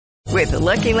With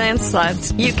Lucky Land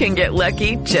Slots, you can get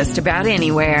lucky just about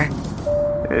anywhere.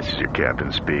 This is your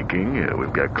captain speaking.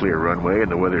 We've got clear runway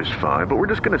and the weather's fine, but we're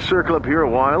just going to circle up here a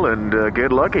while and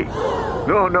get lucky.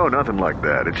 No, nothing like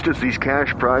that. It's just these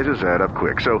cash prizes add up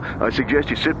quick. So I suggest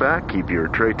you sit back, keep your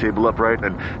tray table upright,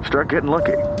 and start getting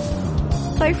lucky.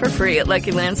 Play for free at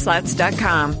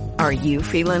LuckyLandSlots.com. Are you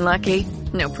feeling lucky?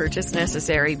 No purchase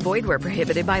necessary. Void where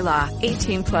prohibited by law.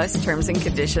 18 plus terms and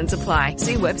conditions apply.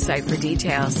 See website for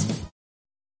details.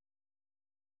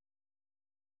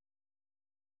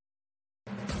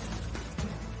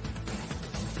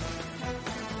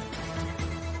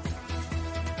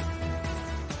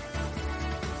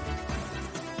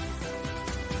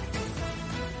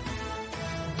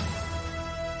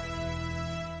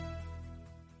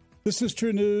 This is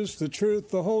True News, the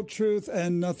truth, the whole truth,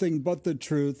 and nothing but the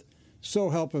truth. So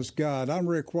help us God. I'm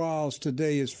Rick Wiles.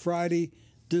 Today is Friday,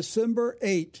 December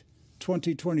 8,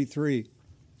 2023.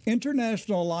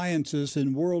 International alliances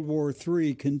in World War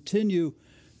III continue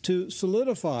to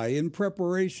solidify in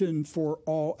preparation for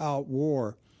all-out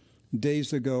war.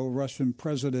 Days ago, Russian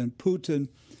President Putin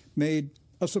made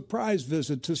a surprise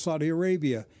visit to Saudi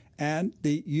Arabia and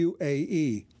the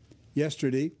UAE.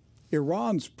 Yesterday,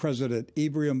 Iran's President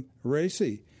Ibrahim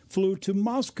Raisi flew to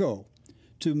Moscow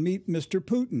to meet Mr.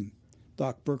 Putin.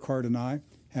 Doc Burkhart and I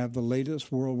have the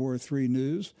latest World War III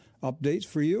news updates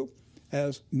for you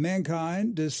as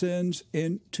mankind descends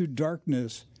into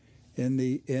darkness in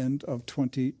the end of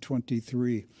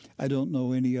 2023. I don't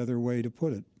know any other way to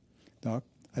put it, Doc.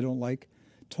 I don't like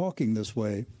talking this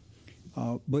way,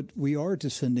 but we are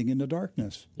descending into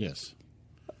darkness. Yes.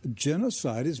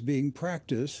 Genocide is being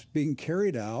practiced, being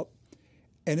carried out,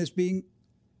 and is being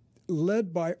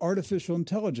led by artificial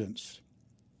intelligence.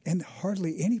 And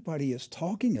hardly anybody is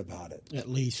talking about it. At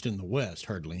least in the West,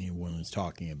 hardly anyone is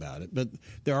talking about it. But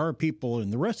there are people in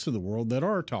the rest of the world that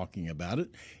are talking about it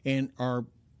and are,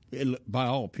 by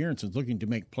all appearances, looking to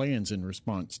make plans in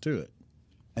response to it.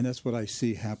 And that's what I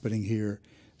see happening here.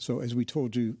 So as we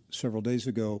told you several days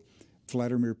ago,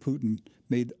 Vladimir Putin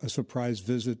made a surprise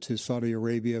visit to Saudi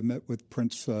Arabia, met with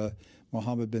Prince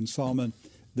Mohammed bin Salman,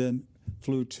 then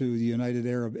flew to the United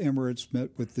Arab Emirates, met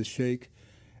with the Sheikh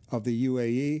of the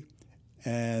UAE,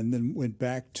 and then went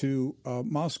back to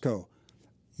Moscow.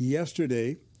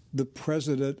 Yesterday, the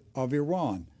president of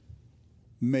Iran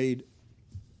made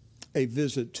a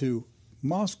visit to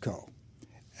Moscow.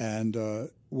 And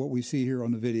what we see here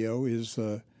on the video is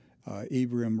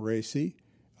Ibrahim Raisi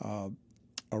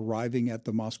arriving at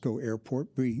the Moscow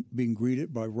airport, being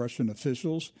greeted by Russian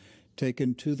officials,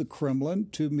 taken to the Kremlin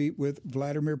to meet with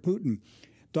Vladimir Putin.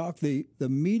 Doc, the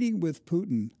meeting with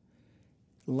Putin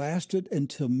lasted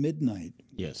until midnight.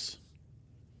 Yes.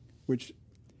 Which,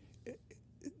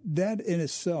 that in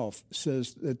itself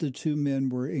says that the two men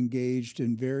were engaged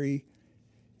in very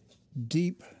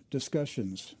deep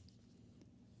discussions,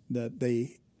 that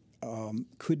they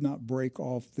could not break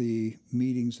off the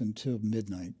meetings until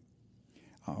midnight.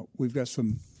 We've got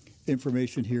some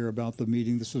information here about the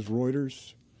meeting. This is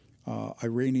Reuters.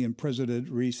 Iranian President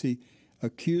Raisi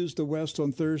accused the West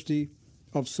on Thursday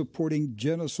of supporting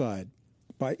genocide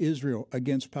by Israel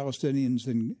against Palestinians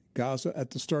in Gaza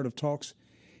at the start of talks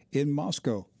in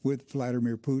Moscow with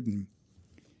Vladimir Putin.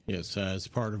 Yes, as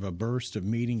part of a burst of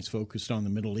meetings focused on the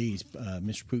Middle East,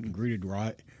 Mr. Putin greeted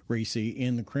Raisi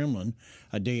in the Kremlin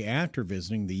a day after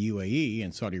visiting the UAE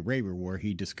and Saudi Arabia, where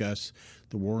he discussed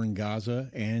the war in Gaza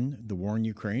and the war in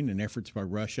Ukraine and efforts by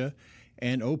Russia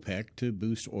and OPEC to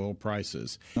boost oil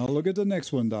prices. Now look at the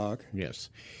next one, Doc. Yes.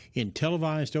 In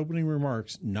televised opening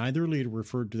remarks, neither leader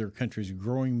referred to their country's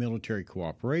growing military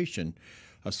cooperation,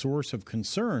 a source of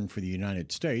concern for the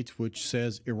United States, which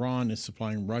says Iran is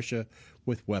supplying Russia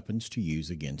with weapons to use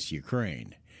against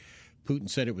Ukraine. Putin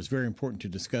said it was very important to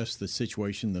discuss the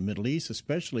situation in the Middle East,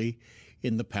 especially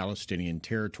in the Palestinian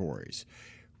territories.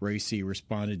 Raisi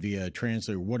responded via a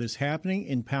translator, "What is happening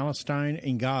in Palestine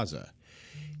and Gaza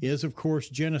is, of course,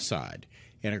 genocide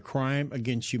and a crime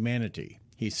against humanity."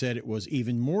 He said it was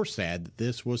even more sad that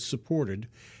this was supported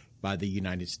by the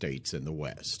United States and the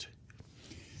West.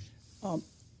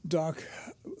 Doc,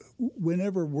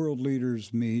 whenever world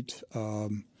leaders meet,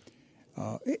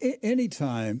 any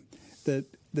time that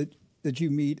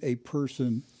you meet a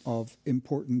person of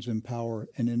importance and power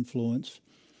and influence,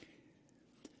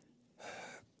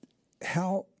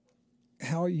 how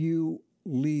you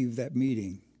leave that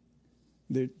meeting,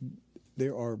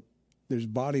 there's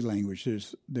body language,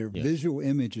 there are Yes. visual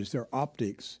images, there are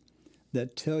optics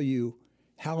that tell you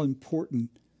how important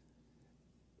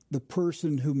the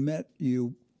person who met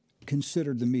you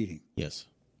considered the meeting. Yes.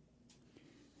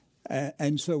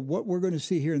 And so what we're going to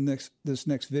see here in this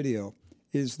next video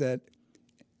is that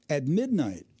at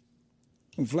midnight,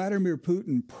 Vladimir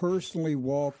Putin personally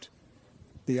walked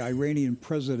the Iranian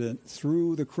president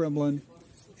through the Kremlin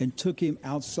and took him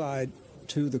outside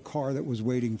to the car that was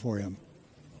waiting for him.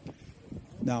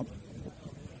 Now,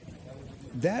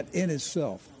 that in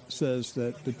itself says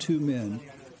that the two men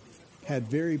had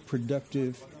very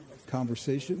productive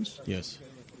conversations. Yes.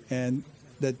 And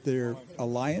that their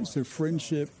alliance, their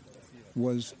friendship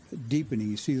was deepening.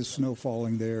 You see the snow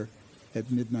falling there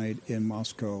at midnight in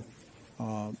Moscow.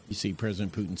 You see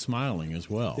President Putin smiling as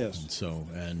well. Yes.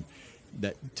 And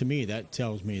that, to me, that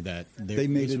tells me that they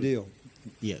made a deal.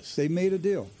 Yes. They made a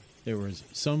deal. There was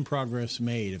some progress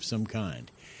made of some kind.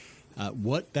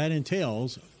 What that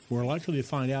entails, we're likely to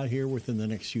find out here within the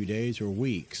next few days or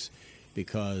weeks,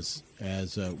 because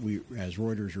as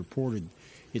Reuters reported,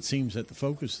 it seems that the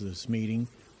focus of this meeting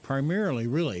primarily,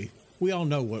 really, we all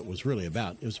know what it was really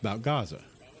about. It was about Gaza.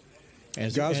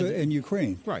 Gaza and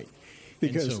Ukraine. Right.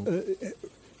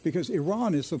 Because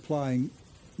Iran is supplying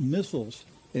missiles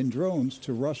and drones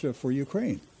to Russia for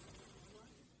Ukraine.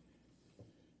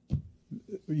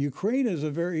 Ukraine is a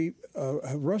very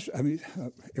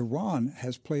Iran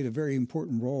has played a very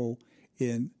important role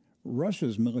in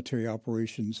Russia's military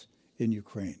operations in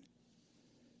Ukraine.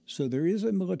 So there is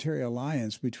a military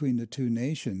alliance between the two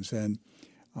nations, and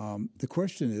the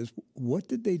question is, what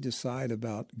did they decide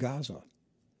about Gaza?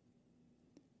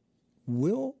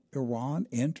 Will Iran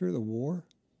enter the war?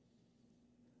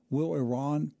 Will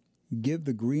Iran give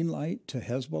the green light to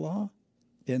Hezbollah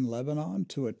in Lebanon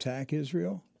to attack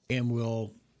Israel? And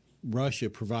will Russia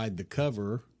provide the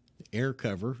cover, air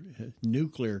cover,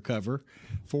 nuclear cover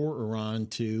for Iran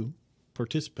to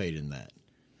participate in that?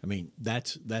 I mean,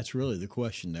 that's really the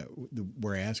question that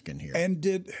we're asking here. And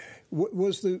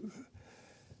was the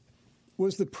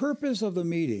purpose of the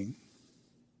meeting?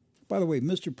 By the way,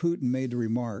 Mr. Putin made the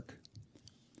remark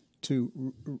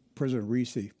to President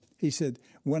Raisi. He said,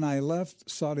 "When I left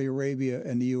Saudi Arabia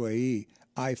and the UAE,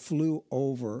 I flew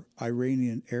over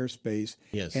Iranian airspace,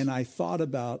 yes, and I thought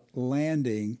about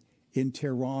landing in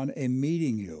Tehran and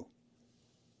meeting you."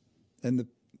 And the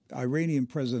Iranian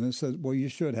president said, "Well, you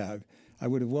should have. I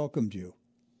would have welcomed you."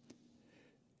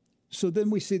 So then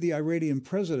we see the Iranian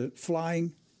president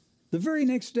flying the very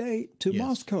next day to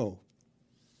Moscow.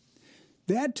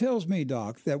 That tells me,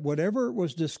 Doc, that whatever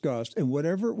was discussed and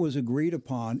whatever was agreed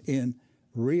upon in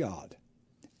Riyadh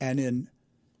and in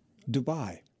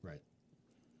Dubai, right,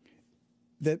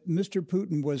 that Mr.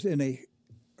 Putin was in a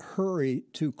hurry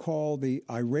to call the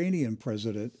Iranian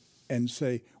president and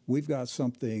say, we've got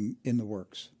something in the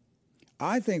works.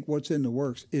 I think what's in the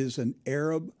works is an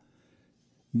Arab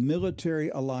military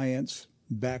alliance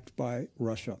backed by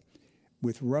Russia,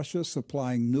 with Russia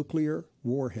supplying nuclear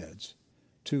warheads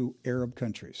to Arab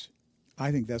countries.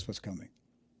 I think that's what's coming.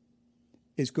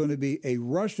 It's going to be a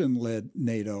Russian-led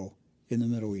NATO in the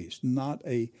Middle East, not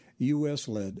a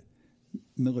U.S.-led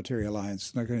military alliance.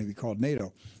 It's not going to be called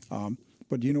NATO.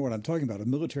 But you know what I'm talking about, a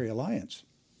military alliance.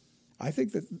 I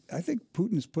think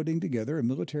Putin is putting together a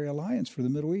military alliance for the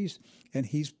Middle East, and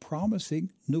he's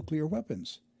promising nuclear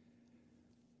weapons.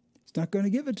 He's not going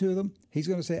to give it to them. He's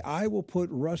going to say, I will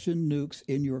put Russian nukes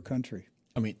in your country.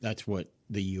 I mean, that's what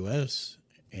the U.S.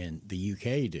 and the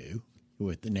UK do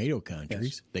with the NATO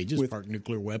countries. Yes. They just park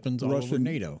nuclear weapons all over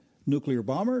NATO. Nuclear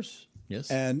bombers. Yes.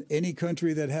 And any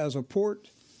country that has a port,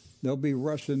 there'll be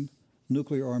Russian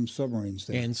nuclear-armed submarines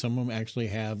there. And some of them actually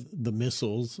have the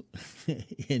missiles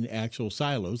in actual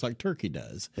silos like Turkey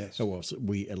does. Yes. So well,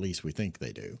 at least we think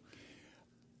they do.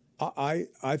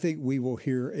 I think we will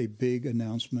hear a big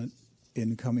announcement in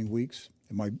the coming weeks.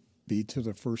 It might be to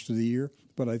the first of the year,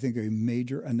 but I think a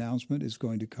major announcement is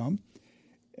going to come.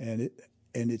 And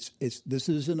this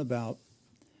isn't about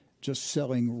just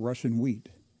selling Russian wheat.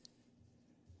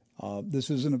 This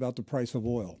isn't about the price of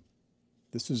oil.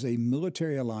 This is a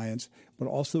military alliance, but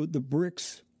also the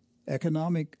BRICS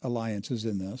economic alliance is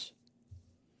in this.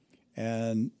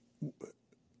 And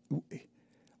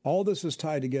all this is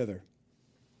tied together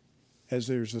as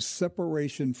there's a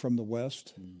separation from the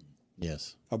West.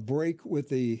 Yes. A break with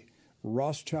the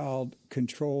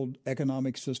Rothschild-controlled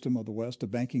economic system of the West, a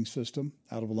banking system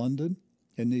out of London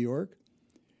and New York.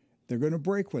 They're going to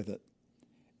break with it.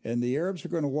 And the Arabs are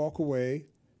going to walk away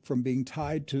from being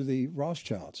tied to the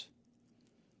Rothschilds.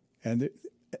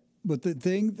 But the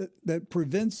thing that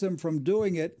prevents them from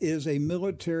doing it is a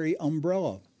military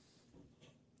umbrella,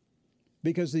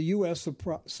 because the U.S.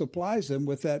 supplies them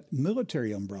with that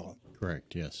military umbrella.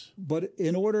 Correct, yes. But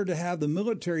in order to have the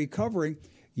military covering,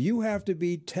 you have to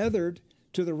be tethered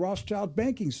to the Rothschild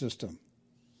banking system.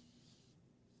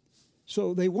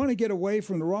 So they want to get away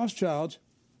from the Rothschilds,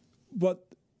 but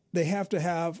they have to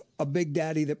have a big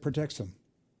daddy that protects them.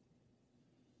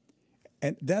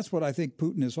 And that's what I think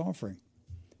Putin is offering.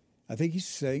 I think he's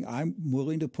saying, I'm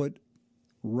willing to put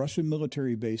Russian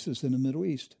military bases in the Middle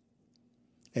East.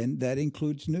 And that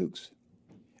includes nukes.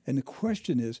 And the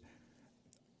question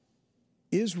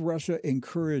is Russia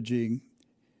encouraging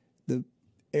the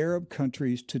Arab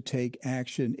countries to take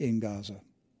action in Gaza?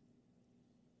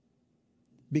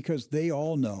 Because they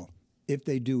all know if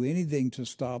they do anything to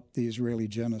stop the Israeli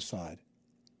genocide,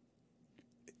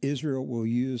 Israel will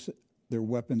use their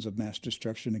weapons of mass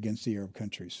destruction against the Arab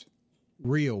countries.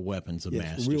 Real weapons of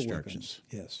mass destruction. Weapons.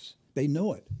 Yes, they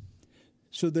know it.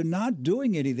 So they're not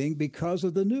doing anything because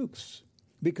of the nukes,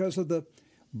 because of the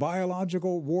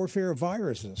biological warfare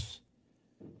viruses.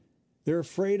 They're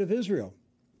afraid of Israel.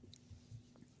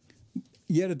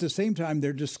 Yet at the same time,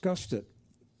 they're disgusted.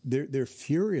 They're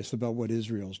furious about what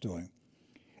Israel's doing.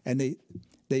 And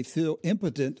they feel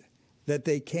impotent that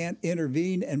they can't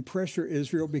intervene and pressure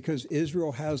Israel because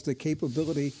Israel has the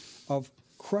capability of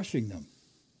crushing them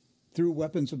through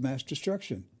weapons of mass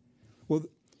destruction. Well,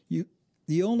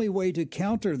 the only way to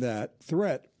counter that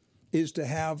threat is to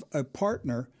have a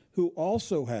partner who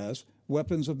also has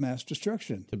weapons of mass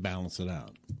destruction. To balance it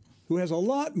out. Who has a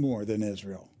lot more than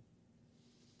Israel.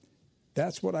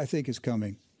 That's what I think is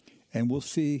coming. And we'll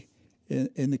see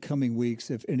in the coming weeks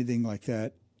if anything like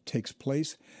that takes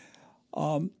place.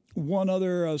 One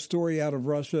other story out of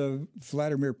Russia,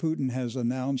 Vladimir Putin has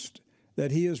announced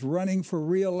that he is running for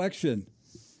re-election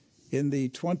in the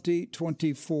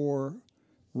 2024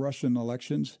 Russian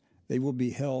elections. They will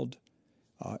be held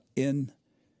in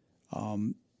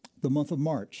the month of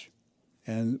March.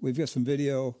 And we've got some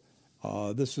video.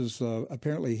 This is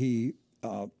apparently he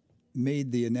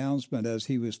made the announcement as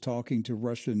he was talking to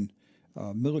Russian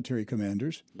military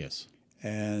commanders. Yes.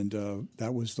 And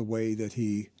that was the way that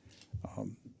he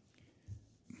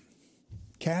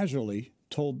casually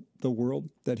told the world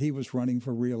that he was running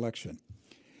for re-election.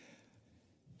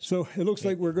 So it looks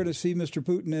like we're going to see Mr.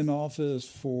 Putin in office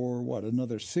for,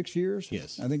 another 6 years?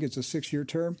 Yes. I think it's a 6-year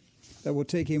term that will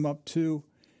take him up to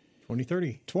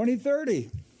 2030. 2030.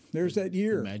 There's that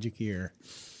year. The magic year.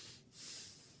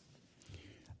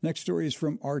 Next story is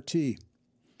from RT.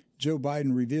 Joe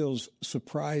Biden reveals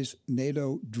surprise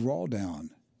NATO drawdown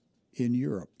in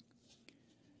Europe.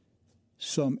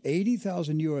 Some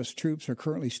 80,000 U.S. troops are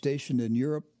currently stationed in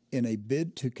Europe in a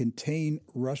bid to contain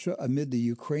Russia amid the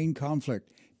Ukraine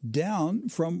conflict, down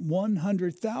from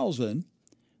 100,000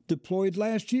 deployed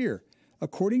last year,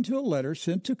 according to a letter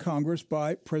sent to Congress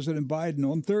by President Biden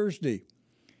on Thursday.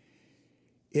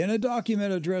 In a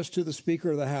document addressed to the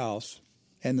Speaker of the House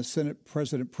and the Senate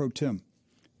President pro tem,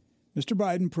 Mr.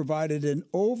 Biden provided an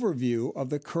overview of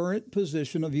the current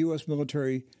position of U.S.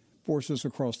 military forces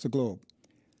across the globe.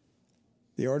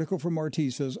 The article from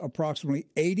RT says approximately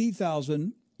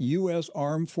 80,000 U.S.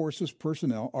 Armed Forces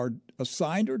personnel are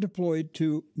assigned or deployed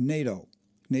to NATO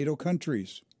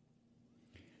countries,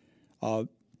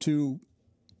 to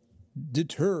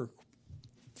deter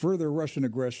further Russian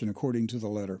aggression, according to the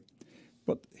letter.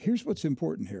 But here's what's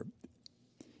important here.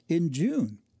 In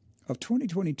June of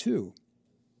 2022,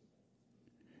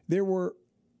 there were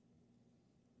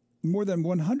more than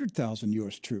 100,000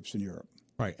 U.S. troops in Europe.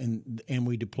 Right, and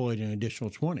we deployed an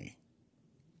additional 20.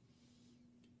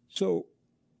 So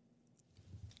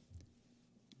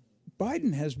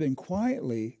Biden has been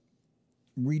quietly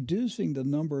reducing the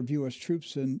number of U.S.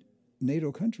 troops in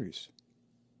NATO countries.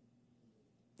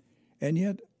 And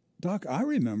yet, Doc, I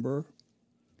remember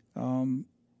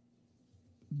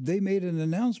they made an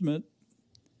announcement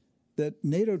that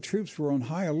NATO troops were on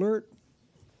high alert.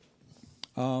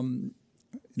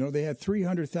 They had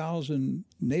 300,000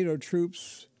 NATO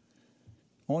troops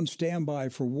on standby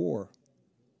for war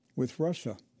with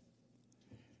Russia.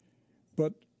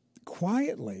 But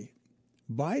quietly,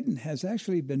 Biden has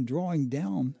actually been drawing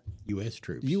down U.S.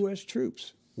 troops. U.S.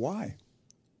 troops. Why?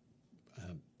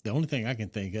 The only thing I can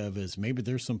think of is maybe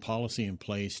there's some policy in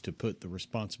place to put the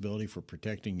responsibility for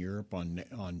protecting Europe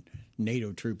on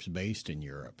NATO troops based in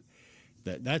Europe.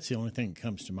 That's the only thing that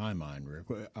comes to my mind, Rick.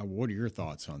 What are your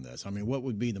thoughts on this? I mean, what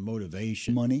would be the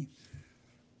motivation? Money.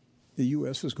 The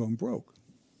U.S. is going broke.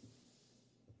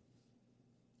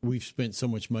 We've spent so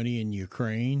much money in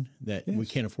Ukraine that we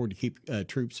can't afford to keep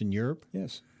troops in Europe?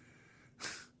 Yes.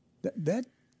 That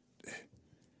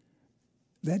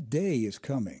day is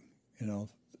coming,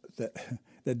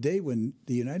 that day when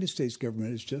the United States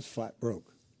government is just flat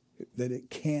broke, that it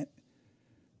can't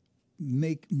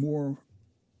make more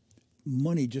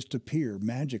money just appear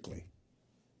magically.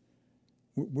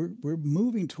 We're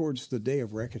moving towards the day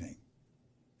of reckoning.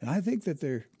 And I think that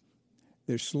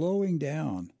they're slowing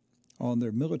down on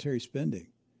their military spending.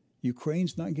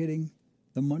 Ukraine's not getting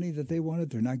the money that they wanted.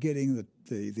 They're not getting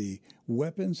the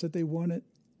weapons that they wanted.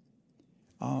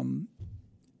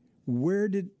 Where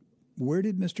did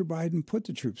Mr. Biden put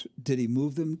the troops? Did he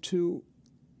move them to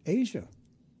Asia?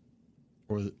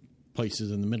 Or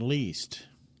places in the Middle East?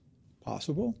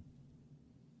 Possible.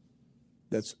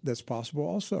 That's possible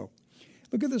also.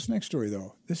 Look at this next story,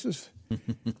 though. This is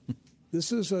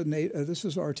this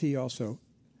is RT also.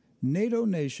 NATO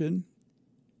nation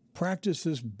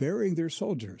practices burying their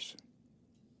soldiers.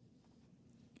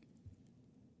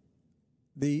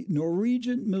 The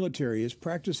Norwegian military is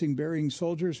practicing burying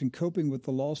soldiers and coping with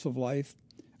the loss of life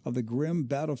of the grim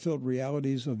battlefield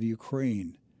realities of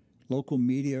Ukraine, local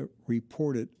media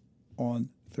reported on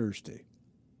Thursday.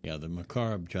 Yeah, the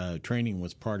macabre training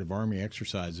was part of Army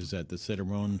exercises at the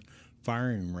Sedermoen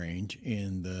firing range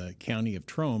in the county of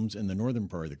Troms in the northern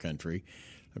part of the country,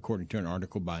 according to an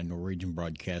article by Norwegian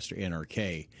broadcaster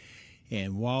NRK.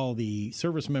 And while the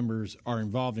service members are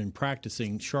involved in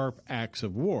practicing sharp acts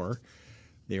of war,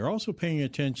 they are also paying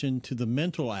attention to the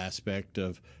mental aspect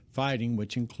of fighting,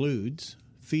 which includes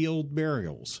field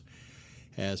burials.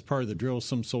 As part of the drill,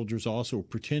 some soldiers also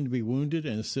pretend to be wounded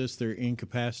and assist their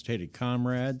incapacitated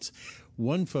comrades.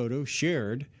 One photo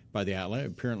shared by the outlet,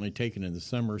 apparently taken in the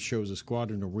summer, shows a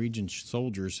squad of Norwegian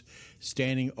soldiers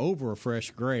standing over a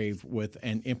fresh grave with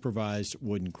an improvised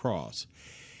wooden cross.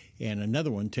 And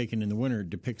another one, taken in the winter,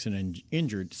 depicts an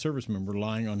injured service member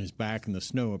lying on his back in the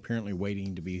snow, apparently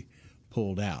waiting to be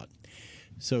pulled out.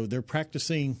 So they're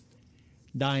practicing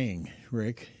dying,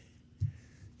 Rick,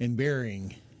 and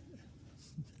burying.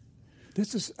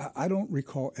 I don't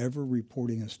recall ever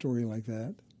reporting a story like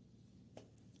that.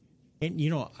 And,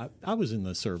 I was in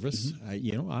the service.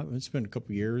 Mm-hmm. I spent a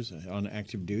couple of years on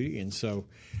active duty, and so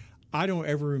I don't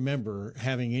ever remember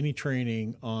having any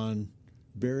training on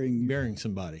burying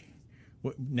somebody.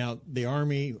 Now, the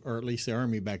Army, or at least the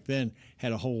Army back then,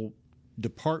 had a whole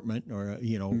department, or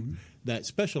mm-hmm. that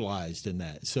specialized in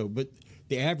that. So, but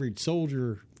the average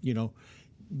soldier,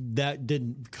 that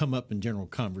didn't come up in general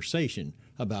conversation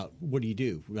about what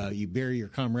do. You bury your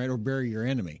comrade or bury your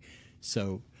enemy.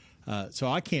 So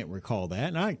I can't recall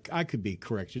that, and I could be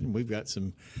corrected. And we've got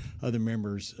some other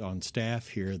members on staff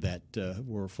here that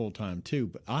were full time too.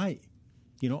 But I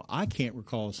can't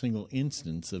recall a single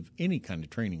instance of any kind of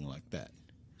training like that.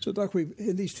 So, Doc,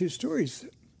 in these two stories,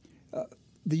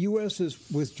 the U.S. is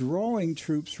withdrawing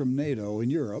troops from NATO in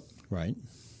Europe. Right.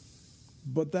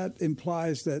 But that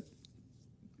implies that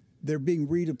they're being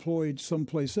redeployed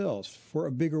someplace else for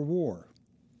a bigger war,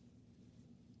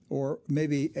 or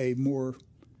maybe a more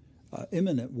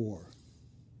imminent war.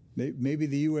 Maybe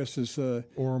the U.S. is...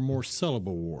 or a more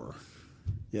sellable war.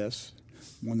 Yes,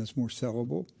 one that's more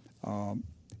sellable,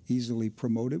 easily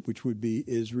promoted, which would be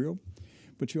Israel.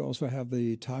 But you also have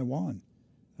the Taiwan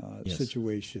yes.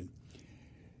 situation.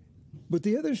 But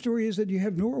the other story is that you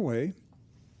have Norway,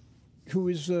 who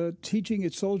is teaching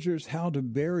its soldiers how to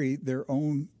bury their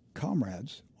own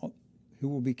comrades who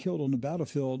will be killed on the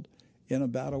battlefield in a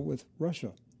battle with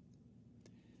Russia.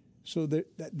 So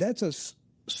that's a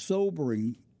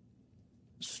sobering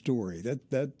story.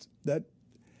 That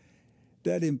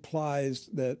implies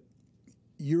that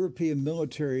European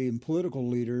military and political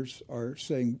leaders are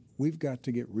saying, we've got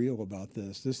to get real about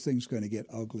this. This thing's going to get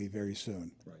ugly very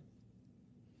soon. Right.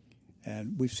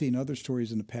 And we've seen other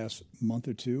stories in the past month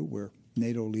or two where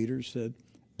NATO leaders said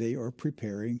they are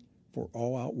preparing for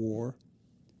all-out war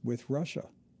with Russia.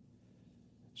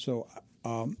 So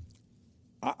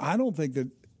I don't think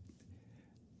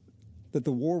that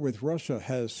the war with Russia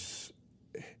has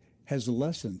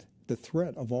lessened. The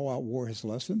threat of all-out war has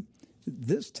lessened.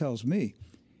 This tells me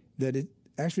that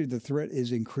the threat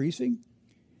is increasing.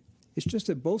 It's just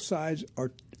that both sides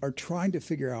are trying to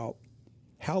figure out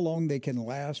how long they can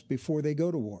last before they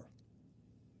go to war.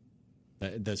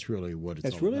 That's really what it's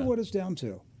That's all really about. what it's down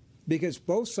to, because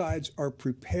both sides are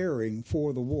preparing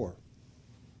for the war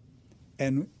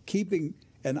and keeping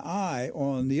an eye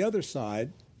on the other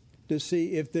side to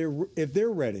see if they're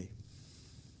ready.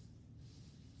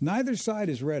 Neither side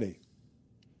is ready,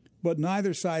 but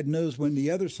neither side knows when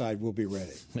the other side will be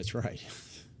ready. That's right.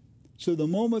 So the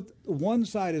moment one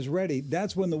side is ready,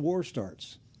 that's when the war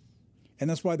starts. And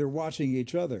that's why they're watching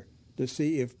each other to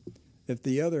see if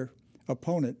the other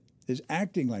opponent is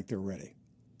acting like they're ready.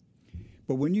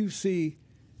 But when you see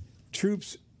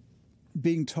troops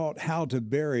being taught how to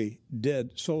bury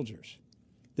dead soldiers,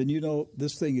 then you know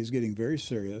this thing is getting very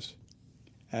serious,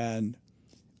 and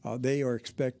they are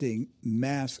expecting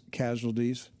mass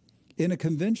casualties in a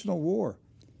conventional war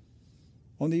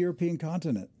on the European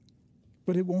continent.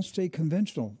 But it won't stay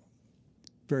conventional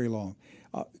very long.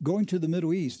 Going to the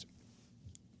Middle East,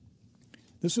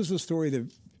 this is a story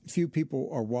that few people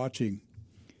are watching.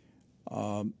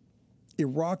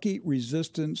 Iraqi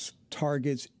resistance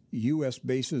targets U.S.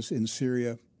 bases in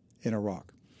Syria and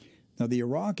Iraq. Now, the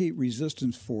Iraqi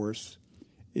resistance force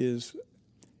it's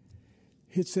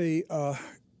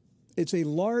a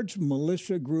large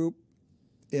militia group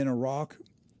in Iraq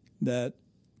that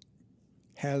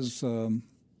has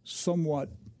somewhat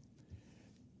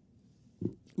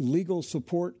legal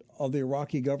support of the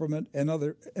Iraqi government. In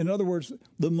other words,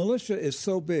 the militia is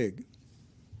so big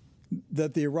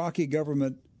that the Iraqi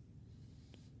government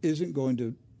isn't going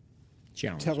to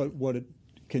tell it what it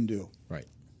can do. Right.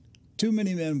 Too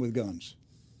many men with guns.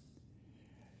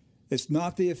 It's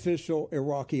not the official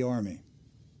Iraqi army.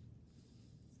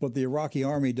 But the Iraqi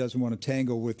army doesn't want to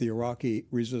tangle with the Iraqi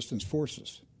resistance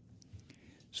forces.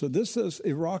 So this says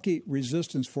Iraqi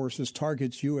resistance forces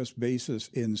targets U.S. bases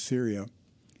in Syria.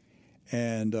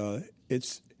 And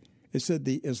it said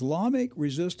the Islamic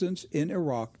resistance in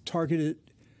Iraq targeted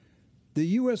the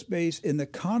U.S. base in the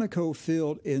Conoco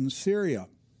field in Syria.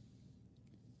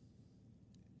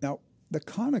 Now, the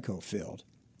Conoco field,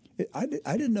 I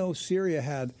didn't know Syria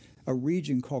had a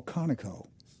region called Conoco.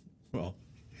 Well,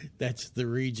 that's the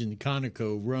region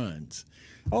Conoco runs.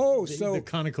 Oh, the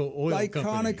Conoco oil like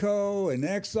company. Conoco and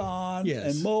Exxon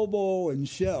Yes. and Mobil and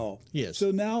Shell. Yes.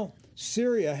 So now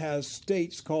Syria has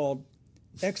states called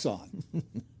Exxon.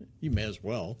 You may as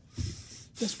well.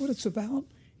 That's what it's about.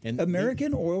 And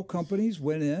American oil companies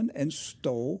went in and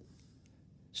stole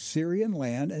Syrian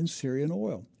land and Syrian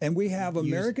oil. And we have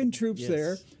American troops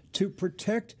there to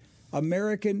protect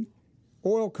American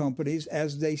oil companies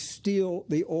as they steal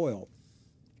the oil.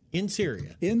 In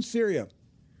Syria. In Syria,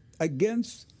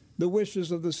 against the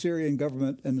wishes of the Syrian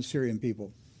government and the Syrian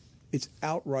people. It's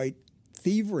outright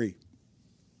thievery.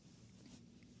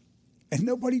 And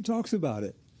nobody talks about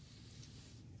it.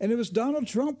 And it was Donald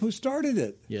Trump who started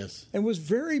it. Yes. And was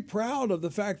very proud of the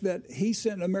fact that he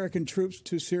sent American troops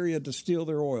to Syria to steal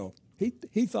their oil.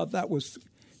 He thought that was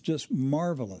just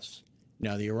marvelous.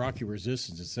 Now, the Iraqi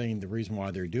resistance is saying the reason why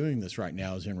they're doing this right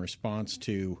now is in response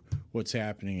to what's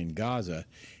happening in Gaza.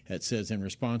 It says, in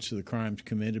response to the crimes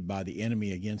committed by the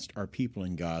enemy against our people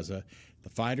in Gaza, the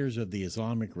fighters of the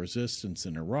Islamic resistance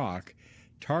in Iraq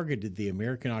targeted the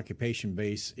American occupation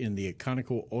base in the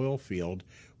Conoco oil field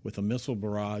with a missile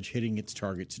barrage hitting its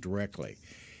targets directly.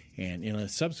 And in a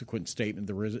subsequent statement,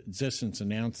 the resistance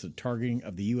announced the targeting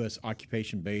of the U.S.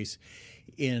 occupation base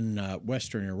in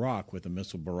western Iraq with a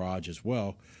missile barrage as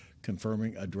well,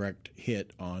 confirming a direct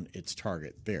hit on its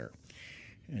target there.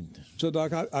 And so,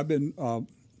 Doc, I've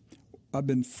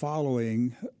been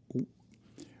following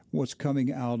what's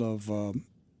coming out of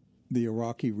the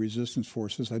Iraqi resistance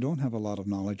forces. I don't have a lot of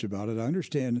knowledge about it. I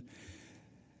understand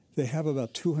they have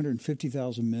about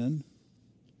 250,000 men.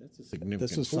 that's a significant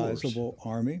That's a force. sizable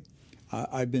army.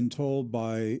 I've been told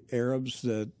by Arabs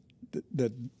that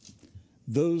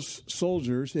those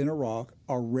soldiers in Iraq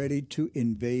are ready to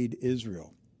invade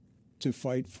Israel to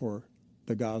fight for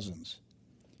the Gazans.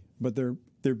 But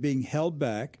they're being held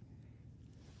back,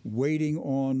 waiting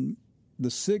on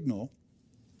the signal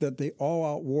that the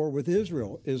all-out war with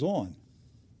Israel is on.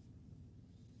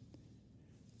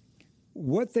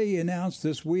 What they announced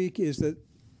this week is that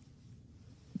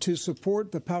to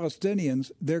support the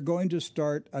Palestinians, they're going to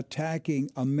start attacking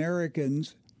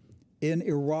Americans in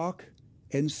Iraq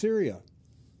and Syria.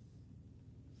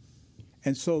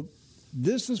 And so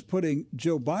this is putting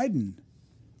Joe Biden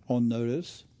on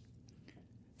notice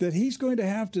that he's going to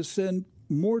have to send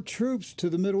more troops to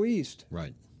the Middle East.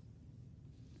 Right.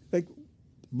 Like,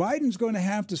 Biden's going to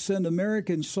have to send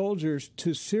American soldiers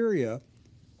to Syria.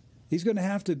 He's going to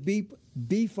have to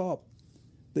beef up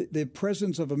the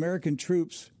presence of American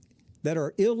troops that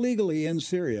are illegally in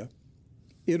Syria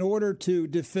in order to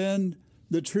defend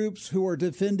the troops who are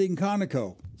defending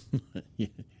Conoco.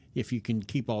 If you can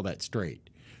keep all that straight.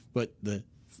 But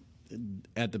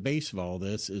at the base of all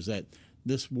this is that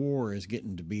this war is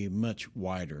getting to be much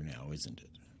wider now, isn't it?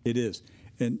 It is.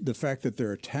 And the fact that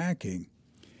they're attacking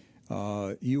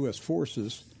U.S.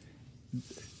 forces,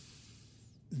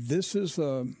 this is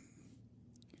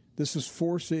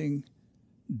forcing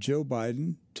Joe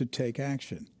Biden to take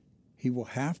action. He will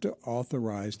have to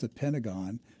authorize the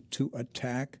Pentagon to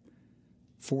attack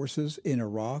forces in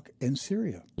Iraq and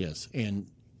Syria. Yes, and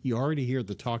you already hear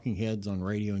the talking heads on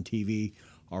radio and TV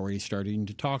already starting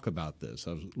to talk about this.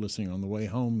 I was listening on the way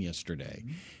home yesterday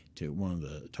to one of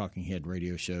the talking head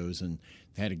radio shows, and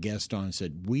had a guest on and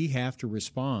said, we have to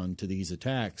respond to these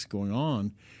attacks going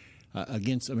on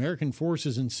against American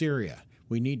forces in Syria.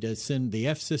 We need to send the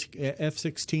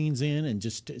F-16s in and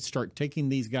just start taking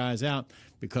these guys out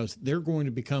because they're going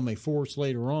to become a force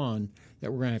later on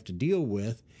that we're going to have to deal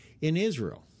with in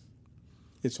Israel.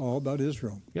 It's all about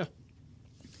Israel. Yeah.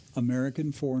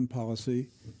 American foreign policy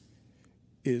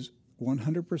is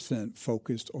 100%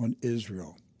 focused on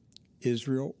Israel.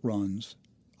 Israel runs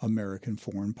American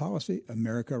foreign policy.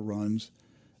 America runs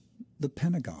the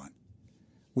Pentagon.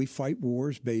 We fight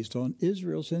wars based on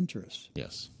Israel's interests.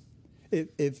 Yes.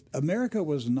 If America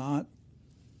was not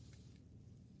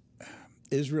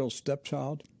Israel's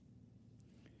stepchild,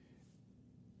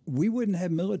 we wouldn't have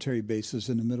military bases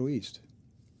in the Middle East.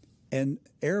 And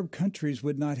Arab countries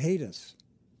would not hate us.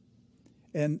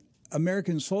 And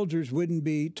American soldiers wouldn't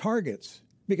be targets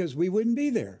because we wouldn't be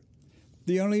there.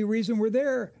 The only reason we're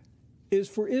there is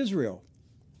for Israel.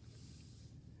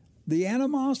 The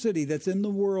animosity that's in the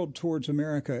world towards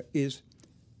America is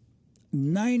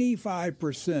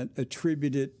 95%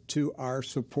 attributed to our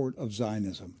support of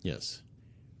Zionism. Yes.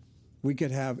 We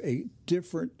could have a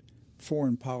different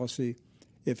foreign policy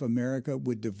if America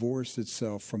would divorce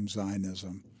itself from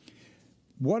Zionism.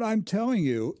 What I'm telling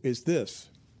you is this.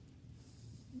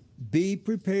 Be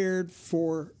prepared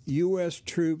for U.S.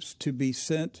 troops to be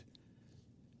sent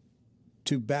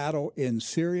to battle in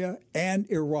Syria and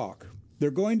Iraq.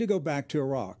 They're going to go back to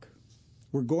Iraq.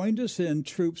 We're going to send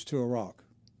troops to Iraq.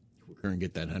 We're going to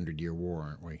get that 100-year war,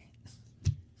 aren't we?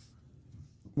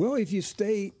 Well, if you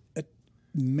stay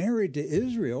married to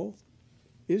Israel,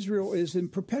 Israel is in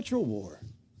perpetual war.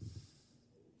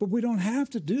 But we don't have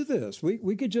to do this.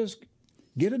 We could just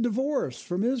get a divorce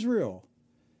from Israel,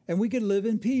 and we could live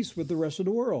in peace with the rest of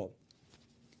the world.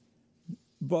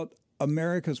 But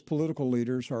America's political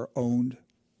leaders are owned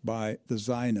by the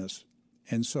Zionists,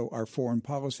 and so our foreign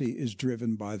policy is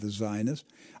driven by the Zionists.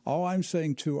 All I'm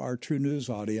saying to our True News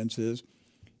audience is,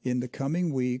 in the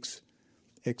coming weeks,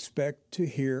 expect to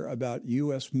hear about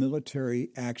U.S.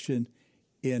 military action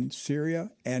in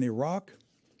Syria and Iraq,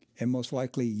 and most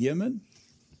likely Yemen.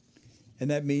 And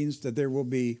that means that there will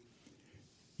be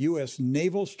U.S.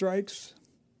 naval strikes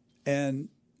and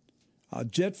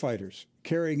jet fighters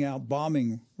carrying out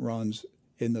bombing runs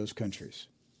in those countries.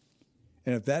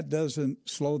 And if that doesn't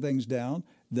slow things down,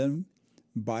 then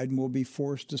Biden will be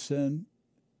forced to send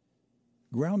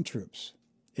ground troops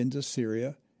into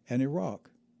Syria and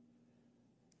Iraq.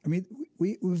 I mean,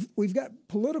 we've got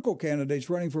political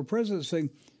candidates running for president saying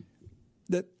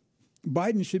that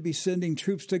Biden should be sending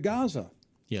troops to Gaza.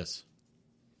 Yes.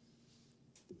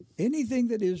 Anything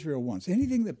that Israel wants,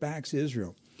 anything that backs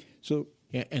Israel. So,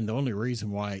 yeah, and the only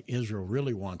reason why Israel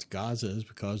really wants Gaza is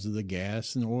because of the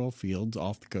gas and oil fields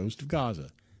off the coast of Gaza.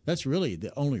 That's really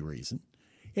the only reason.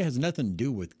 It has nothing to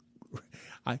do with,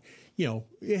 it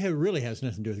really has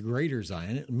nothing to do with Greater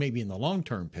Zion, maybe in the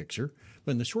long-term picture,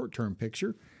 but in the short-term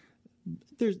picture,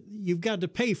 you've got to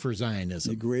pay for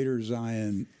Zionism. The Greater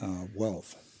Zion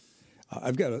wealth.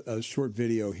 I've got a short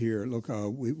video here. Look,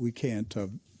 we can't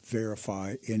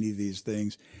verify any of these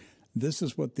things. This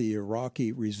is what the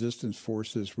Iraqi resistance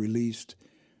forces released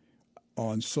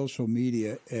on social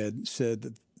media and said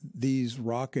that these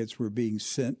rockets were being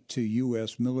sent to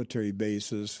U.S. military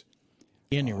bases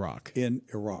in Iraq. In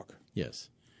Iraq. Yes.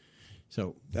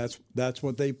 So that's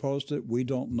what they posted. We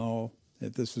don't know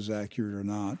if this is accurate or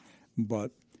not,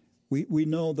 but we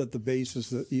know that the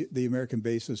bases, the American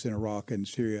bases in Iraq and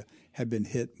Syria, have been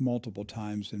hit multiple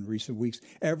times in recent weeks,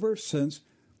 ever since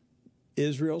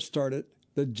Israel started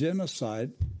the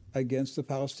genocide against the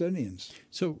Palestinians.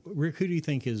 So, Rick, who do you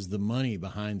think is the money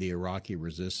behind the Iraqi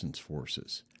resistance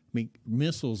forces? I mean,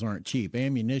 missiles aren't cheap.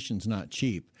 Ammunition's not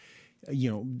cheap.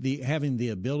 Having the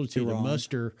ability to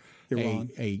muster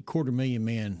a 250,000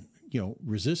 man,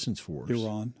 resistance force.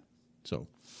 Iran.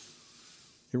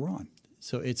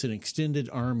 So it's an extended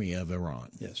army of Iran.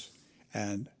 Yes.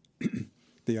 And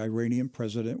the Iranian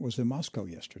president was in Moscow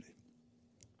yesterday.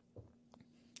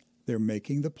 They're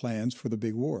making the plans for the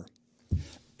big war.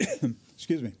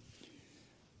 Excuse me.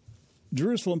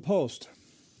 Jerusalem Post.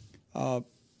 Mr.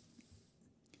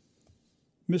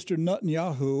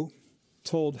 Netanyahu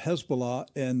told Hezbollah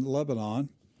in Lebanon,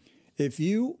 if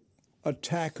you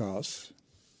attack us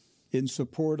in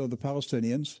support of the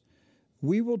Palestinians,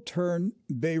 we will turn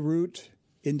Beirut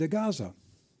into Gaza.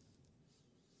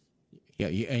 Yeah,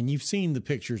 and you've seen the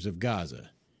pictures of Gaza.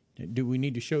 Do we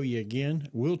need to show you again?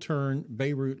 We'll turn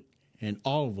Beirut and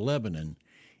all of Lebanon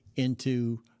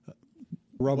into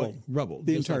rubble.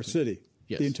 The entire city.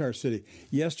 Yes. The entire city.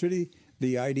 Yesterday,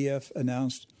 the IDF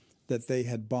announced that they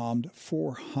had bombed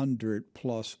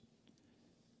 400-plus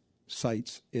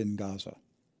sites in Gaza.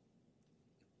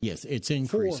 Yes, it's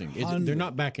increasing. They're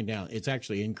not backing down. It's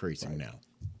actually increasing now.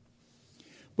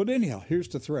 But anyhow, here's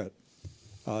the threat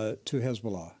to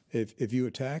Hezbollah. If you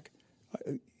attack,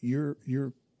 your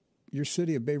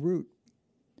city of Beirut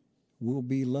will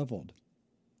be leveled.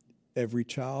 Every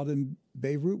child in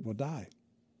Beirut will die.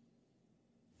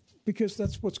 Because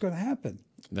that's what's going to happen.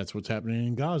 That's what's happening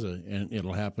in Gaza, and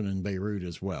it'll happen in Beirut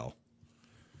as well.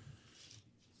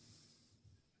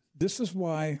 This is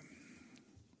why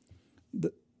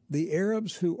the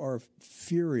Arabs who are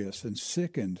furious and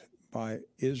sickened by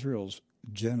Israel's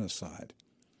genocide,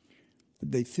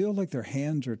 they feel like their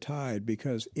hands are tied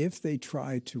because if they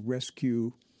try to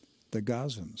rescue the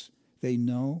Gazans, they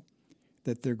know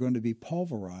that they're going to be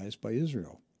pulverized by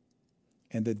Israel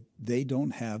and that they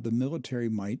don't have the military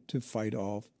might to fight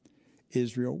off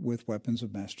Israel with weapons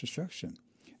of mass destruction.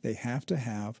 They have to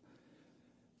have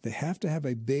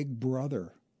a big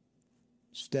brother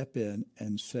step in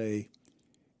and say,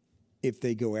 if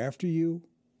they go after you,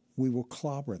 we will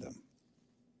clobber them.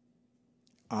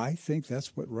 I think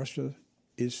that's what Russia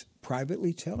is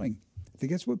privately telling. I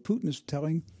think that's what Putin is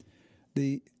telling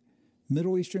the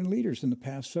Middle Eastern leaders in the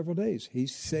past several days.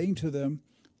 He's saying to them,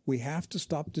 we have to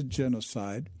stop the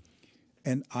genocide,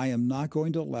 and I am not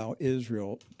going to allow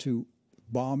Israel to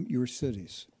bomb your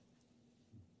cities.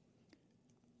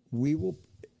 We will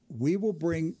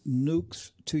bring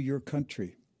nukes to your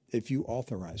country if you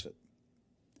authorize it.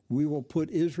 We will put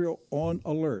Israel on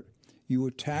alert. You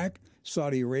attack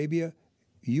Saudi Arabia,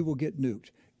 you will get nuked.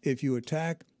 If you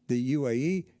attack the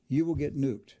UAE, you will get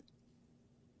nuked.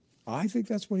 I think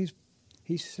that's what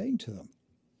he's saying to them.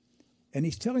 And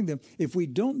he's telling them, if we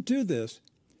don't do this,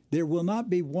 there will not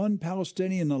be one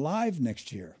Palestinian alive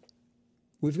next year.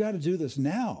 We've got to do this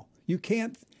now. You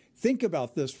can't think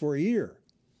about this for a year.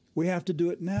 We have to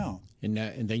do it now. And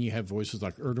then you have voices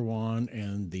like Erdogan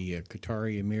and the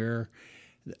Qatari Emir,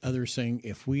 the others saying,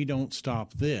 if we don't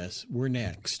stop this, we're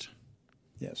next.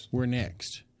 Yes. We're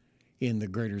next in the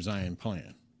Greater Zion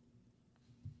Plan.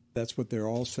 That's what they're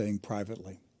all saying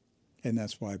privately. And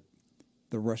that's why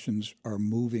the Russians are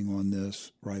moving on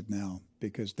this right now,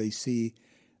 because they see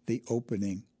the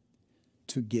opening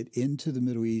to get into the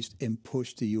Middle East and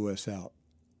push the U.S. out.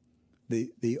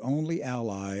 The only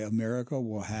ally America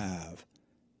will have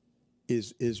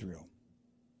is Israel.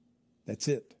 That's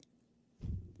it.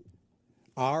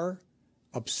 Our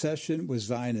obsession with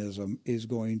Zionism is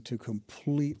going to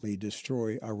completely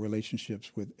destroy our relationships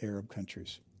with Arab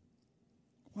countries.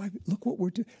 Why, look what we're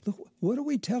doing. Look, what are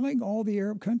we telling all the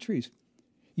Arab countries?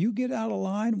 You get out of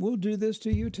line, we'll do this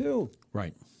to you too.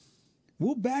 Right.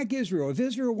 We'll back Israel. If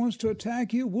Israel wants to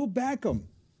attack you, we'll back them.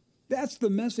 That's the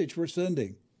message we're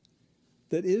sending.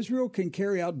 That Israel can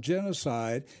carry out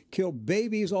genocide, kill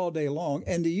babies all day long,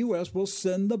 and the U.S. will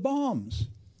send the bombs.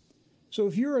 So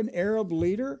if you're an Arab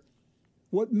leader,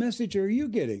 what message are you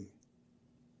getting?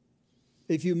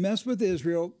 If you mess with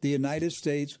Israel, the United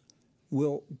States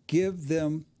will give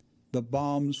them the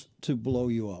bombs to blow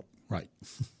you up. Right.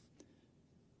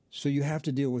 So you have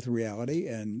to deal with reality,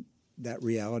 and that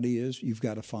reality is you've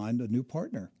got to find a new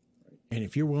partner. And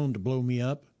if you're willing to blow me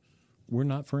up, we're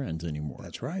not friends anymore.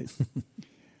 That's right.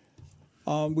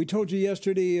 We told you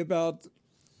yesterday about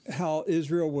how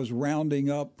Israel was rounding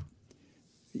up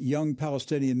young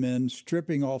Palestinian men,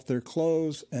 stripping off their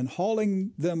clothes and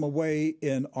hauling them away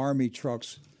in army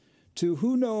trucks to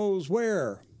who knows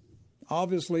where.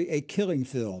 Obviously a killing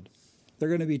field. They're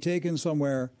going to be taken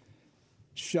somewhere,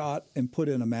 shot, and put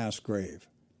in a mass grave.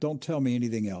 Don't tell me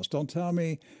anything else. Don't tell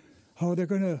me,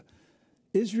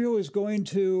 Israel is going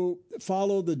to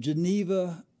follow the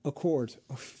Geneva Accords.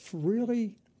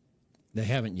 Really? They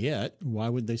haven't yet. Why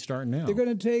would they start now? They're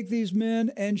going to take these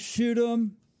men and shoot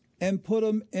them and put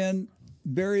them and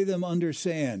bury them under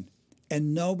sand.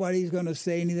 And nobody's going to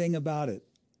say anything about it.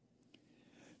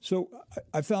 So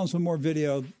I found some more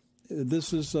video.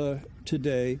 This is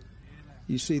today.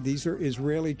 You see, these are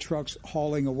Israeli trucks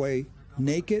hauling away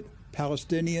naked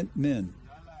Palestinian men.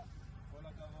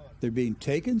 They're being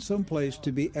taken someplace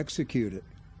to be executed.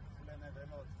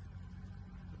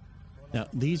 Now,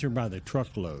 these are by the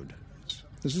truckload.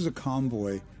 This is a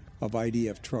convoy of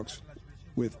IDF trucks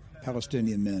with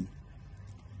Palestinian men.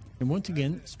 And once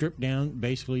again, stripped down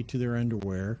basically to their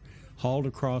underwear, hauled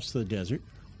across the desert,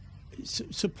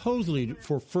 supposedly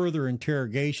for further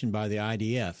interrogation by the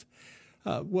IDF.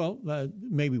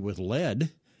 Maybe with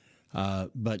lead,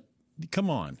 but come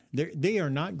on. They are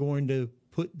not going to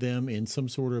put them in some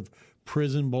sort of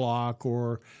prison block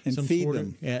or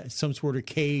some sort of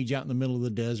cage out in the middle of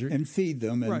the desert. And feed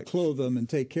them and clothe them and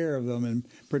take care of them and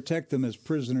protect them as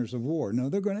prisoners of war. No,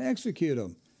 they're going to execute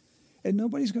them. And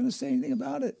nobody's going to say anything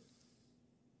about it.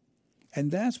 And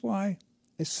that's why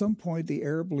at some point the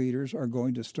Arab leaders are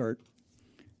going to start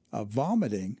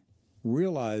vomiting,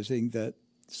 realizing that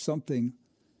something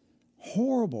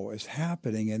horrible is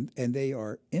happening, and they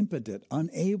are impotent,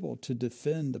 unable to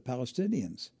defend the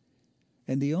Palestinians.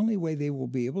 And the only way they will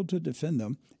be able to defend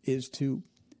them is to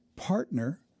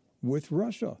partner with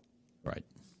Russia. Right.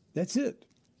 That's it.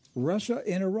 Russia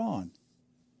and Iran.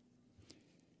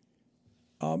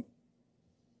 I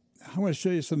want to show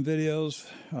you some videos.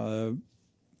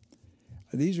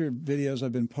 These are videos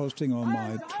I've been posting on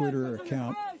my Twitter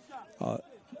account.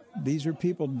 These are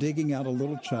people digging out a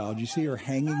little child. You see her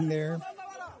hanging there?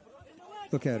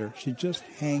 Look at her. She's just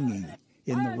hanging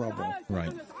in the rubble.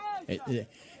 Right.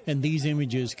 And these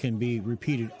images can be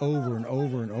repeated over and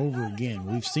over and over again.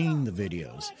 We've seen the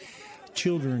videos.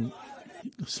 Children,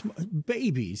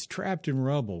 babies trapped in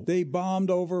rubble. They bombed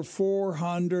over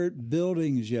 400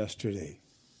 buildings yesterday.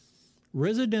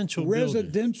 Residential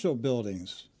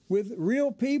buildings with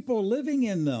real people living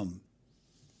in them.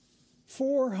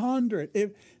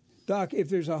 400. Doc, if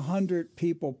there's 100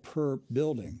 people per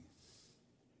building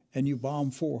and you bomb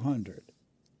 400,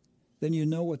 then you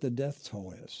know what the death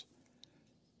toll is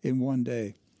in one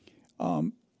day.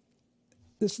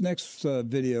 This next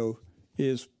video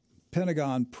is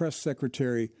Pentagon Press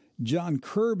Secretary John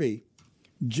Kirby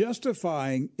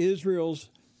justifying Israel's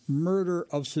murder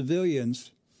of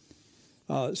civilians,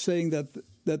 saying that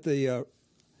the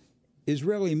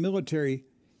Israeli military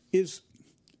is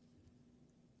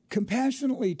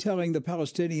compassionately telling the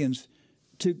Palestinians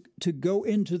to go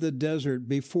into the desert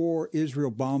before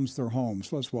Israel bombs their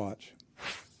homes. Let's watch.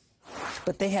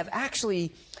 But they have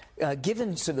actually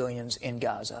given civilians in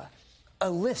Gaza a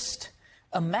list,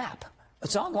 a map.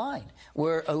 It's online,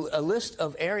 where a list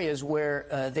of areas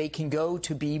where they can go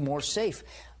to be more safe.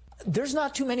 There's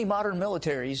not too many modern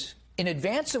militaries in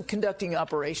advance of conducting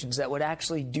operations that would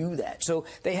actually do that. So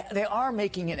they are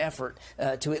making an effort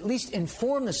to at least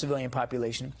inform the civilian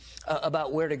population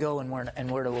about where to go and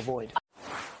where to avoid.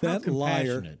 That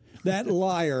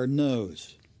liar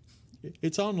knows.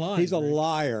 It's online. He's a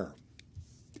liar.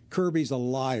 Kirby's a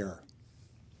liar.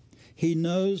 He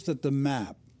knows that the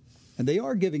map, and they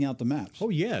are giving out the maps. Oh,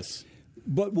 yes.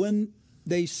 But when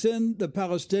they send the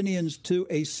Palestinians to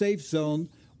a safe zone,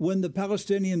 when the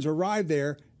Palestinians arrive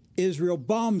there, Israel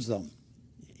bombs them.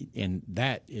 And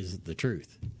that is the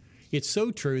truth. It's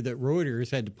so true that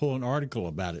Reuters had to pull an article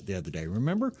about it the other day.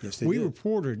 Remember? Yes, they did. We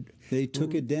reported. They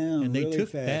took it down and they really took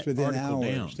fast, that within article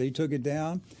hours. down. They took it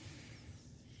down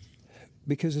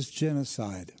because it's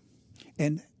genocide.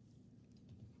 And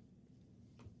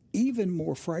even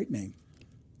more frightening,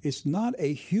 it's not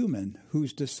a human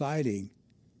who's deciding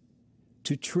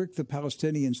to trick the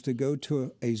Palestinians to go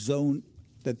to a zone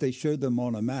that they showed them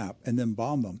on a map and then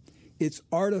bomb them. It's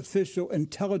artificial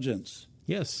intelligence.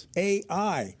 Yes.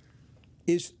 AI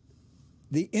is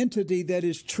the entity that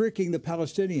is tricking the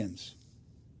Palestinians.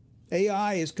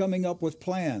 AI is coming up with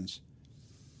plans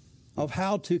of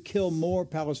how to kill more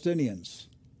Palestinians.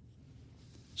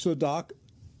 So, Doc,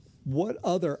 what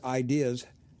other ideas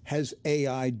has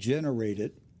AI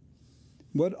generated?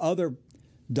 What other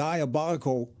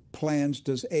diabolical plans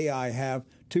does AI have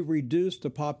to reduce the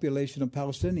population of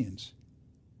Palestinians?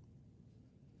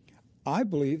 I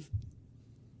believe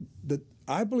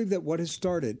that what has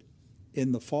started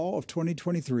in the fall of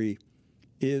 2023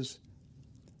 is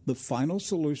the final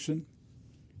solution.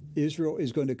 Israel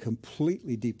is going to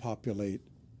completely depopulate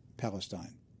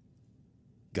Palestine.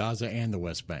 Gaza and the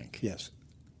West Bank. Yes,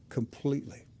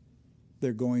 completely.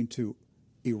 They're going to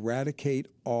eradicate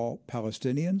all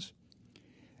Palestinians,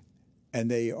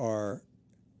 and they are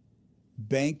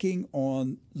banking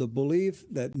on the belief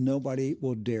that nobody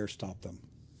will dare stop them.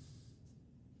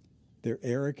 Their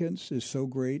arrogance is so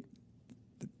great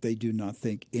that they do not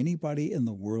think anybody in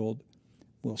the world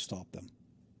will stop them.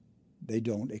 They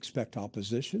don't expect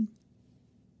opposition.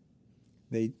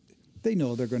 They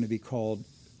know they're going to be called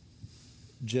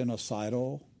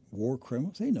genocidal war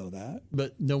criminals. They know that.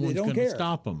 But no one's going to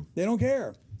stop them. They don't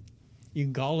care. You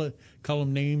can call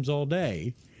them names all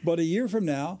day. But a year from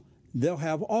now, they'll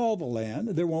have all the land.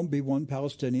 There won't be one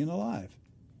Palestinian alive.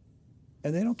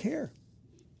 And they don't care.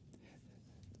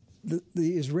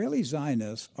 The Israeli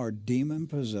Zionists are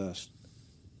demon-possessed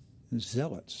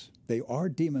zealots. They are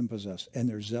demon-possessed, and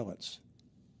they're zealots.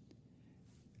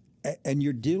 And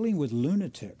you're dealing with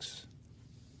lunatics.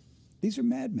 These are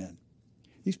madmen.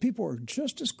 These people are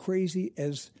just as crazy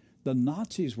as the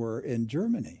Nazis were in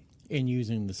Germany. And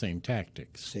using the same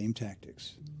tactics. Same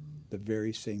tactics. The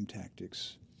very same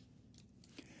tactics.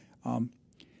 I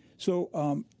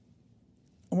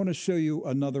want to show you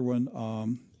another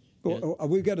one.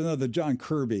 We've got another John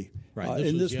Kirby. Right.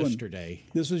 This was yesterday.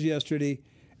 This was yesterday,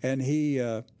 and he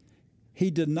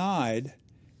denied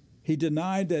He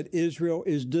denied that Israel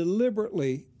is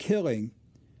deliberately killing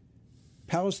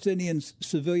Palestinian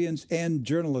civilians and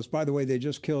journalists. By the way, they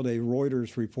just killed a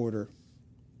Reuters reporter.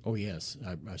 Oh, yes.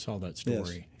 I saw that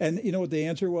story. Yes. And you know what the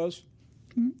answer was?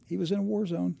 He was in a war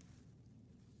zone.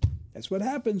 That's what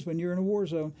happens when you're in a war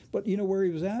zone. But you know where he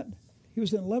was at? He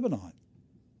was in Lebanon.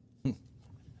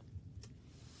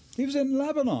 He was in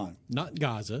Lebanon. Not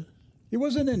Gaza. He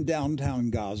wasn't in downtown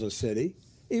Gaza City.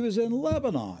 He was in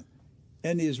Lebanon.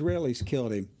 And the Israelis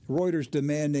killed him. Reuters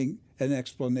demanding an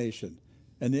explanation.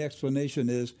 And the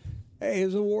explanation is, hey,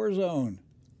 it's a war zone.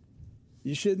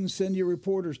 You shouldn't send your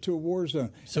reporters to a war zone.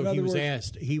 So he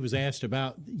was asked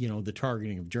about, the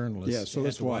targeting of journalists. Yeah, so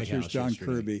let's watch. Here's John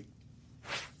Kirby.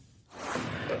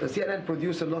 The CNN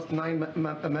producer lost 9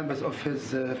 members of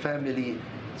his family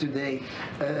today.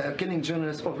 Killing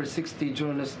journalists, over 60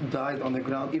 journalists died on the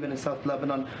ground, even in South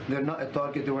Lebanon. They're not a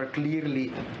target, they were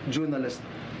clearly journalists.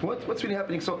 What's really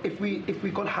happening? So if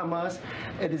we call Hamas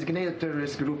a designated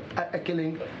terrorist group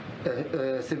killing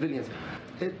civilians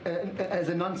as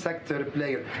a non-sector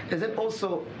player, is it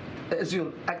also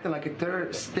Israel acting like a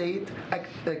terror state,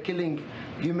 killing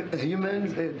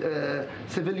humans,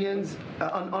 civilians,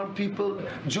 unarmed people,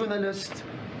 journalists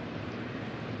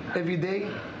every day?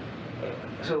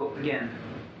 So again,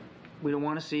 we don't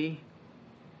want to see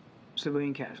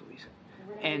civilian casualties.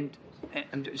 And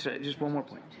sorry, just one more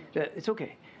point. It's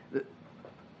okay.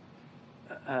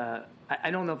 I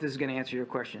don't know if this is going to answer your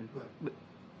question, but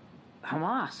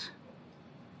Hamas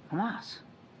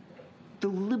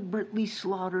deliberately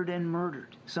slaughtered and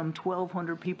murdered some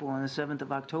 1,200 people on the 7th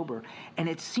of October. And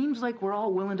it seems like we're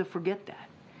all willing to forget that.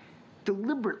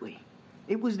 Deliberately.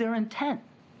 It was their intent.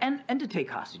 And to take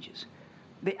hostages.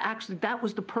 That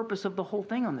was the purpose of the whole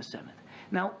thing on the 7th.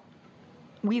 Now,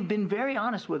 we've been very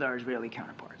honest with our Israeli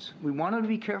counterparts. We want them to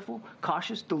be careful,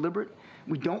 cautious, deliberate.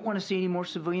 We don't want to see any more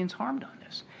civilians harmed on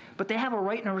this. But they have a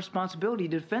right and a responsibility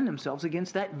to defend themselves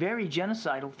against that very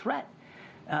genocidal threat.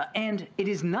 And it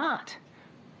is not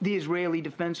the Israeli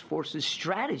Defense Forces'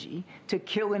 strategy to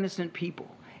kill innocent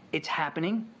people. It's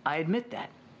happening. I admit that.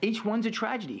 Each one's a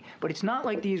tragedy. But it's not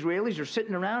like the Israelis are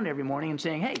sitting around every morning and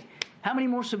saying, hey, how many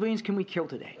more civilians can we kill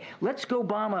today? Let's go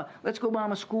bomb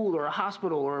a school or a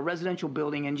hospital or a residential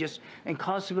building and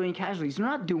cause civilian casualties. They're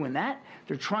not doing that.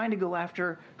 They're trying to go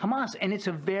after Hamas, and it's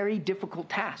a very difficult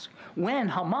task. When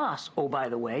Hamas, oh, by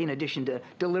the way, in addition to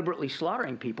deliberately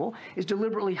slaughtering people, is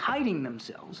deliberately hiding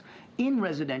themselves in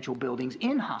residential buildings,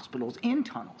 in hospitals, in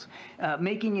tunnels,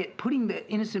 putting the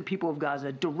innocent people of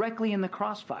Gaza directly in the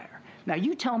crossfire. Now,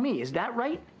 you tell me, is that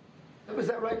right? Is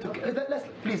that right?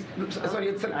 Please,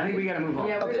 sorry. I think we got to move on.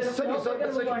 Yeah,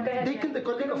 sorry. They killed a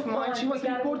colleague of mine. She was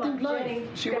reporting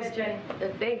live. Jenny.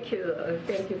 Thank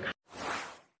you.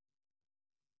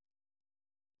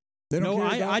 No,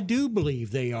 I do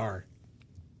believe they are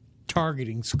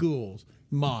targeting schools,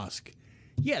 mosque.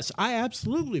 Yes, I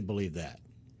absolutely believe that.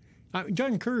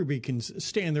 John Kirby can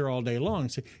stand there all day long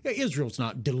and say, Israel's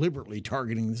not deliberately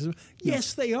targeting this.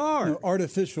 Yes, they are. No,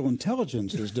 artificial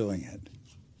intelligence is doing it.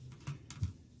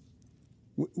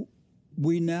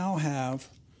 We now have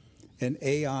an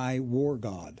AI war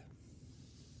god.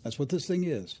 That's what this thing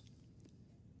is.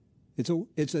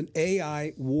 It's an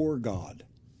AI war god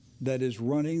that is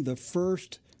running the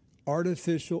first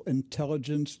artificial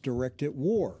intelligence directed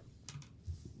war.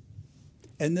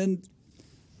 And then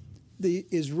the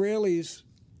Israelis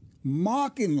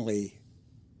mockingly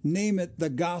name it the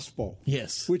gospel.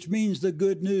 Yes. Which means the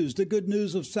good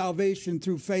news of salvation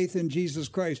through faith in Jesus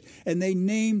Christ. And they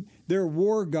name their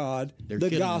war god the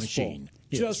gospel. Machine.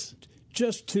 Yes.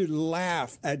 Just to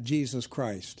laugh at Jesus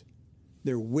Christ.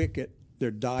 They're wicked,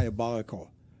 they're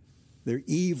diabolical, they're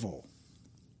evil.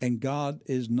 And God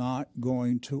is not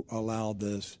going to allow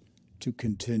this to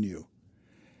continue.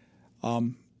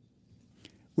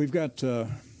 We've got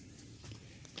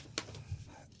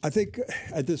I think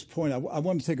at this point, I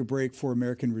want to take a break for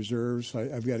American Reserves.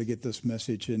 I've got to get this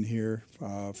message in here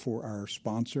for our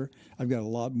sponsor. I've got a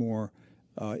lot more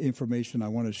information I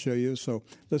want to show you. So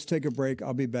let's take a break.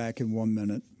 I'll be back in 1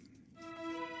 minute.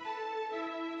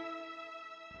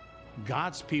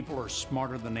 God's people are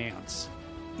smarter than ants.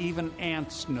 Even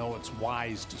ants know it's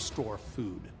wise to store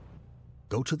food.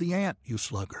 Go to the ant, you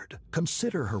sluggard.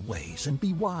 Consider her ways and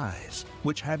be wise,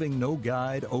 which having no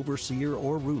guide, overseer,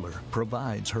 or ruler,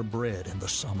 provides her bread in the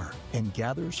summer and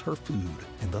gathers her food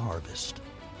in the harvest.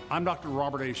 I'm Dr.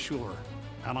 Robert A. Schuller,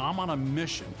 and I'm on a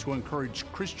mission to encourage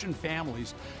Christian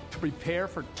families to prepare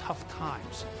for tough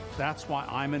times. That's why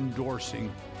I'm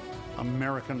endorsing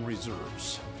American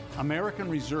Reserves. American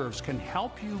Reserves can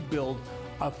help you build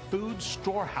a food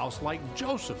storehouse like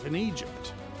Joseph in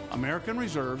Egypt. American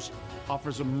Reserves,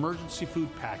 offers emergency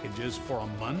food packages for a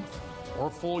month or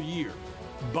a full year.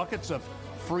 Buckets of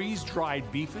freeze-dried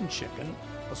beef and chicken,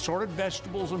 assorted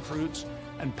vegetables and fruits,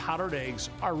 and powdered eggs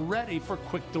are ready for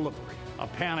quick delivery. A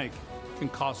panic can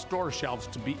cause store shelves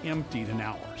to be emptied in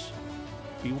hours.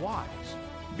 Be wise.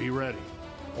 Be ready.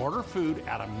 Order food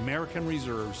at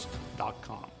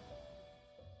AmericanReserves.com.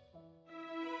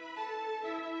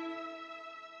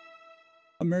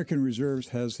 American Reserves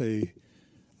has a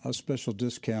special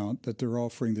discount that they're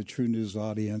offering the True News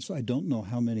audience. I don't know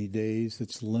how many days.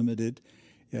 It's limited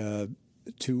to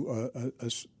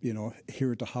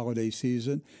here at the holiday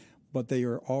season, but they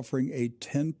are offering a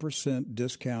 10%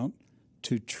 discount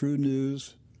to True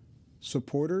News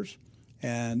supporters.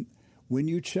 And when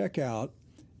you check out,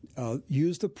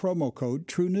 use the promo code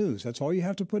True News. That's all you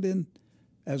have to put in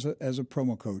as a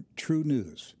promo code, True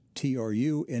News,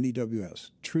 TRUNEWS,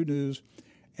 True News.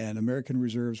 And American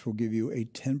Reserves will give you a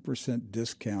 10%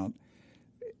 discount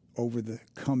over the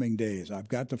coming days. I've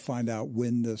got to find out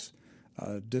when this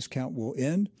discount will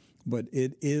end, but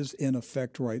it is in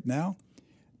effect right now.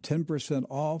 10%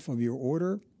 off of your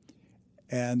order,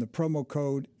 and the promo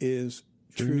code is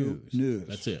True News.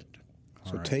 That's it.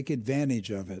 So take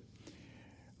advantage of it.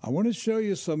 I want to show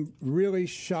you some really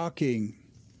shocking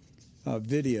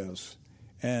videos,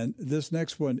 and this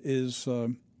next one is...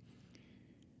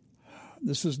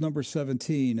 This is number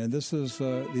 17, and this is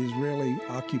the Israeli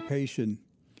occupation.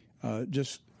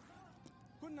 This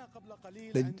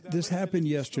happened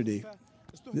yesterday,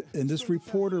 and this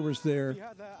reporter was there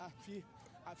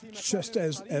just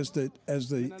as the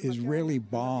Israeli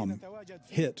bomb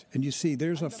hit. And you see,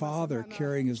 there's a father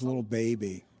carrying his little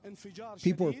baby.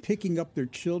 People are picking up their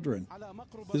children.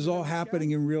 This is all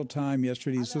happening in real time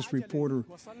yesterday. This reporter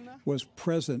was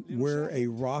present where a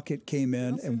rocket came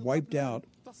in and wiped out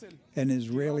an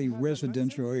Israeli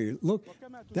residential area. Look,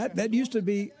 that used to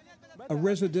be a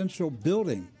residential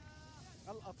building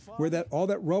where all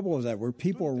that rubble is at, where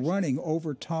people are running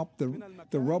over top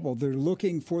the rubble. They're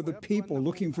looking for the people,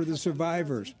 looking for the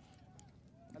survivors.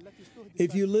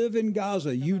 If you live in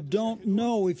Gaza, you don't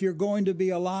know if you're going to be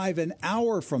alive an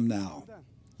hour from now.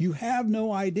 You have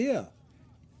no idea.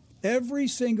 Every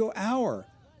single hour,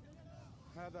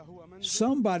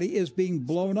 somebody is being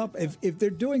blown up. If they're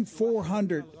doing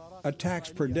 400 attacks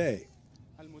per day,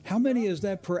 how many is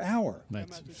that per hour?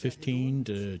 That's 15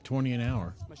 to 20 an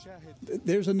hour.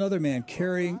 There's another man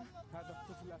carrying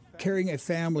a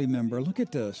family member. Look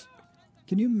at this.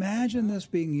 Can you imagine this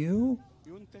being you?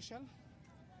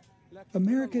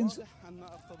 Americans,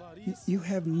 you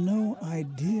have no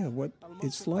idea what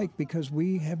it's like because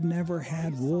we have never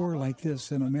had war like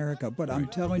this in America. But I'm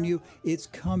telling you, it's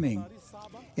coming.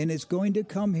 And it's going to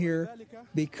come here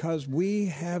because we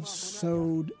have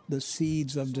sowed the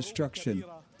seeds of destruction.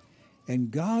 And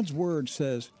God's word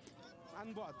says,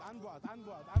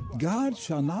 God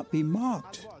shall not be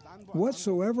mocked.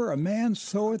 Whatsoever a man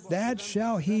soweth, that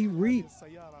shall he reap.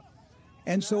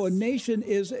 And so a nation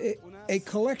is a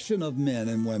collection of men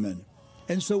and women.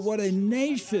 And so what a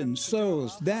nation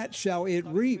sows, that shall it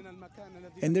reap.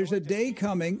 And there's a day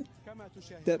coming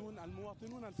that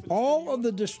all of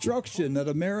the destruction that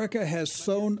America has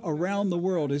sown around the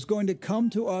world is going to come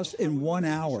to us in 1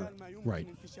 hour. Right.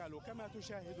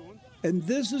 And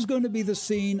this is going to be the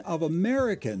scene of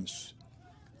Americans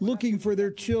looking for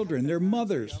their children, their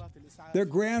mothers, their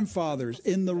grandfathers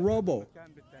in the rubble,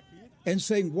 and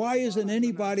saying, why isn't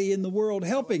anybody in the world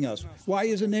helping us? Why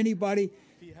isn't anybody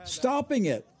stopping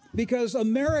it? Because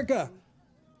America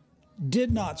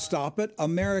did not stop it.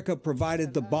 America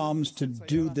provided the bombs to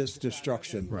do this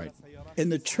destruction. Right.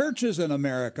 And the churches in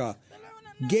America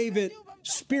gave it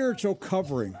spiritual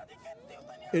covering.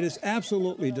 It is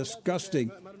absolutely disgusting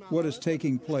what is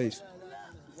taking place.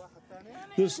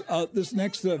 This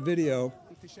next video,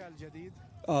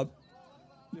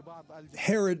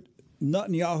 Herod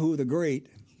Netanyahu the Great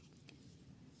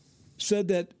said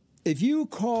that if you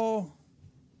call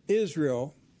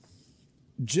Israel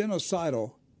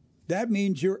genocidal, that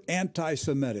means you're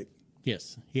anti-Semitic.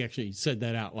 Yes, he actually said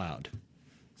that out loud.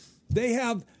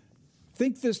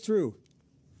 Think this through.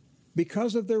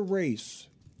 Because of their race,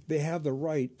 they have the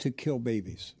right to kill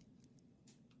babies.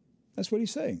 That's what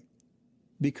he's saying.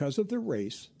 Because of their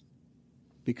race,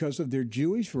 because of their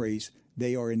Jewish race,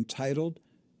 they are entitled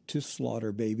to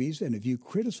slaughter babies, and if you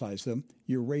criticize them,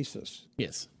 you're racist.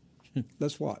 Yes.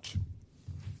 Let's watch.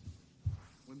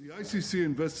 When the ICC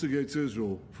investigates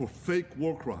Israel for fake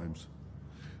war crimes,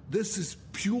 this is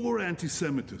pure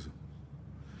anti-Semitism.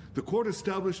 The court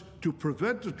established to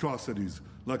prevent atrocities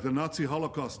like the Nazi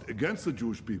Holocaust against the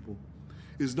Jewish people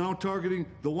is now targeting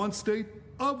the one state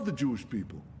of the Jewish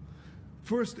people.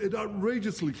 First, it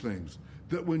outrageously claims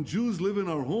that when Jews live in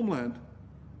our homeland,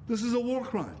 this is a war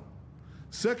crime.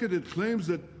 Second, it claims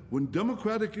that when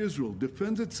democratic Israel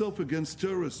defends itself against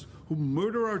terrorists who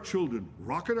murder our children,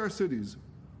 rocket our cities,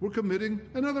 we're committing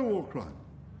another war crime.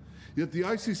 Yet the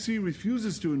ICC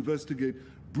refuses to investigate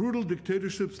brutal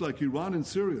dictatorships like Iran and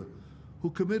Syria, who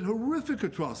commit horrific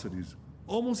atrocities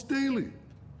almost daily.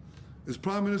 As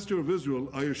Prime Minister of Israel,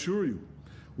 I assure you,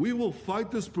 we will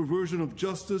fight this perversion of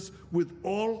justice with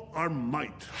all our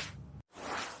might.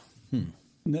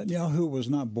 Netanyahu was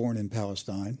not born in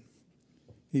Palestine.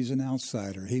 He's an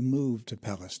outsider. He moved to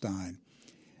Palestine.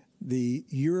 The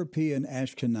European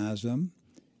Ashkenazim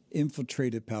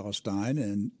infiltrated Palestine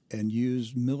and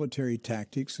used military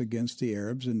tactics against the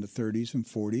Arabs in the 30s and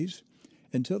 40s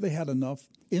until they had enough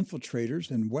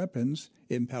infiltrators and weapons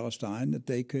in Palestine that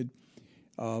they could,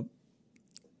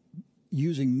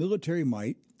 using military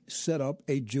might, set up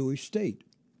a Jewish state.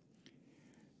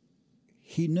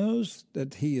 He knows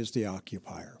that he is the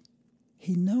occupier.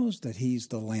 He knows that he's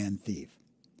the land thief.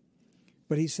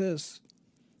 But he says,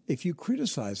 if you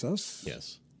criticize us,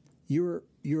 yes, you're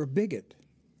a bigot.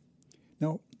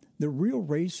 Now, the real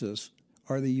racists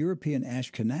are the European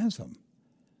Ashkenazim,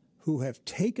 who have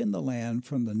taken the land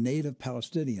from the native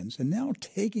Palestinians and now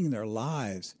taking their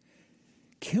lives,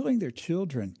 killing their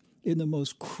children in the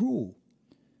most cruel,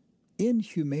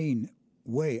 inhumane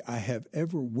way I have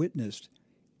ever witnessed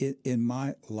in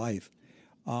my life.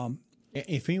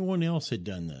 If anyone else had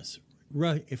done this,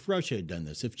 if Russia had done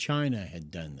this, if China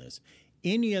had done this,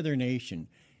 any other nation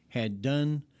had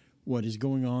done what is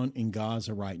going on in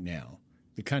Gaza right now,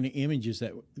 the kind of images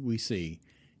that we see,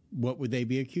 what would they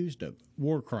be accused of?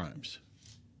 War crimes.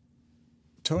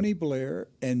 Tony Blair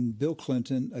and Bill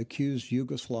Clinton accused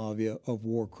Yugoslavia of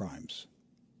war crimes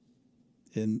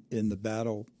in the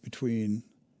battle between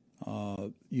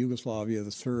Yugoslavia,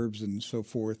 the Serbs, and so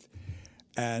forth.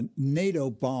 And NATO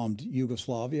bombed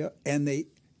Yugoslavia, and they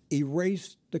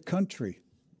erased the country.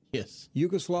 Yes.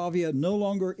 Yugoslavia no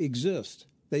longer exists.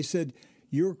 They said,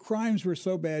 your crimes were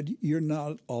so bad, you're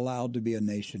not allowed to be a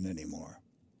nation anymore.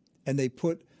 And they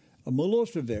put a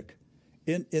Milosevic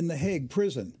in the Hague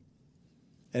prison,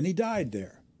 and he died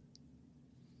there.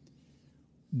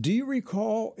 Do you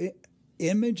recall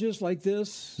images like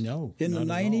this? No. In the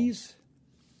 90s?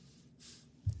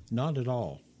 Not at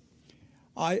all.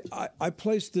 I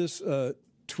placed this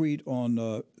tweet on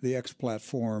the X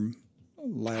platform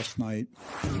last night.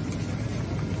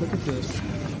 Look at this.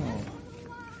 Oh.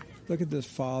 Look at this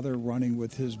father running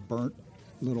with his burnt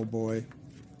little boy.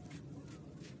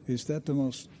 Is that the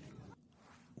most...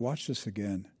 Watch this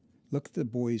again. Look at the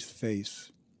boy's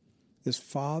face. This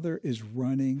father is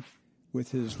running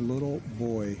with his little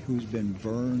boy who's been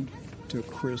burned to a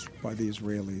crisp by the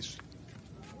Israelis.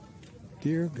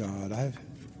 Dear God,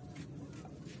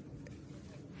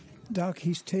 Doc,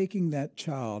 he's taking that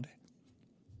child.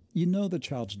 You know the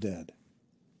child's dead.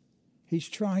 He's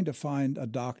trying to find a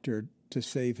doctor to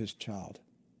save his child.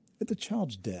 But the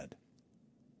child's dead.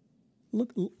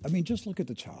 Just look at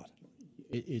the child.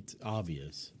 It's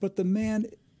obvious. But the man,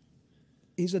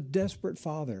 he's a desperate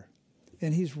father,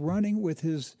 and he's running with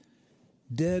his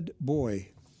dead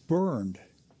boy, burned.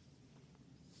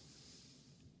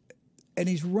 And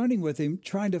he's running with him,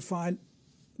 trying to find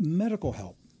medical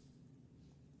help.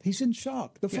 He's in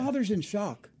shock. The father's in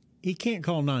shock. He can't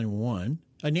call 911.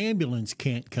 An ambulance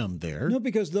can't come there. No,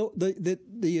 because the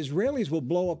Israelis will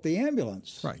blow up the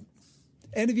ambulance. Right.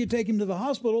 And if you take him to the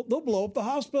hospital, they'll blow up the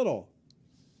hospital.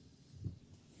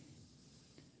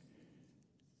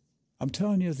 I'm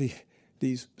telling you,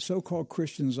 these so-called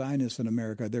Christian Zionists in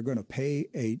America, they're going to pay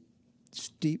a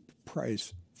steep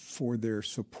price for their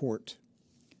support.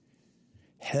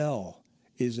 Hell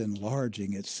is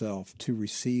enlarging itself to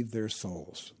receive their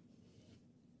souls.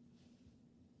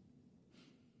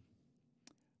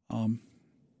 I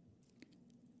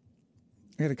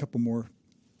got a couple more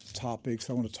topics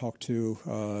I want to talk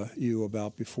to you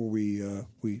about before we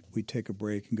take a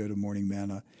break and go to Morning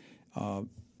Manna.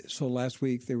 So last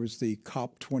week there was the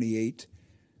COP28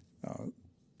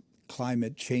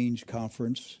 climate change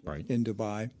conference in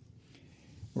Dubai,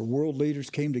 where world leaders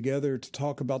came together to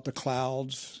talk about the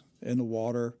clouds and the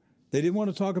water. They didn't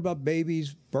want to talk about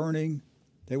babies burning.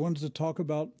 They wanted to talk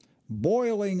about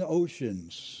boiling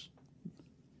oceans.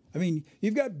 I mean,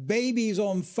 you've got babies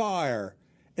on fire,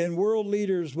 and world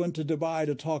leaders went to Dubai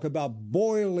to talk about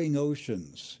boiling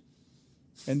oceans.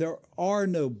 And there are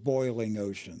no boiling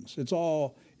oceans. It's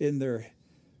all in their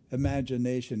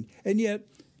imagination. And yet,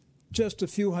 just a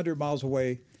few hundred miles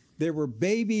away, there were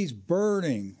babies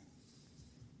burning.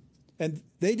 And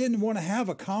they didn't want to have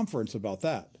a conference about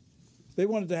that. They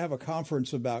wanted to have a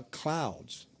conference about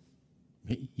clouds.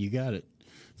 You got it.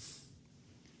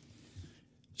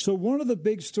 So one of the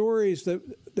big stories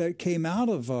that came out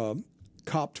of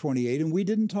COP28, and we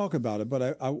didn't talk about it,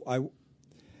 but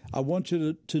I want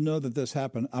you to know that this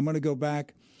happened. I'm going to go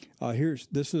back.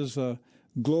 This is a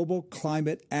Global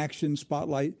Climate Action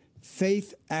Spotlight.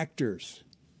 Faith actors.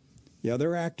 Yeah,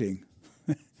 they're acting.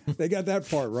 They got that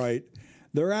part right.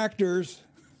 They're actors.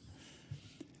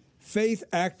 Faith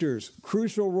actors,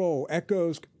 crucial role,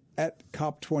 echoes at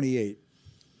COP28.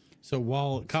 So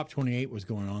while COP28 was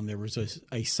going on, there was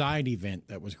a side event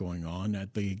that was going on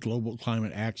at the Global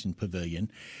Climate Action Pavilion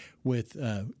with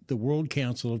the World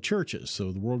Council of Churches.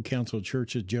 So the World Council of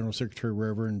Churches General Secretary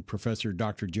Reverend Professor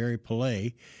Dr. Jerry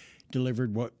Pillay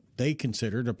delivered what they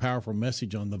considered a powerful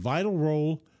message on the vital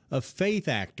role of faith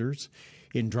actors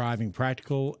in driving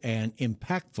practical and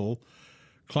impactful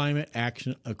climate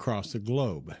action across the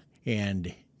globe.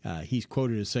 And he's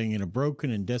quoted as saying, "In a broken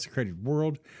and desecrated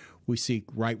world, we seek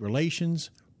right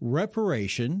relations,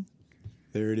 reparation."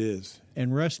 There it is.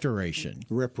 And restoration.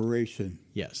 Reparation.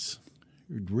 Yes.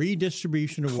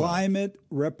 Redistribution of climate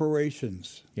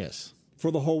reparations. Yes.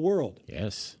 For the whole world.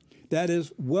 Yes. That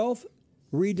is wealth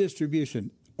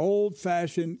redistribution.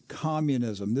 Old-fashioned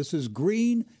communism. This is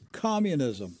green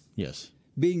communism. Yes.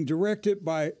 Being directed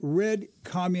by red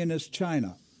communist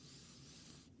China.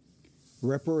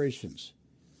 Reparations.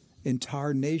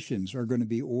 Entire nations are going to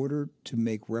be ordered to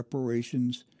make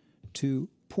reparations to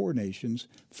poor nations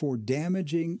for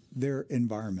damaging their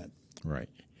environment. Right.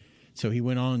 So he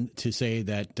went on to say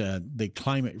that the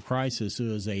climate crisis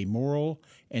is a moral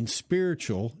and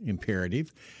spiritual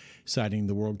imperative, citing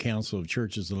the World Council of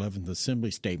Churches' 11th Assembly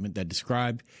statement that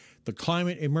described the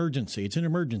climate emergency. It's an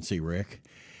emergency, Rick,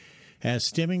 as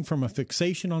stemming from a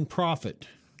fixation on profit.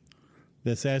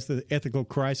 This, as the ethical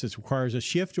crisis requires a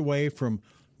shift away from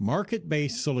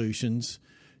market-based solutions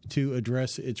to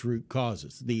address its root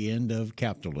causes. The end of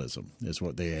capitalism is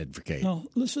what they advocate. Now,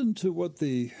 listen to what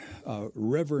the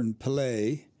Reverend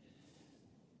Pillay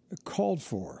called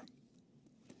for.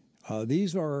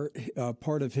 These are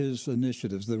part of his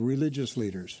initiatives, the religious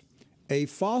leaders. A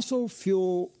fossil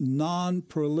fuel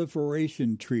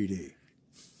non-proliferation treaty.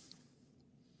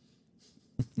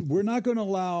 We're not going to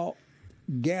allow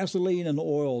gasoline and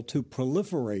oil to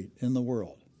proliferate in the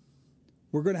world.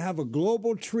 We're going to have a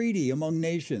global treaty among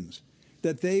nations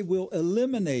that they will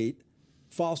eliminate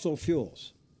fossil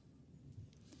fuels.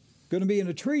 Going to be in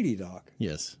a treaty, Doc.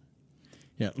 Yes.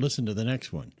 Yeah, listen to the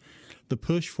next one. The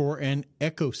push for an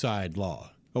ecocide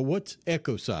law. Oh, what's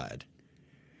ecocide?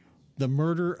 The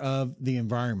murder of the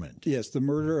environment. Yes, the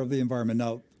murder of the environment.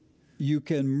 Now, you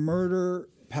can murder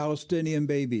Palestinian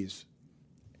babies,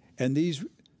 and these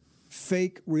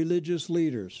fake religious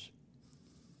leaders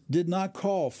did not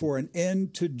call for an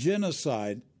end to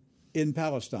genocide in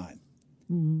Palestine.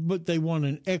 But they want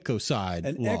an ecocide law.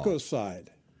 An ecocide.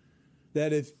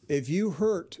 That if you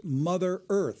hurt Mother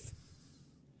Earth,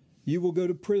 you will go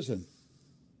to prison.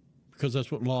 Because that's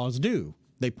what laws do.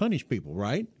 They punish people,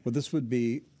 right? Well, this would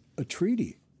be a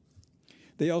treaty.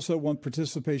 They also want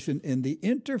participation in the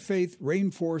Interfaith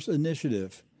Rainforest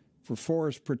Initiative for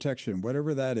forest protection,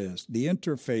 whatever that is. The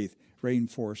Interfaith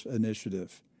Rainforest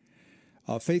Initiative.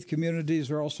 Faith communities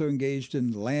are also engaged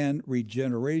in land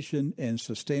regeneration and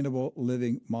sustainable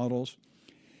living models.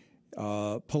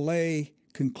 Pillay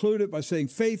concluded by saying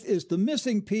faith is the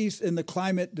missing piece in the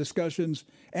climate discussions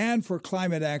and for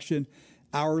climate action.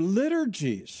 Our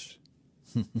liturgies,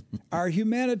 our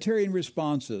humanitarian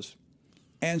responses,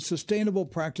 and sustainable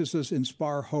practices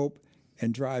inspire hope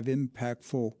and drive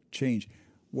impactful change.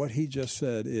 What he just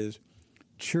said is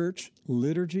church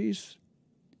liturgies,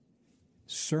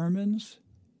 sermons,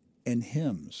 and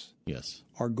hymns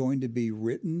are going to be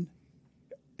written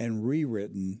and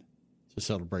rewritten to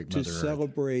celebrate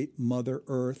Mother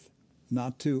Earth,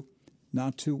 not to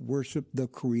worship the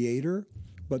Creator,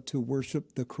 but to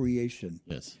worship the creation.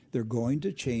 Yes. They're going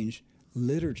to change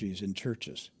liturgies in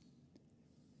churches.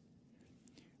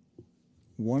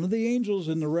 One of the angels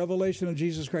in the revelation of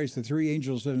Jesus Christ, the three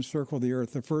angels that encircle the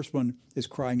earth, the first one is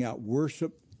crying out,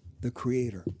 worship the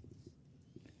Creator.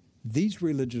 These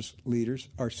religious leaders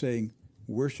are saying,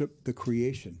 worship the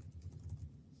creation.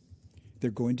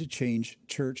 They're going to change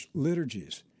church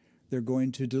liturgies. They're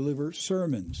going to deliver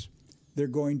sermons. They're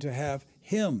going to have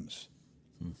hymns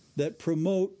that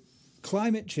promote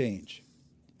climate change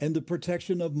and the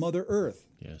protection of Mother Earth.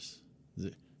 Yes.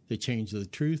 They change the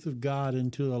truth of God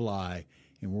into a lie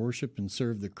and worship and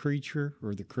serve the creature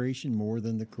or the creation more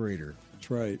than the Creator.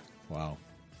 That's right. Wow.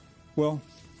 Well,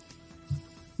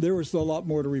 there was a lot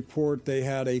more to report. They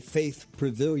had a faith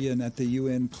pavilion at the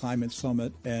UN Climate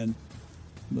Summit, and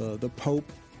the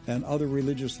Pope and other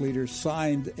religious leaders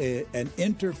signed an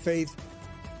interfaith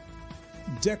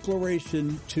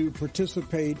declaration to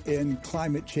participate in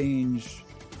climate change.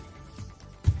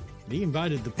 He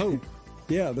invited the Pope.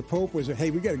 Yeah, the Pope was,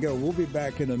 hey, we got to go. We'll be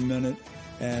back in a minute,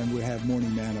 and we'll have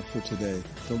Morning Manna for today.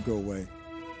 Don't go away.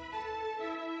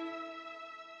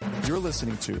 You're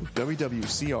listening to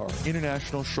WWCR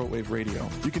International Shortwave Radio.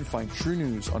 You can find True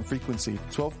News on frequency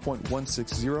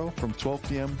 12.160 from 12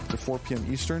 p.m. to 4 p.m.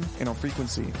 Eastern and on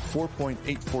frequency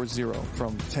 4.840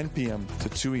 from 10 p.m. to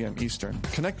 2 a.m. Eastern.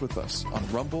 Connect with us on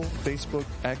Rumble, Facebook,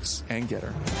 X, and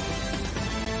Getter.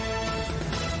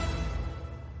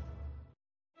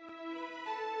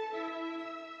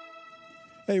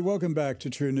 Hey, welcome back to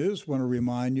True News. Want to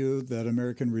remind you that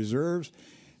American Reserves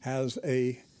has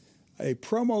a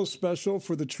promo special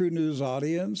for the True News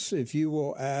audience. If you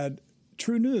will add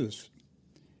True News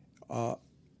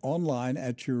online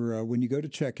at your when you go to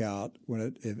checkout,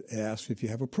 when it asks if you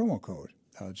have a promo code,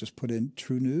 just put in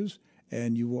True News,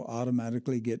 and you will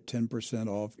automatically get 10%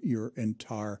 off your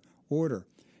entire order.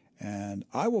 And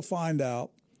I will find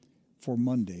out for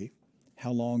Monday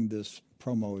how long this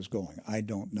promo is going. I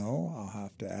don't know. I'll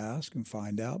have to ask and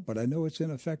find out, but I know it's in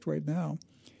effect right now,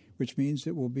 which means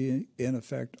it will be in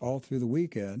effect all through the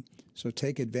weekend. So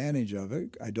take advantage of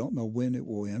it. I don't know when it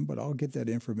will end, but I'll get that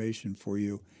information for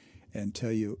you and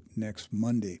tell you next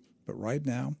Monday. But right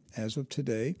now, as of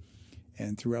today,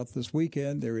 and throughout this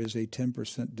weekend, there is a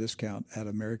 10% discount at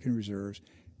American Reserves.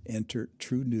 Enter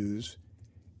True News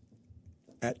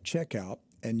at checkout,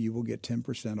 and you will get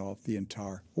 10% off the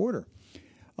entire order.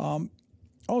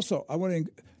 Also, I want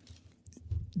to,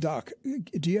 Doc,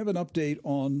 do you have an update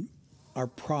on our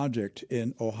project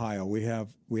in Ohio? We have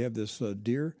this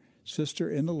dear sister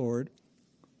in the Lord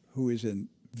who is in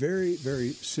very,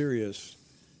 very serious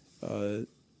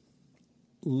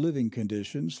living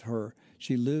conditions.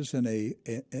 She lives in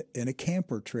a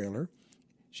camper trailer.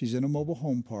 She's in a mobile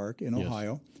home park in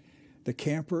Ohio. The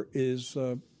camper is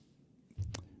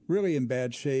really in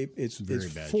bad shape. It's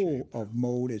full of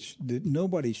mold.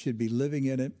 Nobody should be living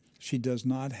in it. She does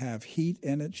not have heat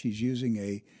in it. She's using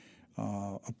a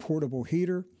portable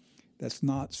heater that's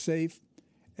not safe.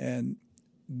 And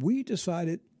we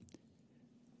decided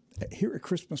here at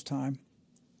Christmas time,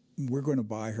 we're going to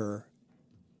buy her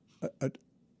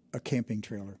a camping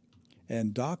trailer.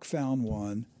 And Doc found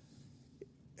one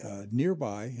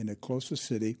nearby in the closest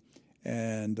city,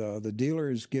 and the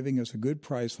dealer is giving us a good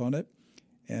price on it.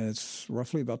 And it's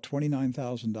roughly about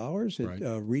 $29,000.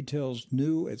 It retails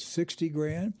new at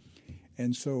 $60,000,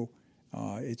 and so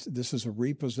this is a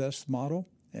repossessed model,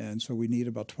 and so we need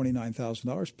about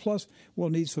 $29,000. Plus, we'll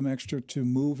need some extra to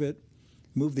move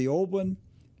the old one,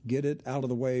 get it out of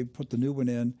the way, put the new one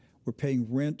in. We're paying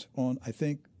rent on, I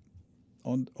think,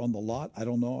 on the lot. I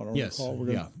don't know. I don't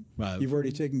recall. You've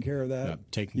already taken care of that.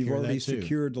 You've already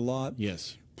secured the lot.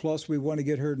 Yes. Plus, we want to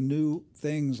get her new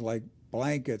things like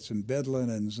blankets and bed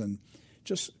linens and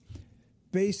just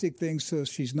basic things so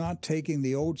she's not taking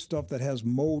the old stuff that has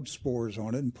mold spores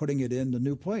on it and putting it in the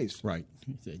new place. Right.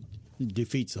 It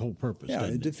defeats the whole purpose. Yeah,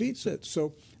 it defeats it.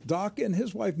 So Doc and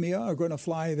his wife Mia are going to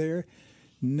fly there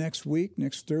next week,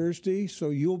 next Thursday. So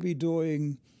you'll be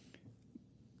doing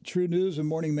True News and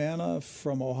Morning Manna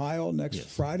from Ohio next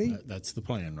Friday? That's the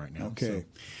plan right now. Okay.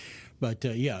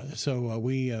 So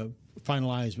we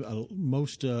finalized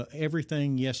most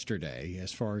everything yesterday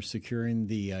as far as securing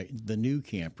the new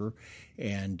camper,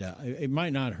 and it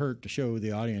might not hurt to show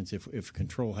the audience if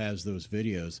Control has those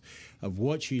videos of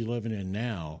what she's living in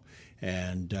now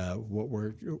and what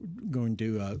we're going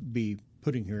to be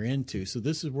putting her into. So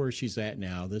this is where she's at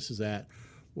now. This is at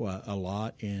a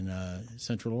lot in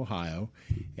central Ohio,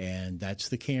 and that's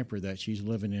the camper that she's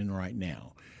living in right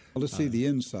now. Well, let's see the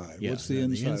inside. Yeah, what's the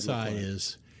inside? The inside look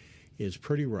like? is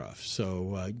pretty rough.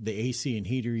 So the AC and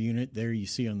heater unit there you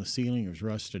see on the ceiling is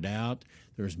rusted out.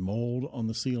 There's mold on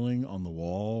the ceiling, on the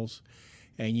walls.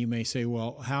 And you may say,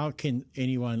 well, how can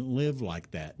anyone live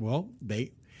like that? Well,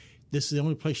 this is the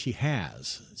only place she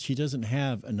has. She doesn't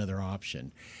have another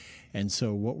option. And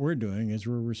so what we're doing is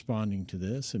we're responding to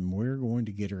this, and we're going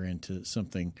to get her into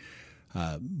something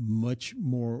much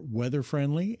more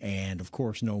weather-friendly and, of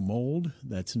course, no mold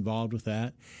that's involved with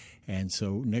that. And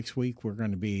so next week we're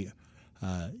going to be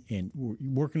we're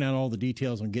working out all the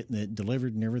details on getting it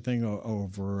delivered and everything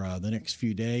over the next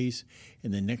few days.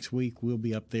 And then next week we'll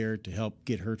be up there to help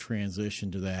get her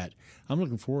transition to that. I'm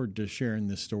looking forward to sharing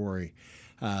this story.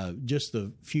 Just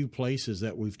the few places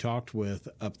that we've talked with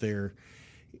up there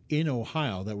in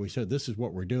Ohio that we said, this is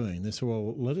what we're doing. They said,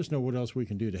 well, let us know what else we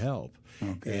can do to help.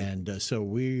 Okay. And so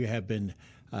we have been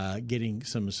getting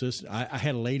some assistance. I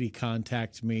had a lady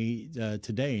contact me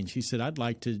today, and she said, I'd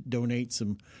like to donate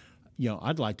some,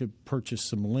 I'd like to purchase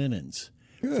some linens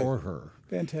for her.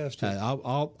 Fantastic.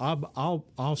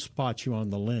 I'll spot you on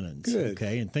the linens,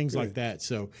 okay, and things like that.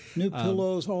 So new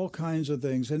pillows, all kinds of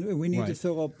things, and we need to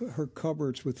fill up her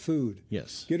cupboards with food.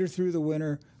 Yes, get her through the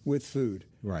winter with food.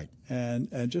 Right, and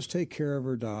just take care of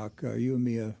her, Doc. You and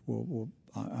Mia will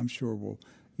I'm sure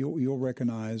you'll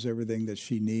recognize everything that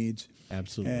she needs.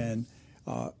 Absolutely. And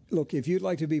look, if you'd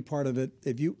like to be part of it,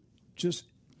 if you just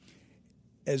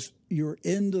as your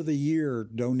end of the year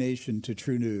donation to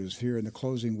True News here in the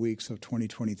closing weeks of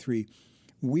 2023,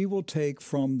 we will take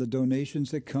from the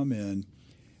donations that come in,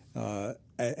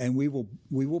 and we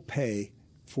will pay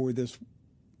for this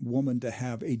woman to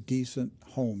have a decent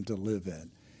home to live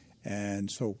in. And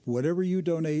so whatever you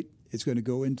donate, it's going to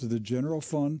go into the general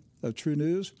fund of True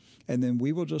News, and then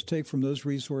we will just take from those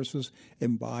resources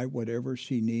and buy whatever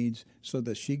she needs so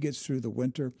that she gets through the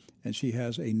winter and she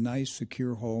has a nice,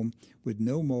 secure home with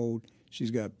no mold.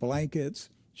 She's got blankets,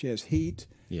 she has heat,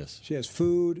 she has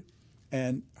food,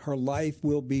 and her life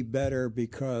will be better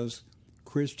because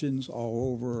Christians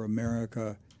all over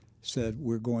America said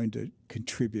we're going to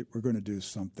contribute, we're going to do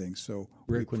something. So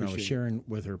Rick, when I was sharing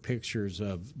with her pictures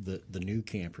of the new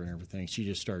camper and everything, she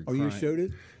just started crying. Oh, you showed it?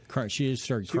 She just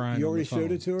started crying. You already on the phone.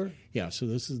 showed it to her? Yeah, so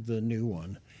this is the new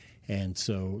one. And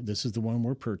so this is the one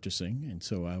we're purchasing. And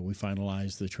so we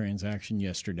finalized the transaction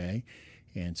yesterday.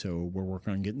 And so we're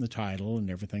working on getting the title and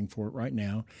everything for it right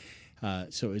now.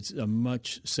 So it's a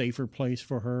much safer place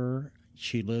for her.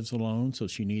 She lives alone, so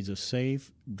she needs a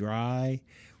safe, dry,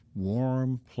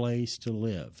 warm place to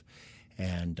live.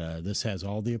 And this has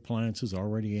all the appliances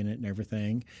already in it and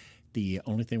everything. The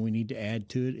only thing we need to add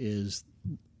to it is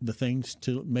the things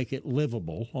to make it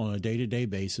livable on a day-to-day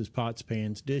basis: pots,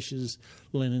 pans, dishes,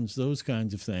 linens, those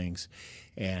kinds of things.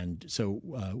 And so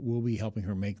we'll be helping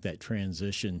her make that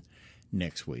transition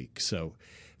next week. So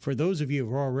for those of you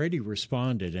who have already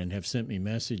responded and have sent me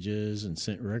messages and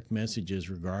sent Rick messages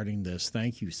regarding this,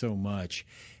 thank you so much.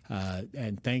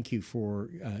 And thank you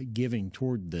for giving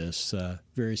toward this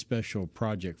very special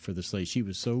project for this lady. She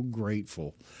was so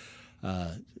grateful.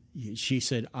 She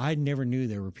said, I never knew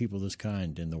there were people this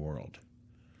kind in the world.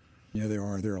 Yeah, there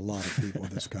are. There are a lot of people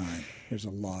this kind. There's a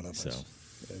lot of us.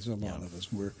 There's a lot of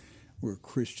us. We're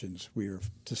Christians. We are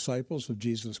disciples of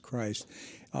Jesus Christ.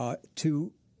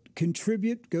 To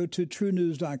contribute, go to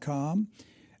truenews.com.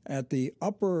 At the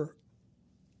upper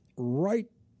right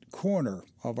corner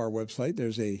of our website,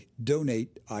 there's a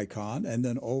donate icon, and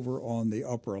then over on the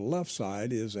upper left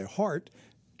side is a heart.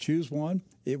 Choose one.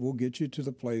 It will get you to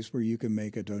the place where you can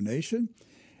make a donation,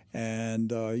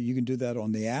 and you can do that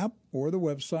on the app or the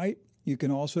website. You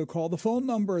can also call the phone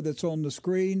number that's on the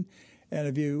screen, and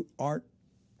if you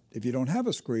don't have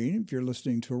a screen, if you're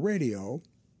listening to a radio,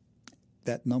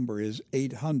 that number is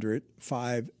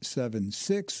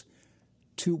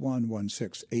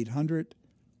 800-576-2116,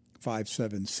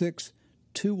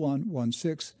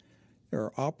 800-576-2116. There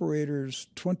are operators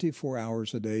 24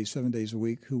 hours a day, 7 days a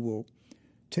week, who will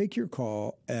take your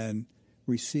call and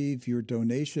receive your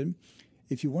donation.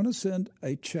 If you want to send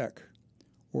a check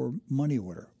or money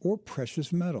order or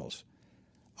precious metals,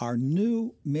 our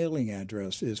new mailing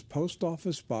address is Post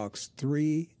Office Box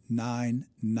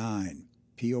 399,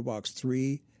 P.O. Box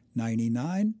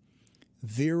 399,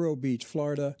 Vero Beach,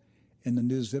 Florida, and the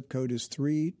new zip code is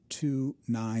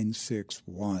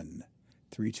 32961.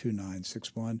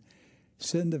 32961.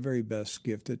 Send the very best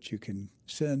gift that you can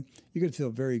send. You're going to feel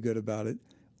very good about it.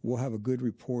 We'll have a good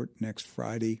report next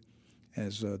Friday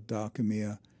as Doc and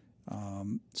Mia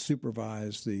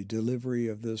supervise the delivery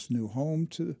of this new home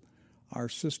to our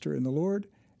sister in the Lord.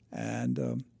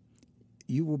 And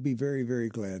you will be very, very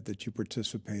glad that you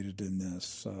participated in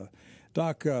this.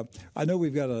 Doc, I know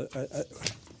we've got a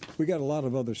lot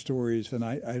of other stories, and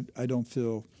I don't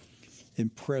feel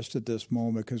impressed at this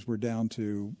moment because we're down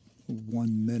to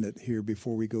 1 minute here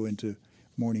before we go into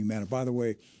Morning Manna. By the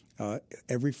way,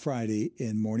 every Friday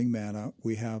in Morning Manna,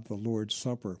 we have the Lord's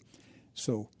Supper.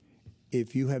 So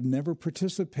if you have never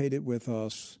participated with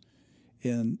us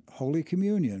in Holy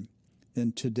Communion,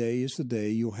 then today is the day.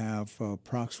 You'll have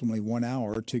approximately 1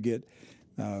 hour to get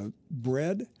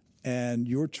bread and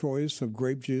your choice of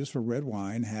grape juice or red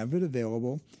wine. Have it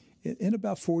available. In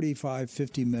about 45,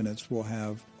 50 minutes, we'll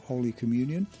have Holy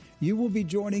Communion. You will be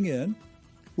joining in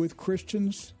with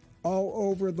Christians all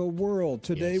over the world.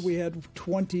 Today we had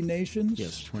 20 nations.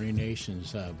 Yes, 20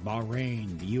 nations.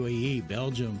 Bahrain, the UAE,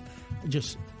 Belgium,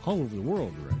 just all over the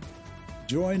world, right?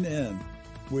 Join in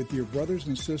with your brothers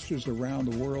and sisters around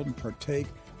the world and partake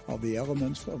of the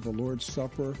elements of the Lord's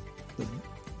Supper,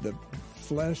 the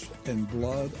flesh and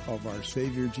blood of our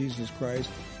Savior Jesus Christ.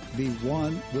 Be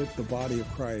one with the body of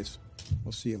Christ.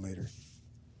 We'll see you later.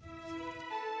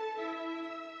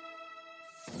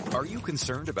 Are you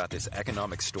concerned about this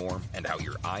economic storm and how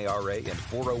your IRA and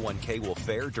 401k will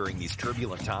fare during these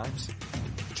turbulent times?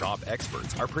 Top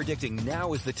experts are predicting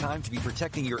now is the time to be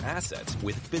protecting your assets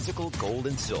with physical gold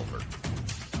and silver.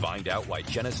 Find out why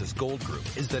Genesis Gold Group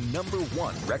is the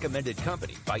 #1 recommended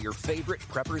company by your favorite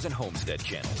preppers and homestead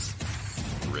channels.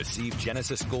 Receive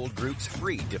Genesis Gold Group's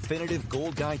free definitive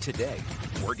gold guide today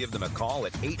or give them a call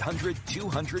at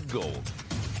 800-200-GOLD.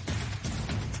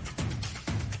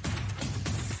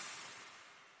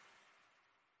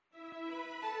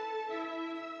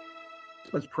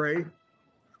 Let's pray.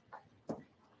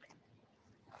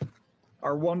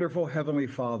 Our wonderful Heavenly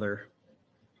Father,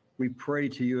 we pray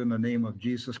to you in the name of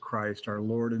Jesus Christ, our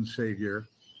Lord and Savior.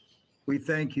 We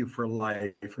thank you for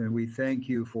life, and we thank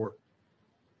you for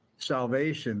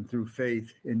salvation through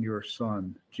faith in your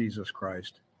Son, Jesus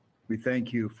Christ. We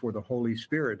thank you for the Holy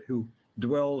Spirit who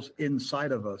dwells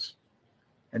inside of us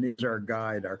and is our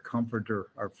guide, our comforter,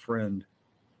 our friend,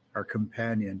 our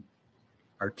companion,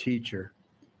 our teacher.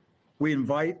 We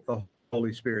invite the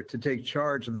Holy Spirit to take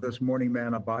charge of this Morning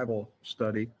Manna Bible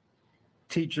study.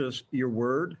 Teach us your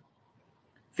word.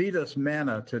 Feed us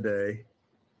manna today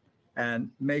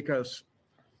and make us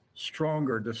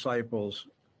stronger disciples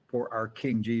for our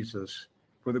King Jesus,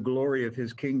 for the glory of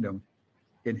his kingdom.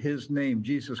 In his name,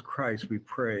 Jesus Christ, we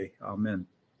pray. Amen.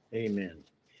 Amen.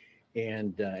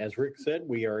 And as Rick said,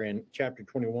 we are in chapter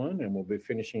 21, and we'll be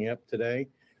finishing up today.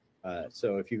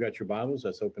 So if you got your Bibles,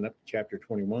 let's open up chapter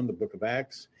 21, the book of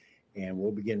Acts, and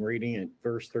we'll begin reading at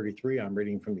verse 33. I'm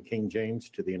reading from the King James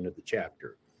to the end of the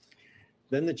chapter.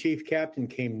 Then the chief captain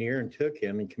came near and took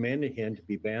him and commanded him to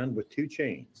be bound with 2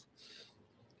 chains,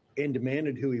 and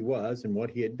demanded who he was and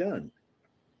what he had done.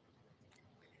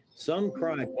 Some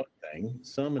cried one thing,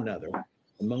 some another,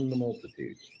 among the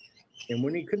multitude. And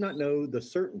when he could not know the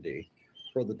certainty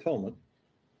for the tumult,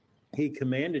 he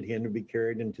commanded him to be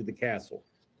carried into the castle.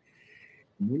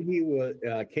 When he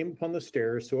came upon the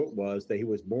stairs, so it was that he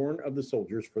was borne of the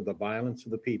soldiers for the violence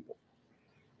of the people.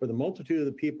 For the multitude of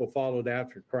the people followed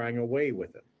after, crying, "Away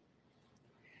with him."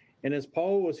 And as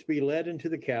Paul was to be led into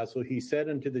the castle, he said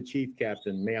unto the chief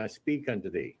captain, "May I speak unto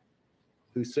thee?"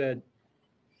 Who said,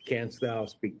 "Canst thou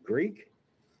speak Greek?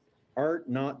 Art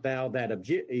not thou that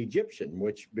Egyptian,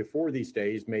 which before these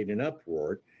days made an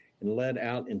uproar and led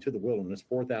out into the wilderness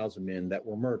 4,000 men that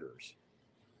were murderers?"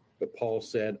 But Paul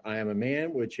said, "I am a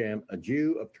man which am a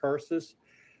Jew of Tarsus,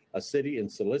 a city in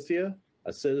Cilicia,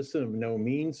 a citizen of no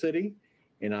mean city,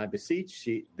 and I beseech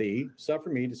thee, suffer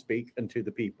me to speak unto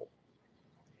the people."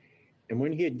 And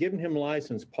when he had given him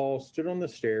license, Paul stood on the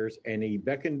stairs, and he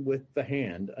beckoned with the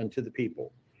hand unto the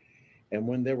people. And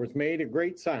when there was made a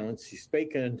great silence, he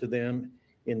spake unto them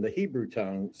in the Hebrew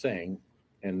tongue, saying,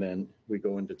 and then we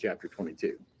go into chapter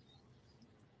 22.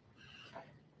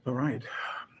 All right.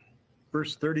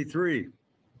 Verse 33.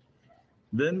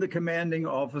 Then the commanding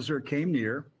officer came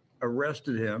near,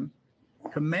 arrested him,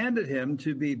 commanded him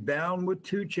to be bound with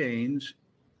 2 chains,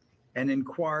 and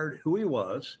inquired who he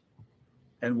was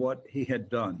and what he had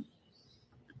done.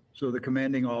 So the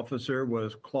commanding officer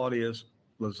was Claudius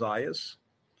Lysias.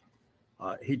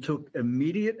 He took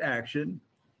immediate action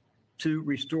to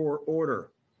restore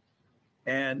order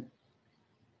and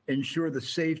ensure the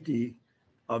safety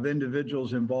of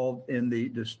individuals involved in the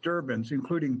disturbance,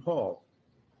 including Paul.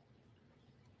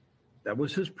 That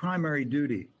was his primary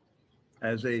duty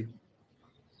as an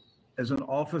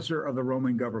officer of the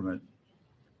Roman government.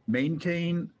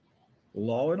 Maintain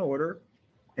law and order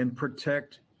and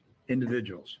protect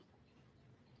individuals.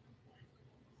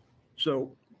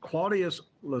 So Claudius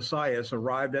Lysias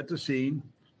arrived at the scene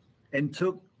and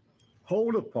took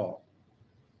hold of Paul.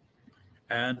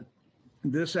 And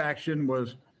this action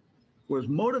was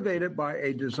motivated by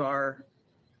a desire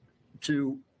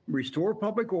to restore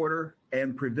public order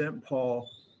and prevent Paul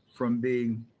from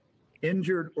being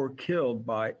injured or killed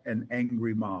by an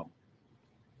angry mob.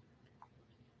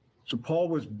 So Paul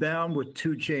was bound with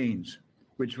 2 chains,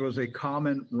 which was a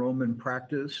common Roman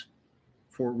practice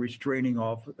for restraining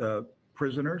off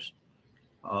prisoners.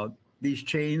 These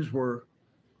chains were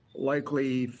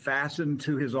likely fastened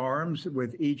to his arms,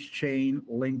 with each chain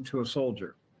linked to a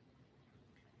soldier.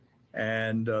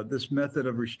 And this method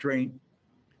of restraint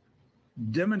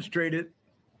demonstrated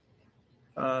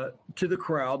to the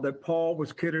crowd that Paul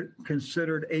was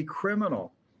considered a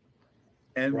criminal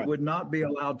and would not be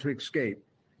allowed to escape.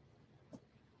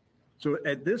 So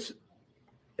at this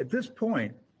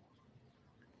point,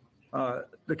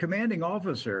 the commanding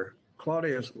officer,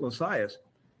 Claudius Lysias,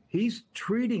 he's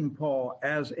treating Paul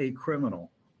as a criminal.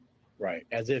 Right,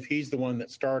 as if he's the one that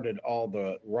started all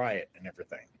the riot and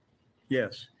everything.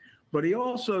 Yes, but he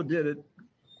also did it,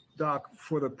 Doc,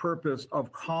 for the purpose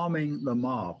of calming the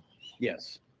mob.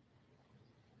 Yes.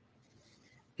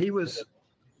 He was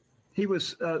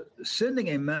sending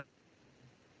a message.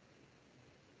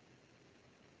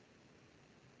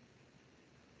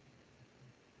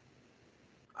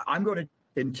 I'm going to,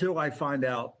 until I find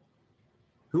out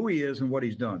who he is and what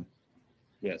he's done.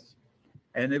 Yes.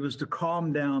 And it was to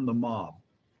calm down the mob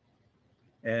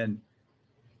and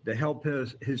to help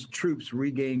his troops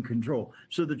regain control.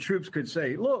 So the troops could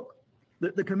say, look,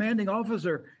 the commanding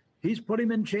officer, he's put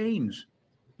him in chains.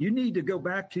 You need to go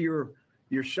back to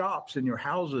your shops and your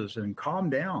houses and calm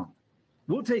down.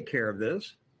 We'll take care of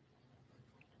this.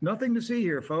 Nothing to see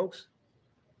here, folks.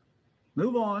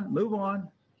 Move on, move on.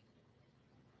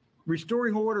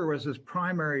 Restoring order was his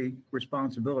primary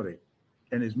responsibility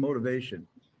and his motivation.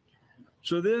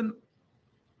 So then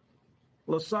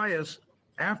Lysias,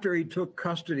 after he took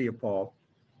custody of Paul,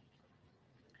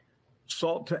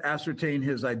 sought to ascertain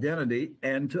his identity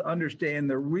and to understand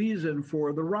the reason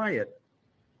for the riot.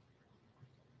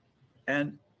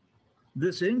 And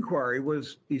this inquiry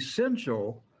was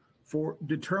essential for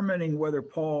determining whether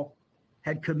Paul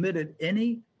had committed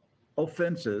any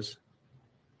offenses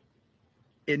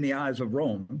in the eyes of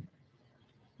Rome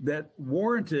that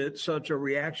warranted such a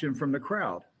reaction from the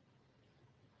crowd.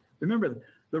 Remember,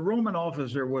 the Roman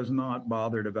officer was not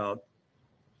bothered about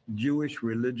Jewish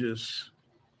religious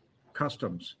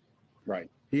customs.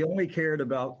 Right. He only cared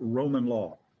about Roman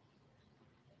law.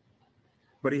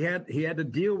 But he had to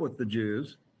deal with the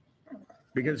Jews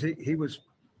because he was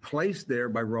placed there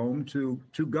by Rome to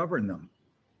govern them.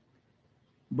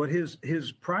 But his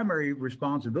primary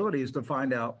responsibility is to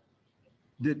find out,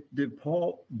 did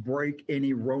Paul break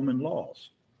any Roman laws?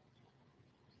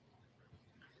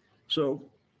 So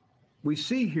we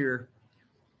see here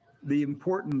the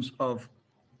importance of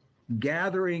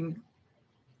gathering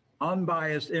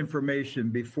unbiased information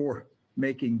before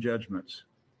making judgments.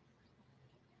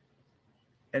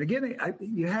 And again,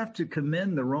 you have to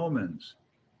commend the Romans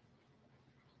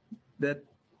that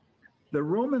the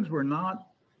Romans were not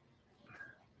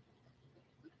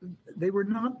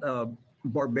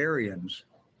barbarians.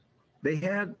 They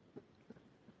had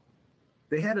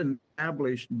an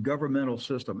established governmental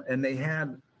system, and they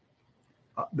had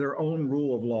their own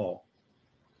rule of law.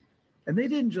 And they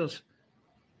didn't just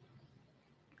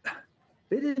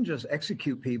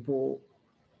execute people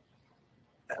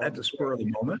at the spur of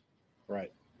the moment.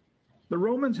 Right. The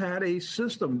Romans had a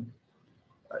system.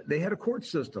 They had a court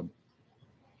system.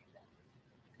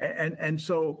 And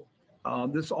so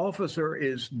this officer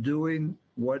is doing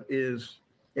what is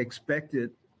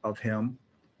expected of him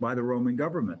by the Roman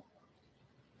government.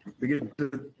 We get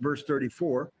to verse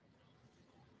 34.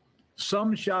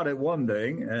 Some shouted one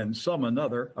thing and some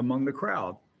another among the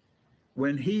crowd.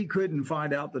 When he couldn't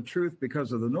find out the truth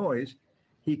because of the noise,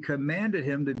 he commanded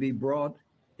him to be brought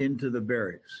into the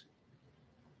barracks.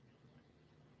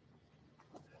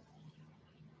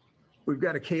 We've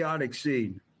got a chaotic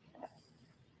scene.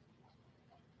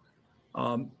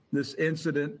 This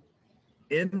incident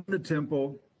in the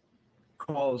temple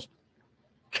caused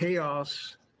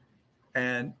chaos,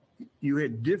 and you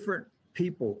had different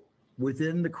people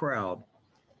within the crowd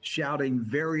shouting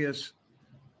various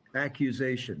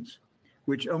accusations,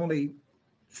 which only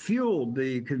fueled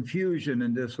the confusion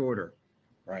and disorder.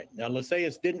 Right. Now,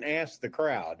 Lysias didn't ask the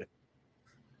crowd.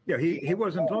 Yeah, he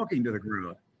wasn't talking to the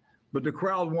crowd, but the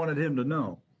crowd wanted him to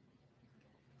know.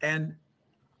 And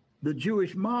the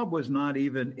Jewish mob was not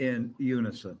even in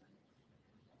unison.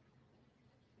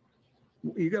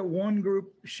 You got one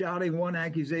group shouting one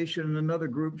accusation and another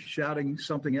group shouting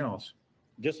something else.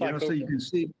 Just like so you can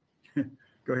see.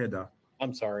 Go ahead, Doc.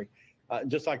 I'm sorry.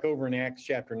 Just like over in Acts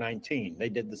chapter 19, they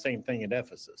did the same thing at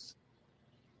Ephesus.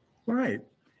 Right.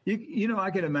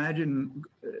 I can imagine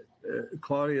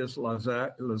Claudius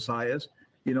Lysias,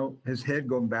 his head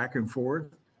going back and forth.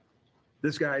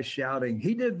 This guy's shouting,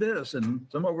 he did this, and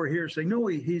some over here saying, no,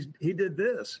 he did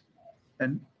this.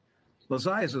 And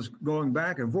Lysias is going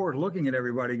back and forth, looking at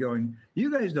everybody going,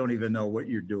 you guys don't even know what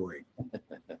you're doing.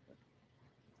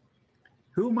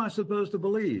 Who am I supposed to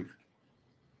believe?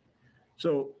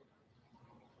 So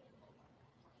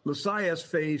Lysias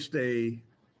faced a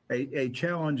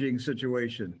challenging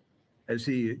situation as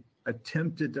he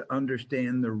attempted to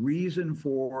understand the reason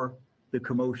for the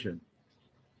commotion.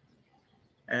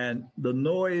 And the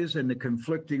noise and the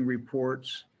conflicting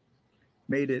reports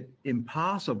made it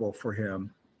impossible for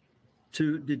him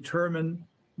to determine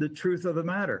the truth of the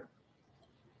matter.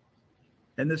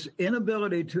 And this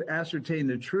inability to ascertain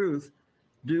the truth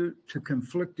due to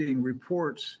conflicting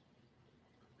reports,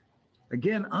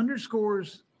 again,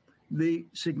 underscores the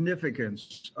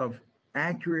significance of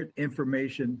accurate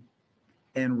information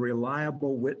and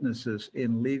reliable witnesses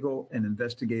in legal and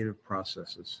investigative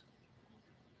processes.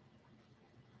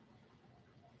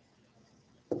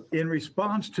 In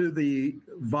response to the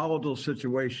volatile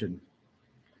situation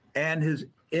and his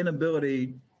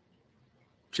inability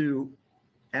to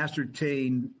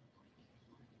ascertain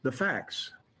the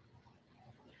facts,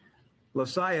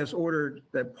 Lysias ordered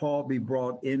that Paul be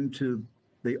brought into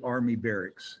the army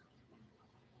barracks.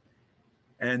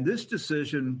 And this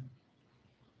decision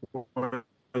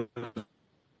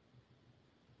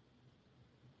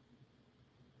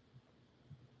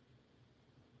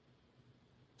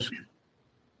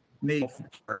made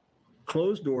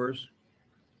closed doors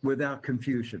without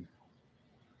confusion.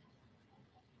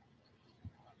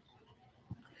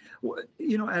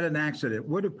 You know, at an accident,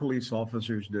 what do police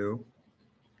officers do?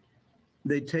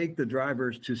 They take the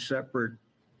drivers to separate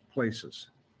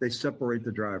places. They separate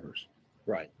the drivers.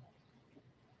 Right.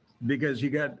 Because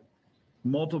you got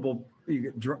multiple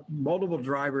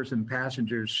drivers and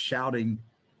passengers shouting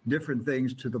different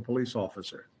things to the police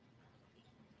officer.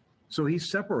 So he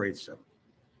separates them.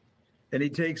 And he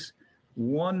takes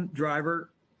one driver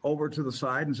over to the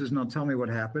side and says, "Now tell me what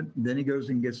happened." And then he goes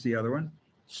and gets the other one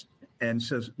and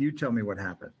says, "You tell me what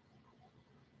happened."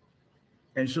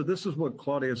 And so this is what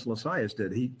Claudius Lysias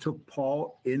did. He took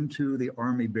Paul into the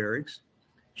army barracks,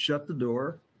 shut the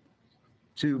door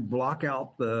to block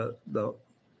out the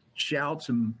shouts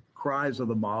and cries of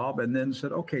the mob, and then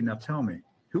said, "Okay, now tell me,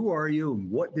 who are you and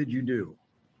what did you do?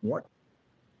 What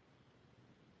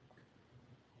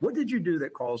did you do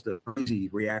that caused a crazy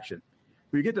reaction?"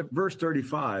 We get to verse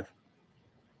 35.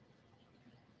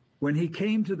 When he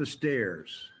came to the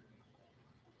stairs,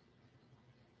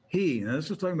 now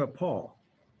this is talking about Paul.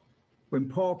 When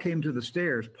Paul came to the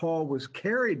stairs, Paul was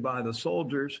carried by the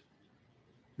soldiers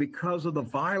because of the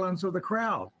violence of the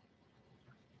crowd.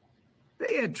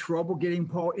 They had trouble getting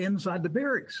Paul inside the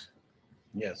barracks.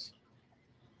 Yes.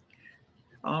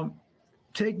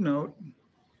 Take note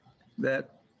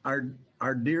that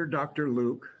our dear Dr.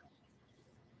 Luke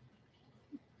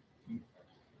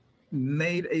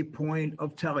made a point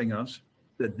of telling us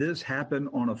that this happened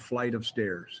on a flight of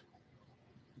stairs.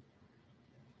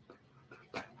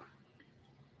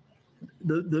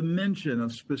 The mention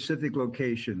of specific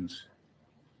locations,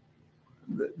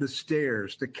 the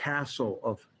stairs, the castle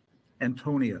of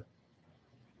Antonia,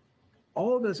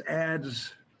 all of this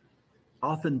adds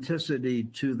authenticity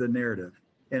to the narrative,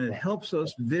 and it helps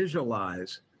us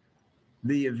visualize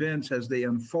the events as they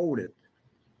unfolded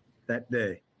that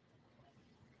day.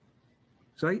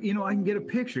 So, I can get a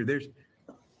picture. There's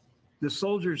the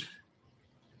soldiers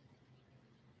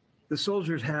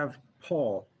have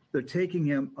Paul. They're taking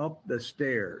him up the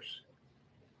stairs.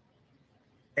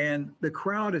 And the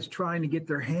crowd is trying to get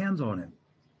their hands on him.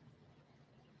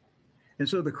 And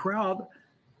so the crowd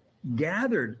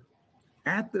gathered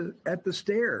at the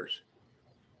stairs.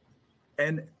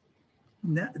 And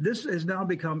this has now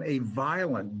become a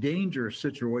violent, dangerous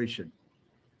situation.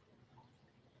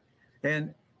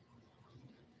 And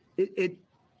it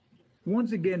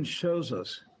once again shows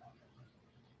us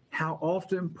how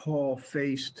often Paul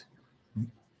faced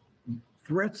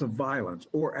threats of violence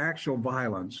or actual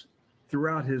violence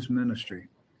throughout his ministry.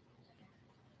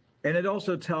 And it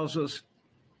also tells us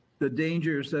the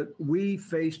dangers that we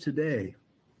face today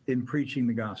in preaching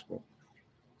the gospel.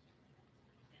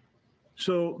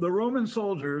 So the Roman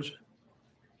soldiers,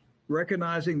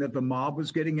 recognizing that the mob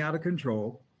was getting out of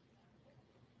control,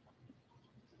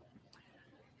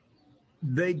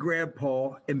 they grabbed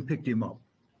Paul and picked him up.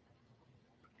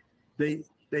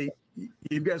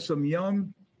 You've got some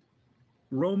young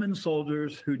Roman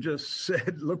soldiers who just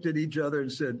looked at each other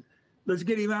and said, "Let's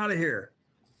get him out of here."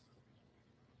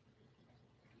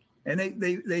 And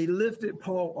they lifted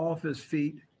Paul off his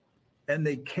feet and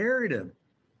they carried him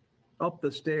up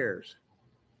the stairs.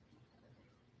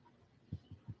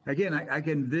 Again, I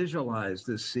can visualize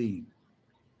this scene.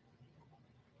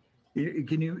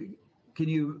 Can you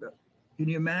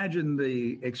imagine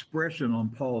the expression on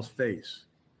Paul's face?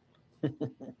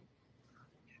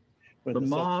 The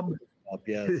mob,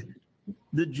 yes.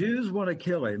 The Jews want to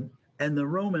kill him, and the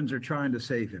Romans are trying to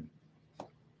save him.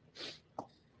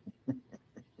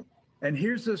 And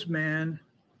here's this man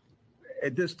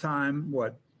at this time,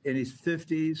 in his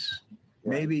 50s,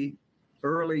 maybe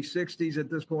early 60s at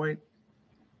this point.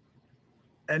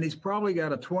 And he's probably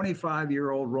got a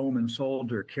 25-year-old Roman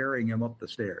soldier carrying him up the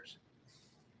stairs.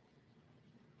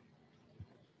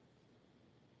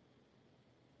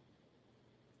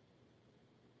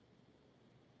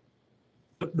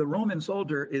 Roman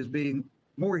soldier is being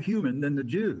more human than the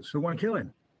Jews who want to kill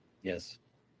him. Yes.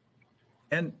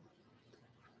 And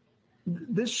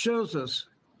this shows us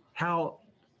how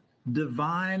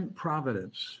divine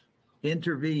providence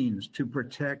intervenes to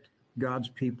protect God's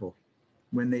people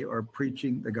when they are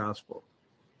preaching the gospel.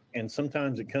 And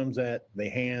sometimes it comes at the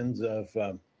hands of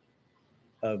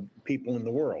people in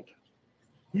the world.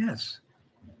 Yes.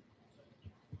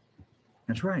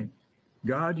 That's right.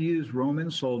 God used Roman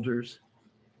soldiers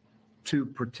to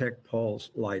protect Paul's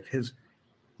life.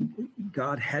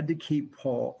 God had to keep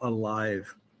Paul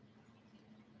alive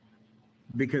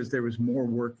because there was more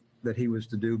work that he was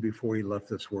to do before he left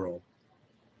this world.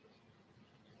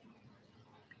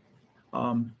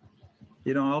 I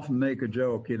often make a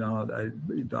joke,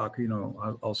 Doc,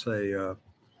 I'll say,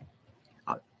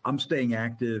 I'm staying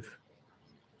active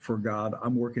for God.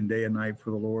 I'm working day and night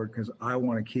for the Lord because I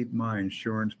want to keep my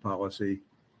insurance policy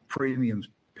premiums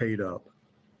paid up.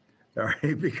 All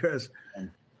right, because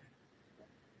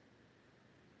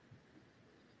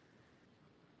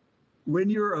when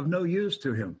you're of no use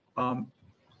to him, are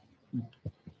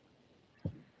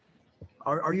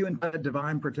you in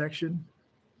divine protection?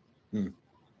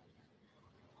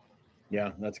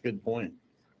 Yeah, that's a good point.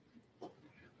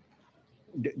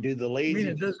 Do the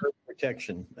lazy deserve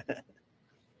protection?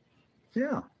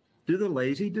 Yeah. Do the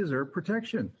lazy deserve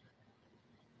protection?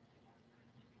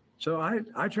 So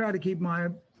I try to keep my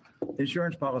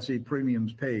insurance policy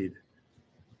premiums paid.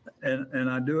 And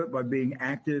I do it by being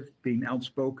active, being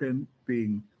outspoken,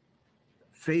 being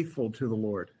faithful to the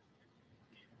Lord.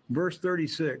 Verse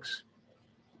 36,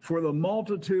 for the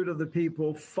multitude of the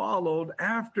people followed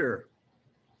after,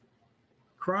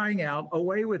 crying out,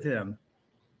 away with him.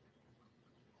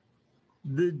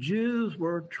 The Jews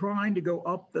were trying to go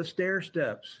up the stair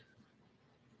steps.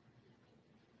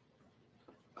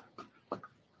 I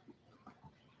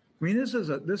mean, this is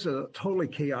a totally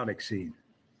chaotic scene.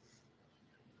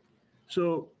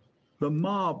 So the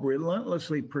mob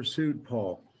relentlessly pursued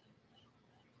Paul.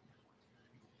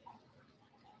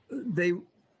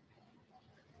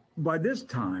 By this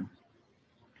time,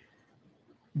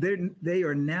 they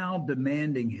are now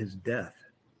demanding his death.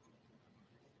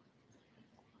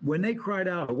 When they cried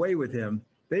out, away with him,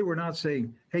 they were not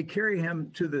saying, hey, carry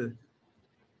him to the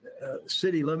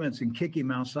city limits and kick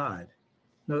him outside.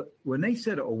 No, when they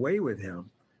said away with him,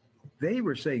 they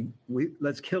were saying,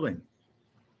 let's kill him.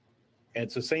 And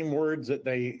it's the same words that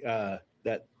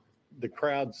that the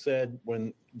crowd said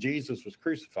when Jesus was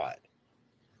crucified.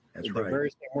 That's the right.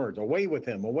 very same words, away with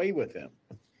him, away with him.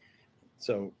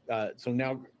 So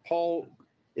now Paul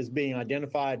is being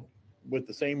identified with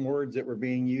the same words that were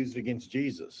being used against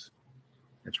Jesus.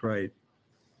 That's right.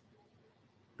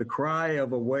 The cry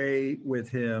of away with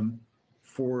him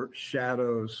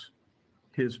foreshadows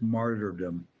his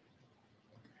martyrdom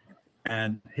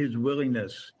and his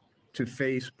willingness to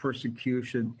face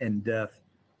persecution and death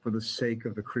for the sake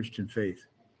of the Christian faith.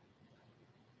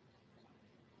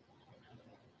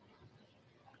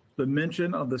 The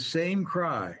mention of the same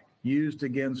cry used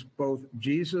against both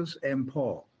Jesus and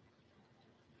Paul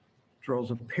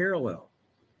draws a parallel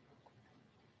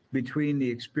between the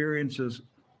experiences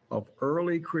of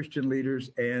early Christian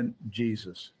leaders and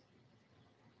Jesus.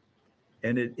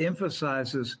 And it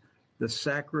emphasizes the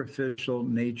sacrificial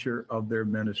nature of their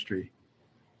ministry.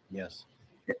 Yes.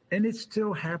 And it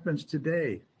still happens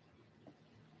today.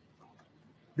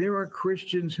 There are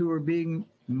Christians who are being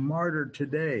martyred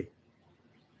today.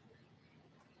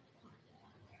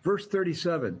 Verse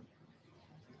 37.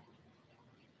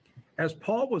 As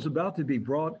Paul was about to be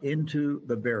brought into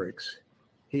the barracks,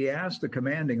 he asked the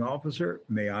commanding officer,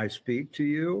 may I speak to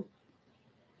you?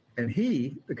 And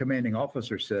he, the commanding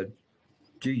officer, said,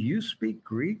 do you speak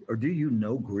Greek or do you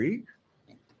know Greek?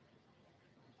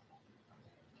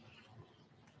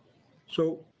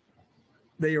 So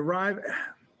they arrive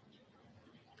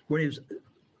when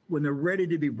they're ready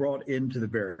to be brought into the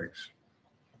barracks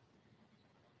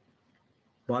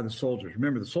by the soldiers.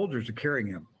 Remember, the soldiers are carrying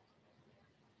him.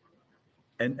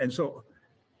 And so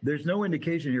there's no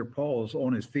indication here Paul is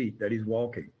on his feet, that he's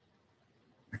walking.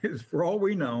 For all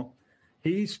we know,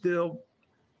 he's still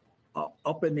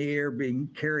up in the air being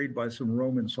carried by some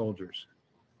Roman soldiers.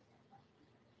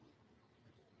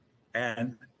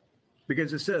 And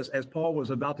because it says, as Paul was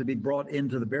about to be brought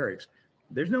into the barracks,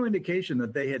 there's no indication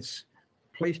that they had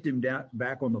placed him down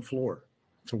back on the floor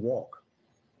to walk.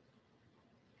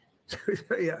 So,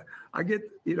 yeah,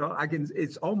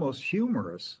 it's almost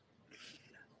humorous.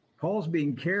 Paul's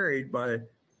being carried by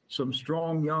some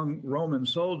strong young Roman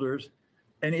soldiers,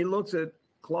 and he looks at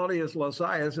Claudius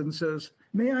Lysias and says,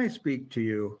 may I speak to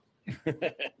you?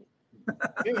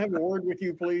 Can I have a word with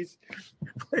you, please?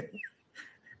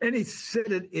 And he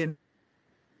said it in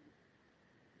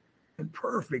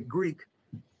perfect Greek.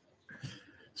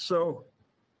 So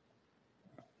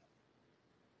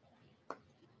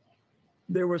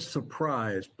there was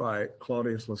surprise by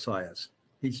Claudius Lysias.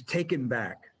 He's taken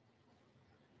back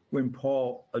when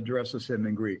Paul addresses him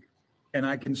in Greek. And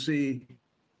I can see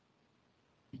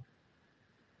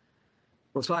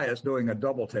Lysias doing a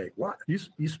double take. What?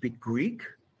 You speak Greek?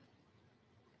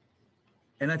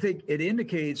 And I think it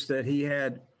indicates that he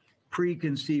had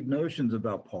preconceived notions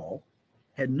about Paul,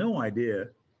 had no idea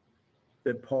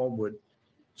that Paul would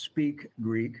speak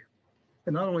Greek.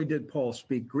 And not only did Paul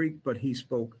speak Greek, but he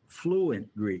spoke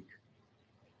fluent Greek.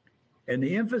 And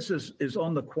the emphasis is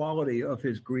on the quality of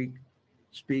his Greek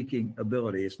speaking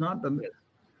ability. It's not the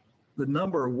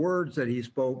number of words that he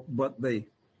spoke, but the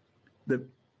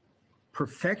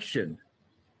perfection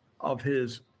of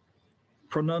his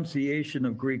pronunciation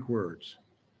of Greek words.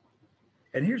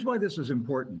 And here's why this is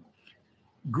important.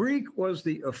 Greek was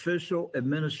the official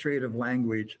administrative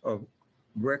language of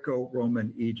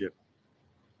Greco-Roman Egypt.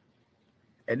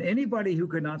 And anybody who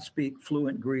could not speak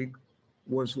fluent Greek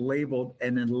was labeled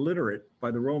an illiterate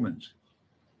by the Romans.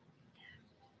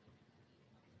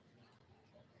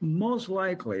 Most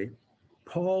likely,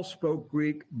 Paul spoke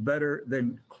Greek better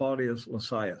than Claudius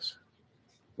Lysias.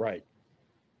 Right.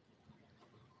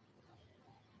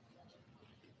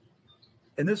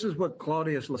 And this is what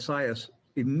Claudius Lysias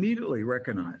immediately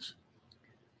recognized.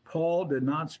 Paul did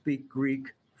not speak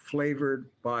Greek flavored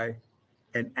by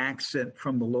an accent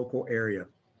from the local area.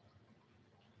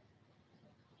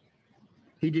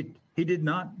 He did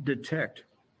not detect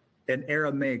an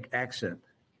Aramaic accent.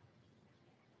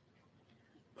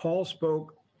 Paul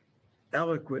spoke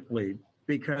eloquently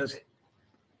because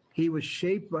he was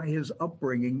shaped by his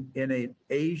upbringing in an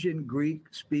Asian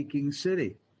Greek-speaking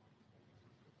city.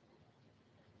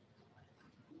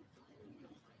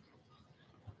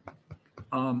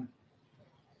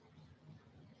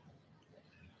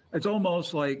 It's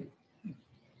almost like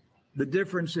the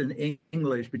difference in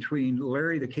English between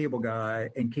Larry the Cable Guy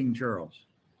and King Charles.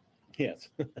 Yes.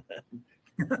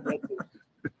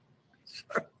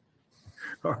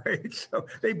 All right, so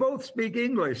they both speak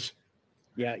English.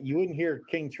 Yeah, you wouldn't hear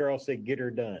King Charles say, "Get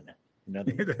her done."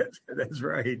 That's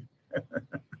right.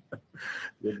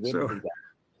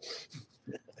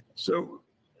 So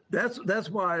that's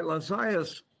why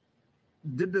Lysias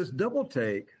did this double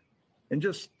take and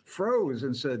just froze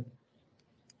and said,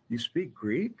 "You speak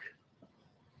Greek?"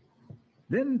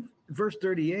 Then verse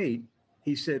 38,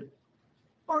 he said,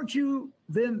 "Aren't you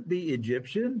then the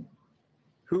Egyptian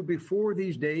who before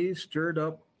these days stirred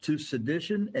up to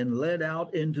sedition and led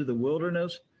out into the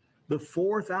wilderness the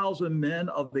 4,000 men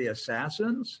of the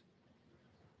assassins?"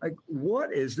 Like,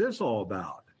 what is this all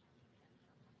about?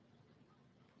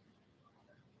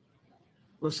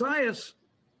 Lysias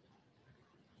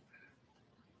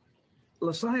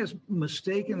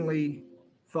mistakenly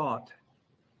thought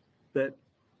that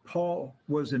Paul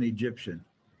was an Egyptian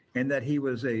and that he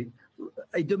was a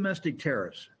domestic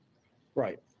terrorist.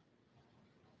 Right.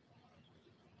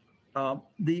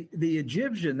 The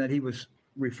Egyptian that he was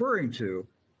referring to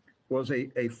was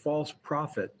a false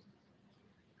prophet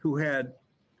who had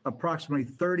approximately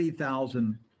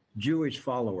 30,000 Jewish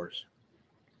followers.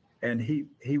 And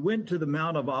he went to the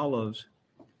Mount of Olives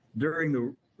during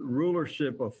the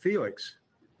rulership of Felix,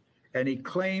 and he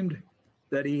claimed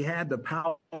that he had the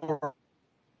power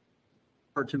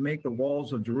to make the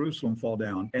walls of Jerusalem fall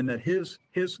down, and that his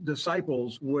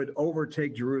disciples would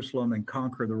overtake Jerusalem and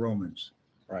conquer the Romans.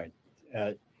 Right.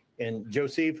 And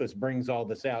Josephus brings all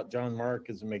this out. John Mark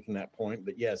is making that point,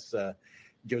 but yes,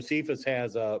 Josephus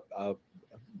has a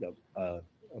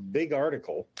big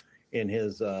article in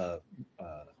his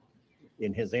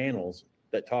annals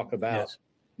that talk about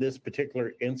this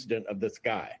particular incident of this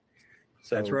guy.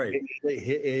 So that's right.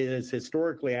 It is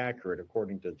historically accurate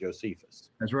according to Josephus.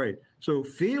 That's right. So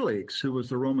Felix, who was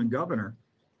the Roman governor,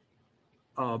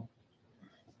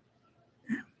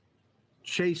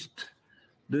 chased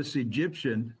this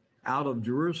Egyptian out of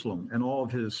Jerusalem and all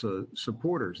of his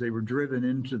supporters. They were driven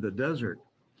into the desert.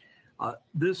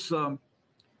 This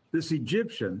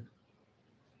Egyptian,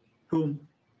 whom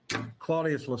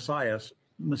Claudius Lysias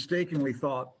mistakenly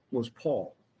thought was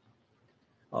Paul,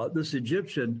 this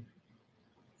Egyptian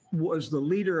was the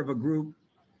leader of a group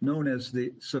known as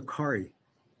the Sicarii.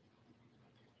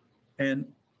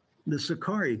 And the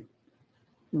Sicarii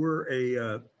were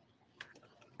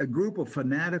a group of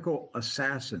fanatical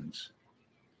assassins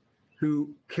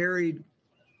who carried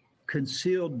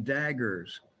concealed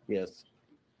daggers. Yes.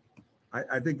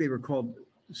 I think they were called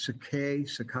Sakai.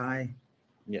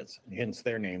 Yes, hence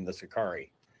their name, the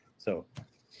Sicarii. So,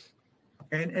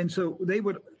 and so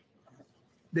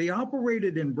they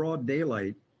operated in broad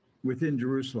daylight within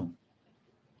Jerusalem,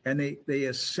 and they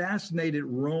assassinated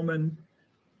Roman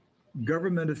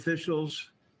government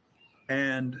officials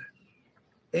and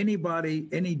any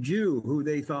Jew who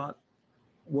they thought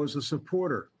was a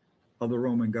supporter of the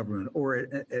Roman government or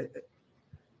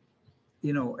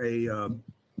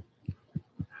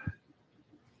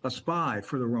a spy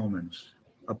for the Romans,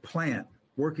 a plant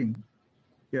working.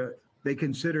 They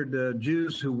considered the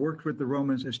Jews who worked with the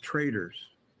Romans as traitors.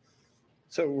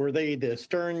 So were they the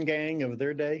Stern gang of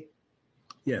their day?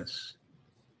 Yes.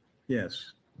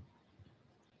 Yes.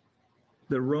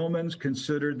 The Romans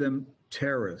considered them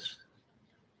terrorists.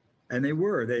 And they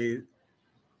were.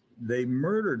 They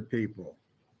murdered people.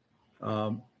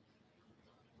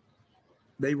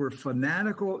 They were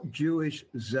fanatical Jewish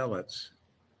zealots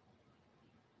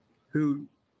who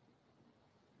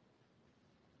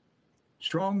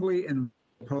strongly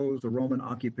opposed the Roman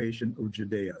occupation of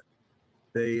Judea.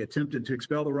 They attempted to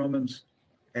expel the Romans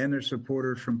and their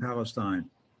supporters from Palestine.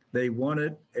 They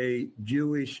wanted a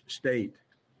Jewish state.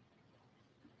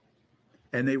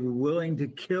 And they were willing to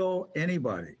kill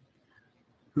anybody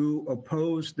who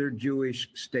opposed their Jewish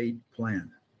state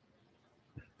plan.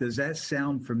 Does that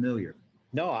sound familiar?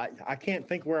 No, I can't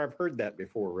think where I've heard that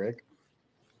before, Rick.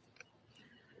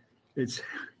 It's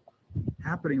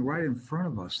happening right in front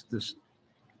of us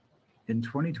in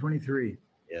 2023.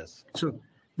 Yes. So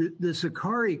the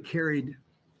Sicarii carried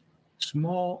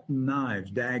small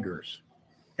knives, daggers,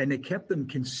 and they kept them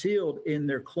concealed in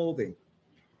their clothing.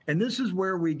 And this is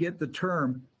where we get the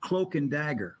term cloak and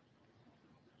dagger.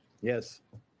 Yes.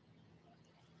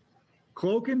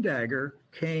 Cloak and dagger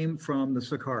came from the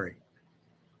Sicarii.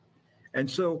 And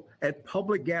so at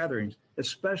public gatherings,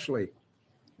 especially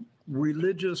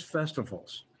religious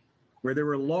festivals, where there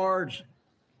were large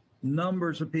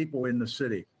numbers of people in the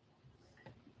city,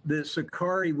 the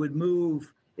Sicarii would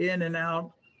move in and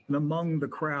out and among the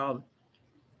crowd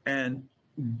and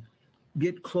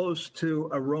get close to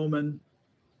a Roman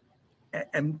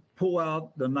and pull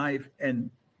out the knife and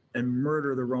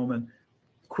murder the Roman,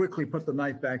 quickly put the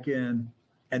knife back in,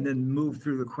 and then move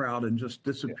through the crowd and just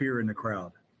disappear in the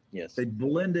crowd. Yes. They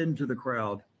blend into the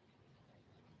crowd.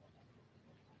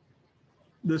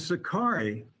 The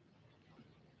Sicarii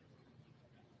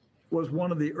was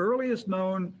one of the earliest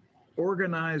known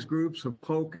organized groups of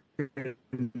cloak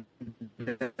and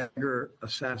dagger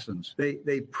assassins.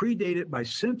 They predated by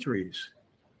centuries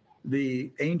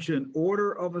the ancient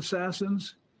order of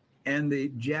assassins and the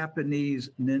Japanese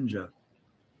ninja.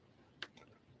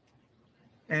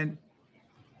 And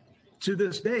to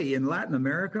this day in Latin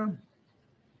America,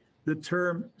 the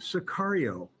term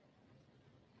sicario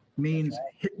means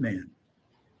hitman.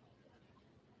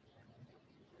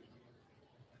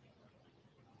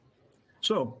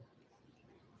 So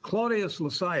Claudius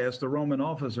Lysias, the Roman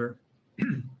officer,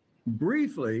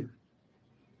 briefly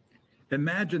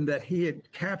imagined that he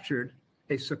had captured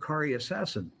a Sicarii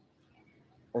assassin.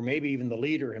 Or maybe even the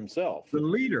leader himself. The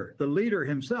leader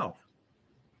himself.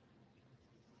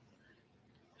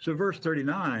 So verse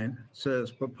 39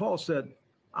 says, but Paul said,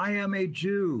 I am a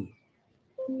Jew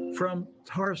from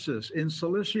Tarsus in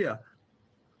Cilicia,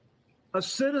 a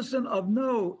citizen of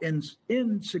no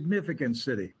insignificant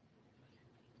city.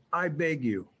 I beg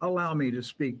you, allow me to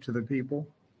speak to the people.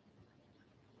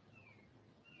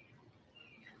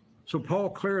 So Paul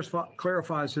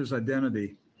clarifies his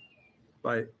identity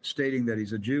by stating that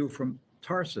he's a Jew from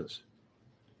Tarsus.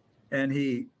 And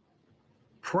he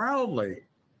proudly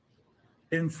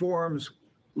informs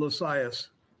Lysias,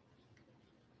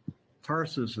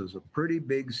 Tarsus is a pretty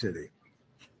big city.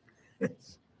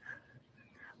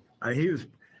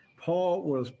 Paul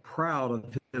was proud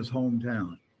of his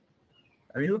hometown.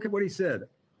 I mean, look at what he said.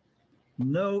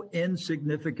 No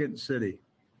insignificant city.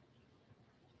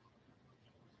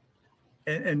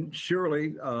 And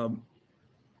surely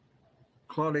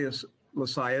Claudius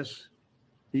Lysias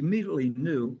immediately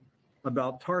knew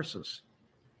about Tarsus,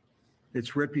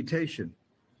 its reputation.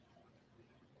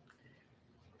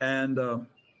 And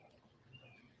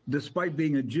despite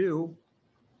being a Jew,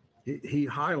 he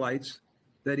highlights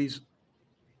that he's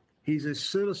a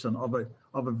citizen of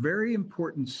a very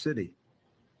important city.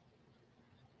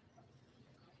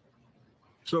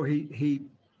 So he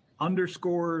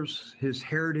underscores his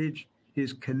heritage,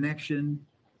 his connection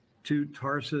to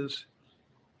Tarsus.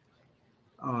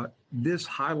 This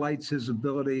highlights his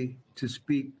ability to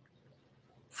speak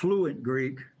fluent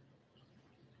Greek.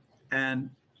 And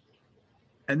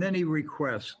then he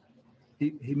requests,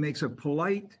 he makes a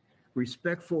polite,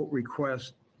 respectful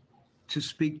request to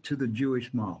speak to the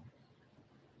Jewish mob.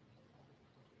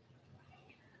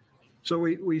 So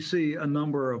we see a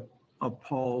number of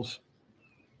Paul's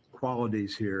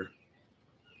qualities here,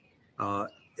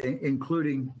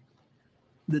 including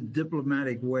the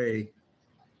diplomatic way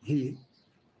he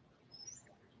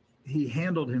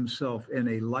handled himself in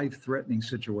a life-threatening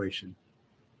situation.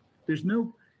 There's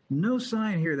no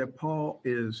sign here that Paul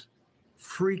is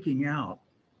freaking out,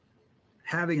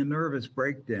 having a nervous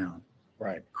breakdown,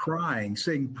 right, crying,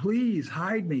 saying, "Please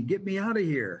hide me, get me out of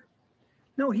here."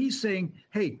 No, he's saying,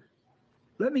 "Hey,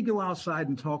 let me go outside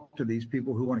and talk to these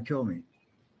people who want to kill me."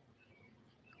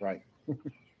 Right.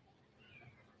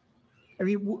 I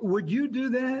mean, would you do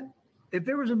that if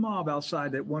there was a mob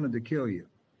outside that wanted to kill you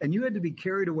and you had to be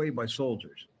carried away by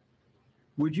soldiers?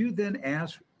 Would you then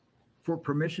ask for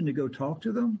permission to go talk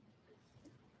to them?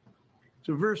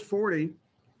 So verse 40,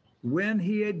 when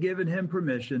he had given him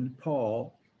permission,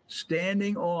 Paul,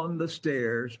 standing on the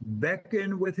stairs,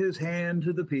 beckoned with his hand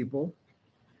to the people.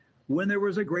 When there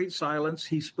was a great silence,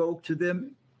 he spoke to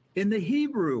them in the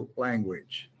Hebrew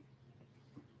language.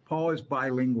 Paul is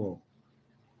bilingual.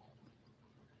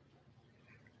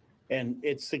 And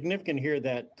it's significant here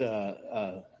that,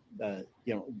 the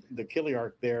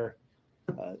Chiliarch there,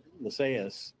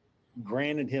 Lysias,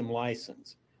 granted him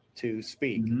license to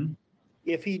speak. Mm-hmm.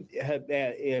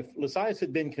 If Lysias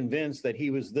had been convinced that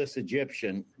he was this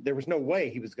Egyptian, there was no way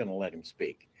he was going to let him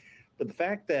speak. But the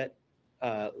fact that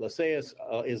Lysias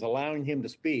is allowing him to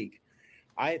speak,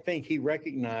 I think he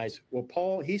recognized, well,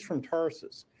 Paul, he's from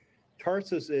Tarsus.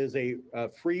 Tarsus is a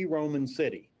free Roman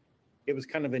city. It was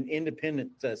kind of an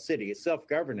independent city. It's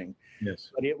self-governing.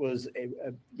 Yes. But it was,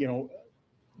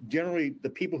 generally the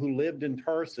people who lived in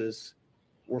Tarsus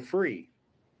were free.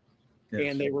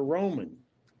 Yes. And they were Roman.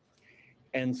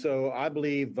 And so I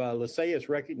believe Lysias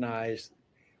recognized,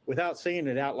 without saying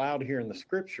it out loud here in the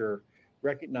scripture,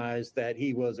 recognized that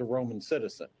he was a Roman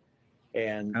citizen.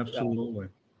 And absolutely.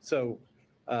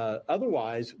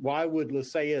 Otherwise, why would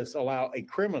Lysias allow a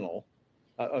criminal,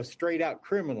 a straight-out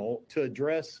criminal, to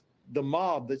address the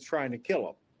mob that's trying to kill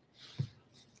him?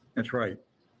 That's right.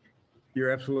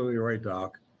 You're absolutely right,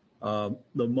 Doc.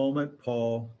 The moment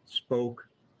Paul spoke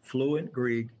fluent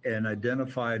Greek and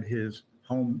identified his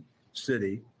home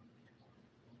city,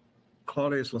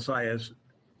 Claudius Lysias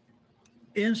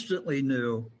instantly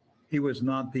knew he was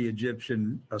not the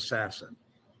Egyptian assassin.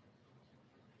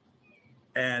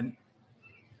 And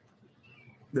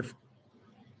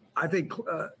I think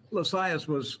Lysias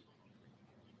was,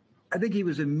 he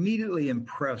was immediately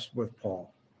impressed with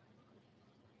Paul.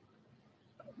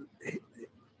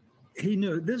 He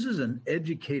knew this is an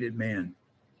educated man.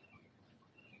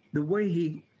 The way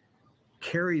he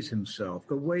carries himself,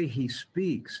 the way he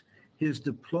speaks, his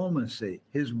diplomacy,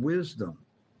 his wisdom.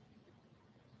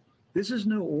 This is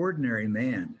no ordinary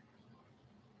man.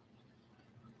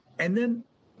 And then,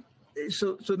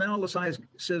 so now Lysias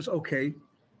says, okay,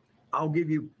 I'll give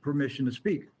you permission to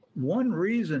speak. One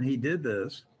reason he did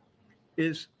this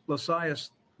is Lysias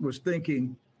was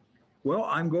thinking, well,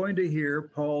 I'm going to hear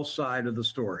Paul's side of the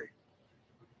story.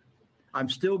 I'm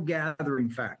still gathering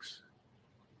facts.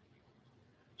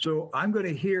 So I'm going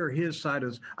to hear his side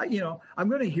of, I'm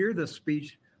going to hear the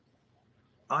speech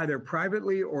either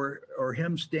privately or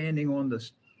him standing on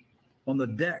the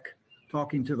deck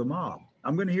talking to the mob.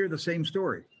 I'm going to hear the same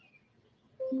story.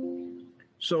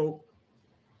 So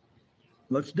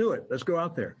let's do it. Let's go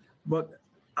out there. But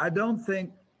I don't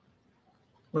think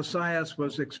Lysias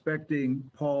was expecting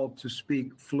Paul to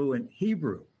speak fluent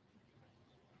Hebrew.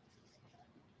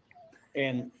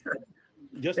 And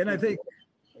just to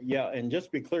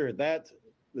be clear, that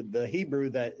the Hebrew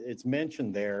that it's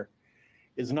mentioned there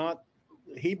is not,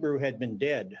 Hebrew had been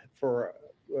dead for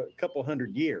a couple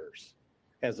hundred years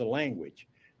as a language.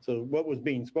 So what was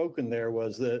being spoken there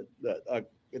was the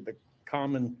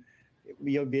common,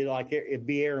 it'd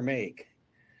be Aramaic.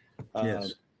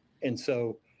 Yes. And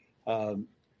so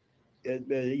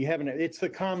it's the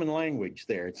common language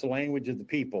there. It's the language of the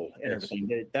people and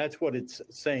everything. That's what it's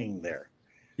saying there.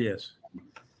 Yes.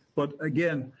 But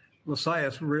again,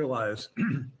 Lysias realized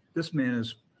this man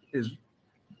is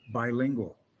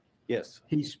bilingual. Yes.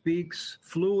 He speaks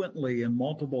fluently in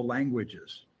multiple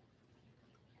languages.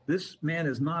 This man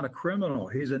is not a criminal.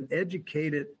 He's an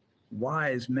educated,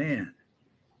 wise man.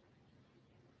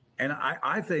 And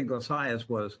I think Lysias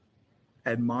was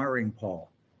admiring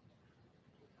Paul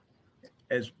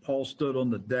as Paul stood on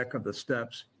the deck of the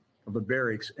steps of the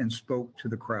barracks and spoke to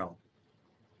the crowd.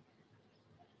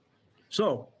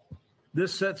 So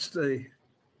this sets the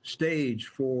stage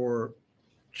for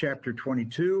chapter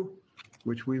 22,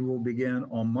 which we will begin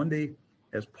on Monday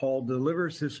as Paul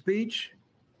delivers his speech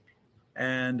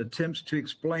and attempts to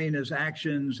explain his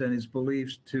actions and his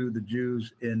beliefs to the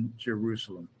Jews in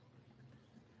Jerusalem.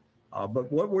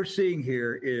 But what we're seeing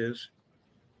here is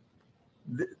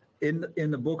in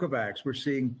the book of Acts, we're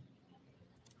seeing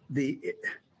the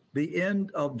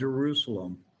end of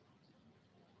Jerusalem.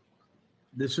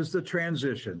 This is the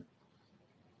transition.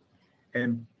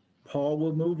 And Paul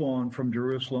will move on from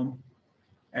Jerusalem,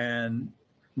 and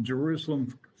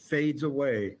Jerusalem fades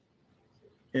away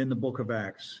in the book of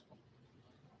Acts.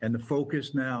 And the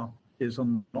focus now is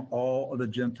on all of the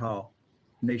Gentile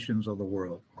nations of the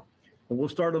world. But we'll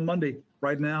start on Monday.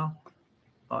 Right now,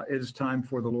 it is time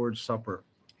for the Lord's Supper.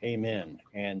 Amen.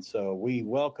 And so we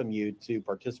welcome you to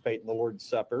participate in the Lord's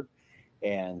Supper.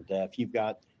 And if you've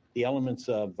got the elements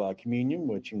of communion,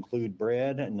 which include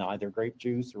bread and either grape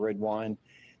juice or red wine,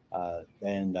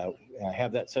 and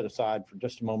have that set aside for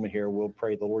just a moment here. We'll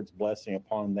pray the Lord's blessing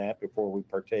upon that before we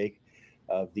partake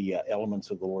of the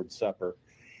elements of the Lord's Supper.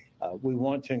 We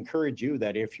want to encourage you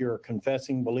that if you're a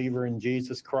confessing believer in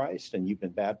Jesus Christ and you've been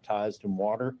baptized in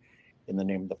water in the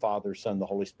name of the Father, Son, the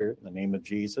Holy Spirit, in the name of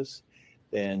Jesus,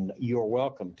 then you're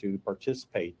welcome to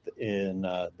participate in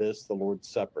the Lord's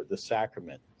Supper, the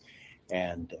sacrament.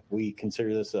 And we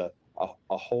consider this a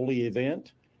holy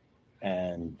event,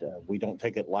 and we don't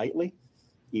take it lightly,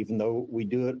 even though we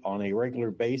do it on a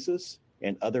regular basis,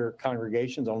 and other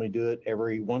congregations only do it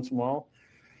every once in a while.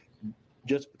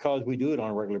 Just because we do it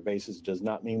on a regular basis does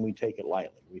not mean we take it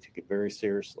lightly. We take it very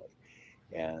seriously.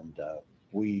 And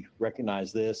we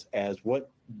recognize this as what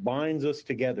binds us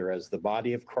together as the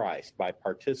body of Christ by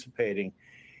participating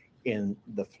in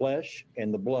the flesh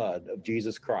and the blood of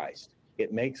Jesus Christ.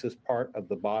 It makes us part of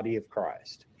the body of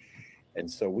Christ. And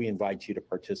so we invite you to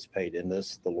participate in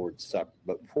this, the Lord's Supper.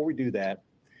 But before we do that,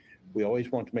 we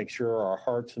always want to make sure our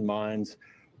hearts and minds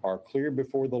are clear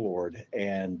before the Lord,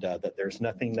 and that there's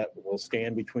nothing that will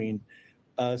stand between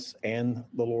us and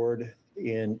the Lord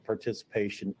in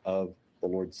participation of the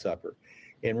Lord's Supper.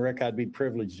 And Rick, I'd be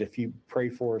privileged if you pray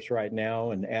for us right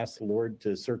now and ask the Lord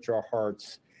to search our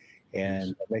hearts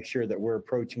and make sure that we're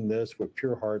approaching this with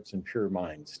pure hearts and pure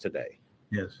minds today.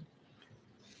 Yes.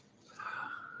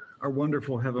 Our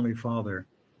wonderful Heavenly Father,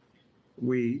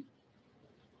 we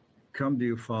come to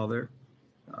you, Father,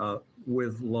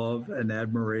 with love and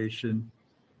admiration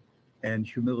and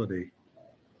humility.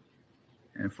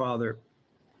 And Father,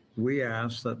 we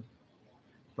ask that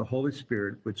the Holy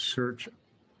Spirit would search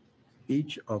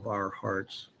each of our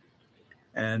hearts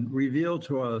and reveal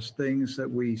to us things that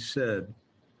we said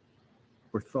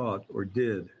or thought or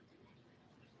did,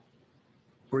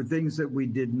 or things that we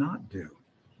did not do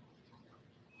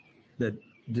that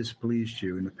displeased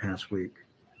you in the past week.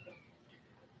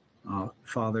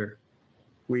 Father,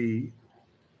 we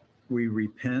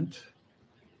repent,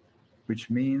 which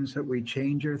means that we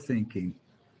change our thinking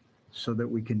so that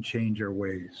we can change our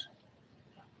ways.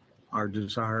 Our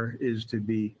desire is to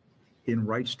be in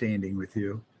right standing with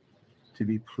you, to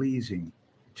be pleasing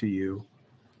to you,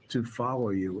 to follow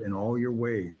you in all your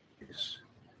ways.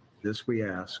 This we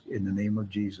ask in the name of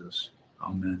Jesus.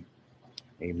 Amen.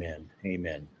 Amen.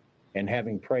 Amen. And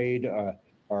having prayed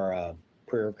our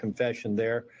prayer of confession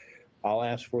there, I'll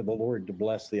ask for the Lord to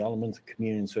bless the elements of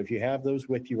communion. So if you have those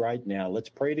with you right now, let's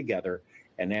pray together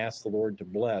and ask the Lord to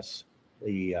bless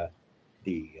the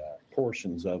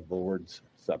portions of the Lord's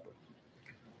Supper.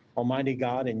 Almighty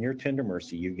God, in your tender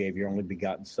mercy, you gave your only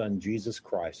begotten Son, Jesus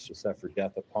Christ, to suffer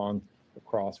death upon the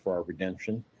cross for our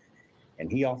redemption.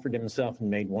 And he offered himself and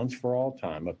made once for all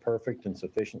time a perfect and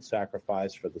sufficient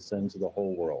sacrifice for the sins of the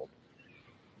whole world.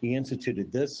 He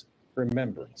instituted this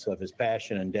remembrance of his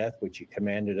passion and death, which he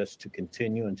commanded us to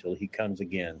continue until he comes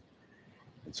again.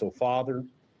 And so, Father,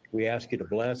 we ask you to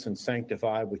bless and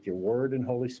sanctify with your word and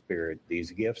Holy Spirit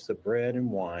these gifts of bread and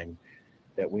wine,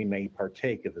 that we may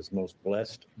partake of his most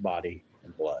blessed body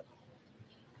and blood.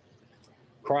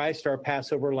 Christ, our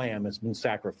Passover lamb, has been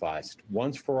sacrificed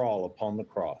once for all upon the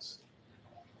cross.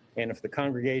 And if the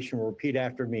congregation will repeat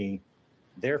after me,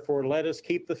 therefore let us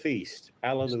keep the feast.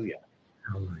 Hallelujah.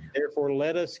 Hallelujah. Therefore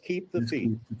let us keep the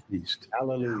feast.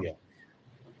 Hallelujah.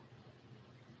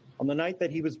 On the night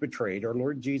that he was betrayed, our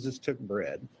Lord Jesus took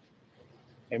bread,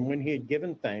 and when he had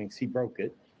given thanks, he broke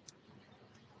it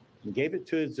and gave it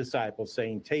to his disciples,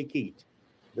 saying, "Take, eat.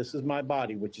 This is my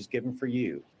body, which is given for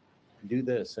you. Do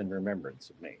this in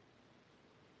remembrance of me."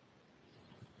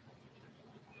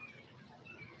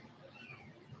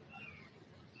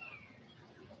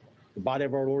 The body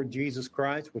of our Lord Jesus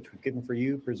Christ, which was given for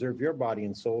you, preserve your body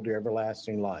and soul to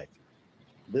everlasting life.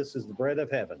 This is the bread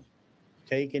of heaven.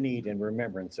 Take and eat in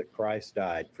remembrance that Christ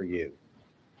died for you.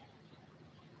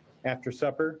 After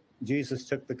supper, Jesus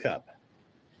took the cup.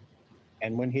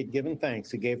 And when he had given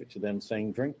thanks, he gave it to them,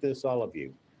 saying, "Drink this, all of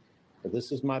you, for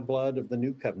this is my blood of the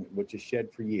new covenant, which is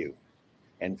shed for you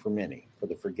and for many, for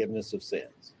the forgiveness of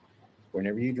sins.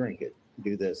 Whenever you drink it,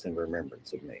 do this in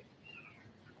remembrance of me."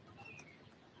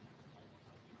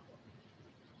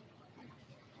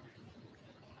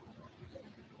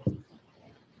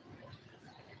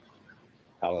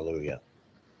 Hallelujah.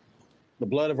 The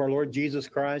blood of our Lord Jesus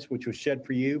Christ, which was shed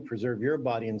for you, preserve your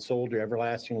body and soul to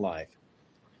everlasting life.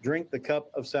 Drink the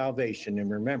cup of salvation in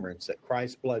remembrance that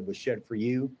Christ's blood was shed for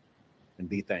you, and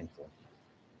be thankful.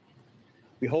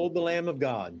 Behold the Lamb of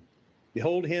God.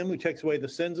 Behold him who takes away the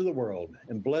sins of the world,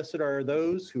 and blessed are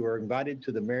those who are invited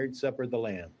to the marriage supper of the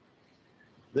Lamb.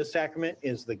 This sacrament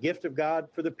is the gift of God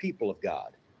for the people of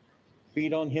God.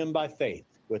 Feed on him by faith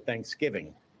with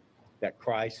thanksgiving that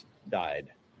Christ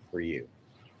died for you.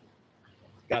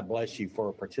 God bless you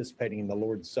for participating in the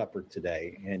Lord's Supper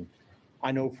today. And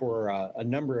I know for a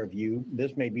number of you,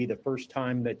 this may be the first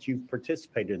time that you've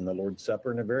participated in the Lord's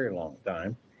Supper in a very long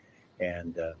time.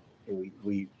 And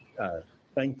we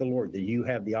thank the Lord that you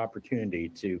have the opportunity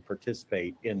to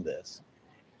participate in this.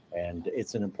 And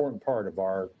it's an important part of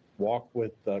our walk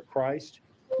with Christ.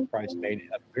 Christ made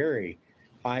a very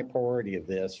high priority of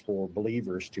this for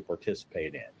believers to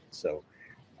participate in. So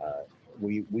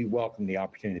we welcome the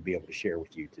opportunity to be able to share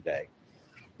with you today.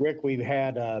 Rick, we've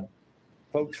had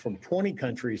folks from 20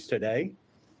 countries today.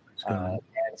 And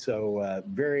so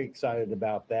very excited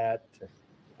about that.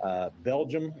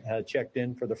 Belgium checked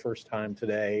in for the first time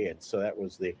today. And so that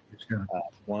was the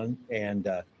one. And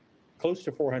close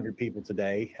to 400 people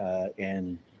today.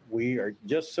 And we are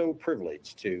just so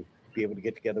privileged to be able to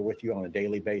get together with you on a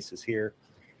daily basis here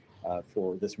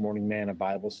for this Morning Manna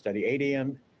Bible study, 8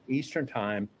 a.m. Eastern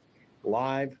Time,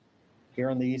 live here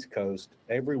on the East Coast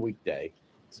every weekday.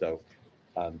 So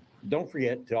don't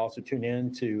forget to also tune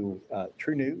in to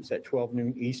True News at 12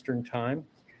 noon Eastern Time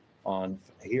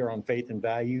here on Faith and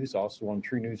Values, also on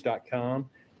TrueNews.com,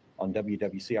 on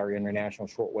WWCR International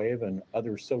Shortwave, and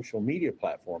other social media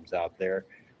platforms out there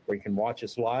where you can watch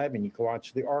us live, and you can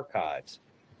watch the archives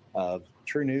of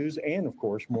True News and, of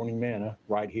course, Morning Manna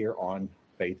right here on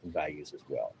Faith and Values as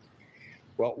well.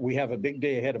 Well, we have a big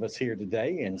day ahead of us here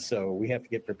today, and so we have to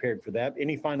get prepared for that.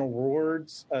 Any final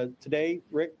words today,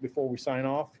 Rick, before we sign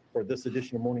off for this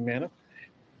edition of Morning Manna?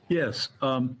 Yes.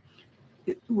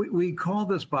 We call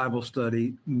this Bible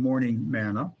study Morning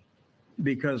Manna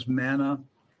because manna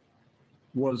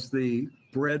was the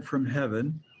bread from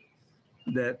heaven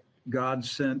that God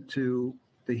sent to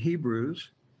the Hebrews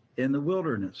in the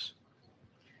wilderness.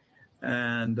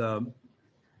 And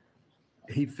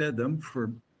he fed them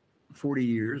for 40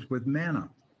 years with manna.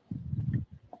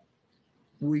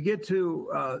 We get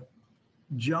to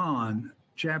John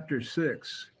chapter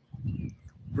 6,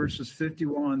 verses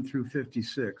 51 through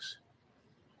 56.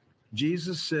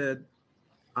 Jesus said,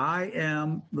 "I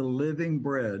am the living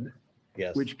bread,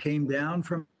 which came down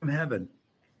from heaven.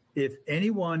 If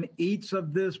anyone eats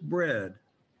of this bread,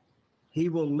 he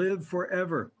will live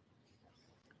forever.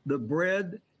 The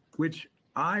bread which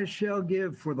I shall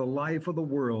give for the life of the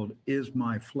world is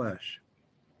my flesh."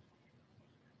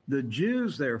 The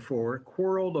Jews, therefore,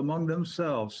 quarreled among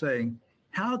themselves, saying,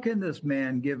 "How can this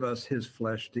man give us his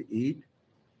flesh to eat?"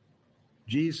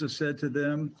 Jesus said to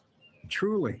them,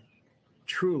 "Truly,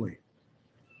 truly,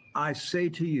 I say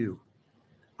to you,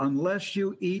 unless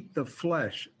you eat the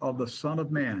flesh of the Son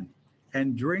of Man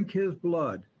and drink his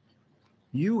blood,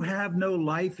 you have no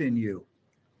life in you.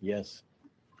 Yes.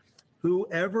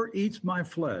 Whoever eats my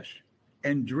flesh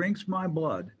and drinks my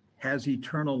blood has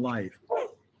eternal life,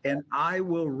 and I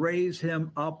will raise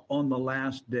him up on the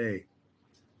last day.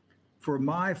 For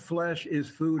my flesh is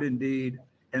food indeed,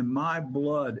 and my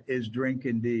blood is drink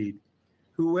indeed.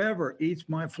 Whoever eats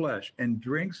my flesh and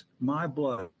drinks my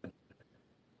blood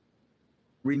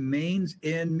remains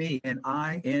in me, and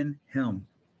I in him."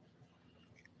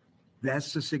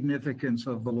 That's the significance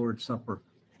of the Lord's Supper.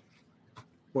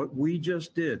 What we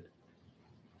just did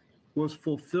was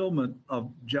fulfillment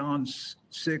of John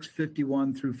 6,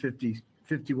 51 through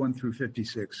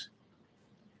 56.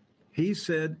 He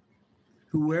said,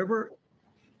 "Whoever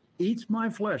eats my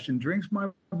flesh and drinks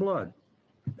my blood,"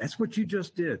 that's what you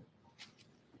just did.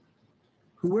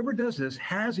 "Whoever does this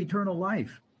has eternal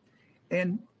life."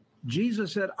 And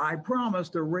Jesus said, "I promise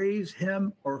to raise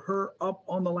him or her up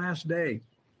on the last day,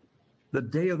 the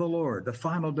day of the Lord, the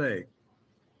final day."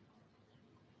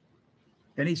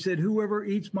 And he said, "Whoever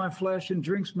eats my flesh and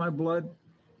drinks my blood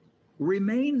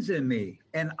remains in me,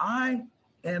 and I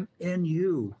am in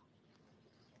you."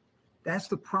 That's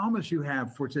the promise you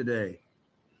have for today.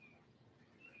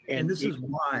 And this is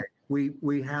why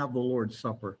we have the Lord's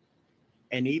Supper.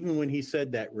 And even when he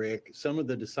said that, Rick, some of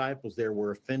the disciples there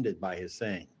were offended by his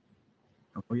saying.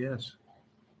 Oh, yes.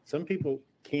 Some people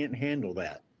can't handle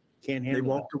that. They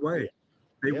walked away.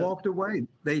 They walked away.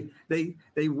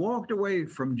 They walked away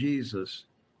from Jesus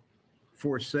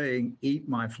for saying, "Eat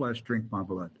my flesh, drink my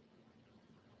blood."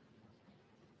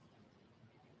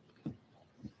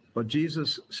 But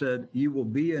Jesus said, "You will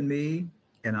be in me,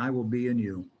 and I will be in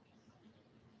you."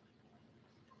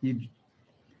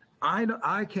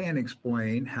 I can't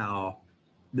explain how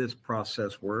this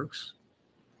process works,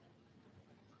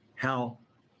 how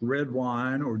red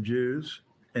wine or juice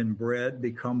and bread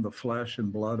become the flesh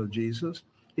and blood of Jesus.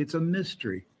 It's a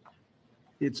mystery.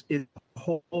 It's a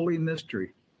holy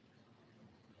mystery.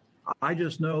 I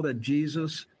just know that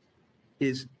Jesus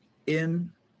is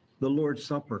in the Lord's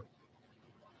Supper,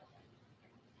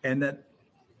 and that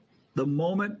the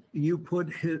moment you put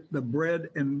the bread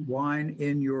and wine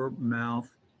in your mouth,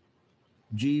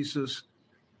 Jesus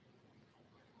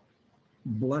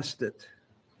blessed it.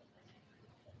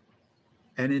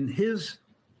 And in his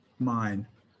mind,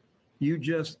 you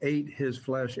just ate his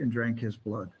flesh and drank his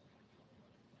blood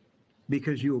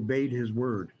because you obeyed his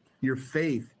word. Your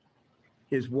faith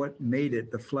is what made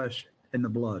it the flesh and the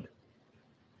blood.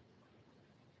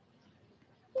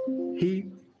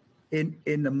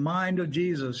 In the mind of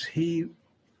Jesus, he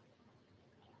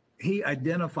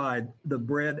identified the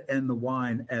bread and the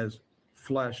wine as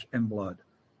flesh and blood.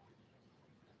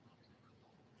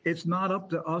 It's not up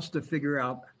to us to figure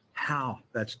out how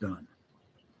that's done.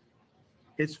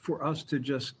 It's for us to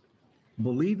just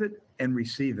believe it and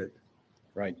receive it.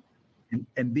 Right.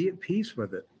 And be at peace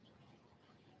with it.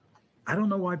 I don't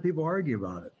know why people argue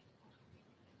about it.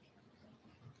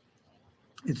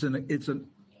 It's an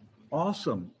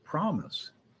awesome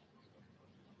promise.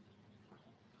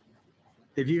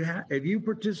 If you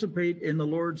participate in the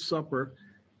Lord's Supper,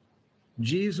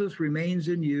 Jesus remains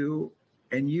in you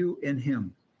and you in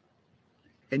him.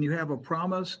 And you have a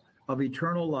promise of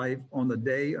eternal life on the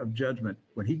day of judgment.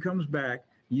 When he comes back,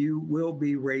 you will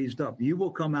be raised up. You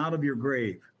will come out of your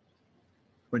grave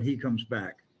when he comes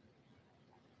back.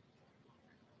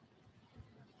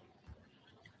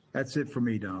 That's it for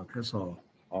me, Doc. That's all.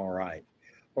 All right.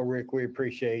 Well, Rick, we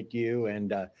appreciate you.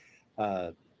 And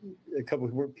a couple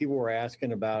of people were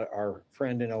asking about our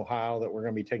friend in Ohio that we're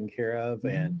going to be taking care of.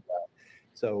 Mm-hmm. And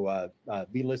so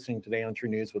be listening today on True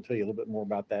News. We'll tell you a little bit more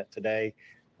about that today.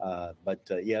 But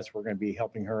yes, we're going to be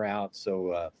helping her out.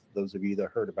 So those of you that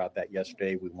heard about that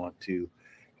yesterday, we want to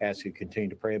ask you to continue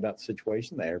to pray about the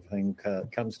situation, that everything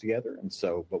comes together. And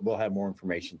so, but we'll have more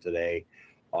information today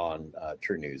on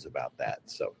True News about that.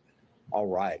 So, all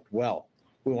right. Well,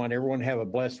 we want everyone to have a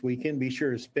blessed weekend. Be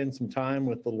sure to spend some time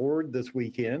with the Lord this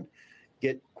weekend.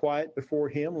 Get quiet before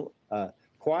him,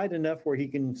 quiet enough where he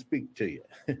can speak to you.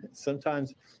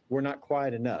 Sometimes we're not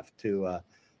quiet enough to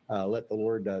let the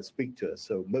Lord speak to us.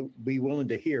 So be willing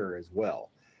to hear as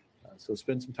well. So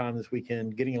spend some time this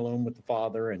weekend getting alone with the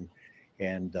Father and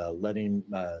letting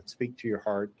him speak to your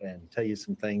heart and tell you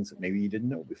some things that maybe you didn't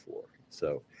know before.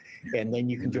 So, and then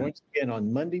you can join us again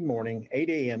on Monday morning, 8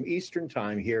 a.m. Eastern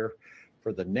time here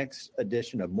for the next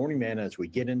edition of Morning Manna as we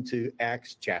get into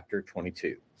Acts chapter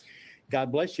 22.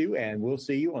 God bless you, and we'll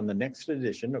see you on the next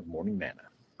edition of Morning Manna.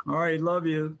 All right, love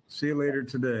you. See you later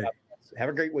today. Have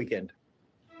a great weekend.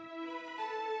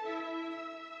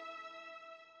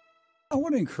 I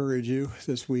want to encourage you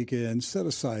this weekend, set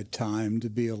aside time to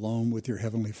be alone with your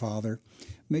Heavenly Father.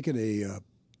 Make it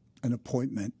an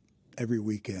appointment every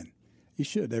weekend. You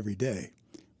should every day.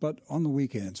 But on the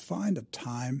weekends, find a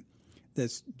time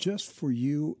that's just for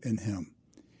you and him.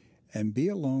 And be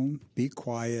alone, be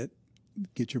quiet,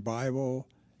 get your Bible.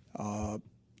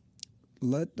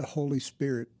 Let the Holy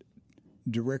Spirit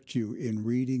direct you in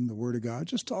reading the Word of God.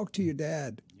 Just talk to your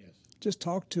dad. Yes. Just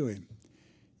talk to him.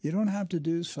 You don't have to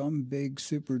do some big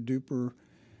super duper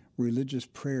religious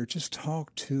prayer. Just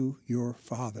talk to your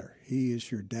Father. He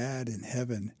is your dad in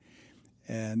heaven,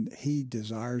 and he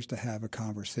desires to have a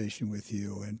conversation with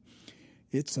you. And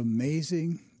it's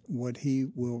amazing what he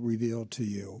will reveal to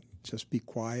you. Just be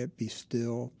quiet, be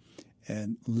still,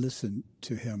 and listen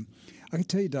to him. I can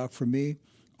tell you, Doc, for me,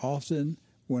 often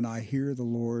when I hear the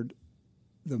Lord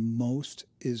the most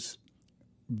is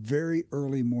very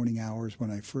early morning hours when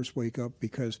I first wake up,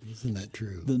 because isn't that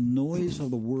true? The noise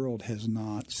of the world has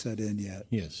not set in yet.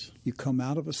 Yes. You come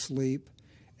out of a sleep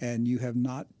and you have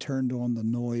not turned on the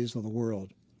noise of the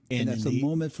world. And that's a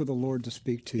moment for the Lord to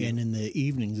speak to you. And in the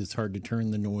evenings, it's hard to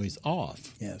turn the noise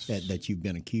off. Yes. That you've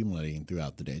been accumulating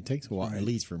throughout the day. It takes a while, at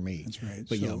least for me. That's right.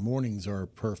 But yeah, mornings are a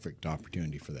perfect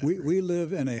opportunity for that. We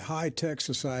live in a high-tech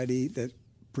society that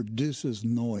produces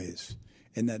noise.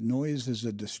 And that noise is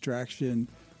a distraction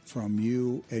from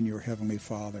you and your Heavenly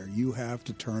Father. You have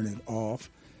to turn it off,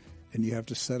 and you have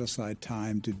to set aside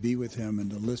time to be with Him and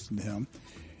to listen to Him.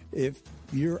 If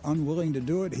you're unwilling to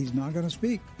do it, He's not going to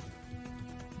speak.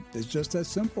 It's just that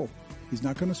simple. He's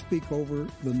not going to speak over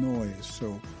the noise.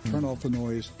 So turn off the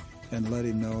noise and let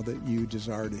Him know that you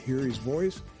desire to hear His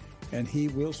voice, and He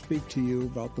will speak to you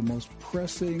about the most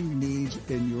pressing needs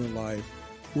in your life.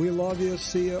 We love you.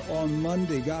 See you on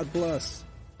Monday. God bless.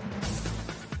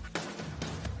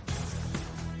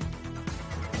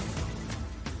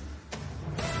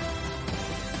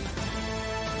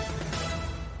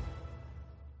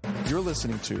 You're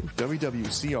listening to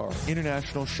WWCR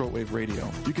International Shortwave Radio.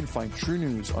 You can find true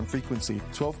news on frequency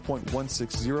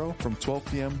 12.160 from 12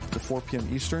 p.m. to 4 p.m.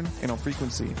 Eastern, and on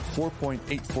frequency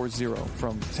 4.840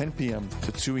 from 10 p.m.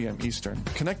 to 2 a.m. Eastern.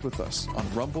 Connect with us on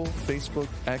Rumble, Facebook,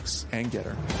 X, and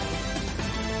Getter.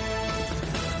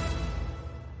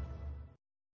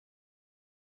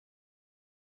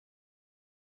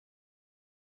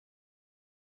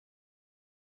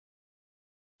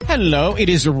 Hello, it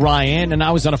is Ryan, and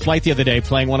I was on a flight the other day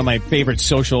playing one of my favorite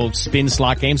social spin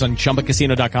slot games on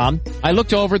ChumbaCasino.com. I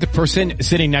looked over at the person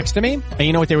sitting next to me, and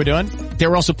you know what they were doing? They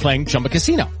were also playing Chumba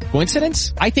Casino.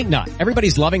 Coincidence? I think not.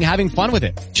 Everybody's loving having fun with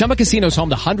it. Chumba Casino is home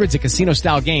to hundreds of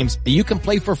casino-style games that you can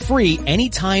play for free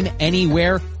anytime,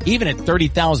 anywhere, even at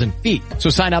 30,000 feet. So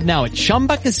sign up now at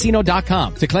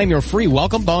ChumbaCasino.com to claim your free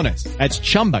welcome bonus. That's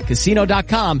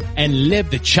ChumbaCasino.com and live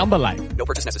the Chumba life. No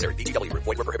purchase necessary. VGW. Void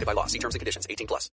where prohibited by law. See terms and conditions. 18+.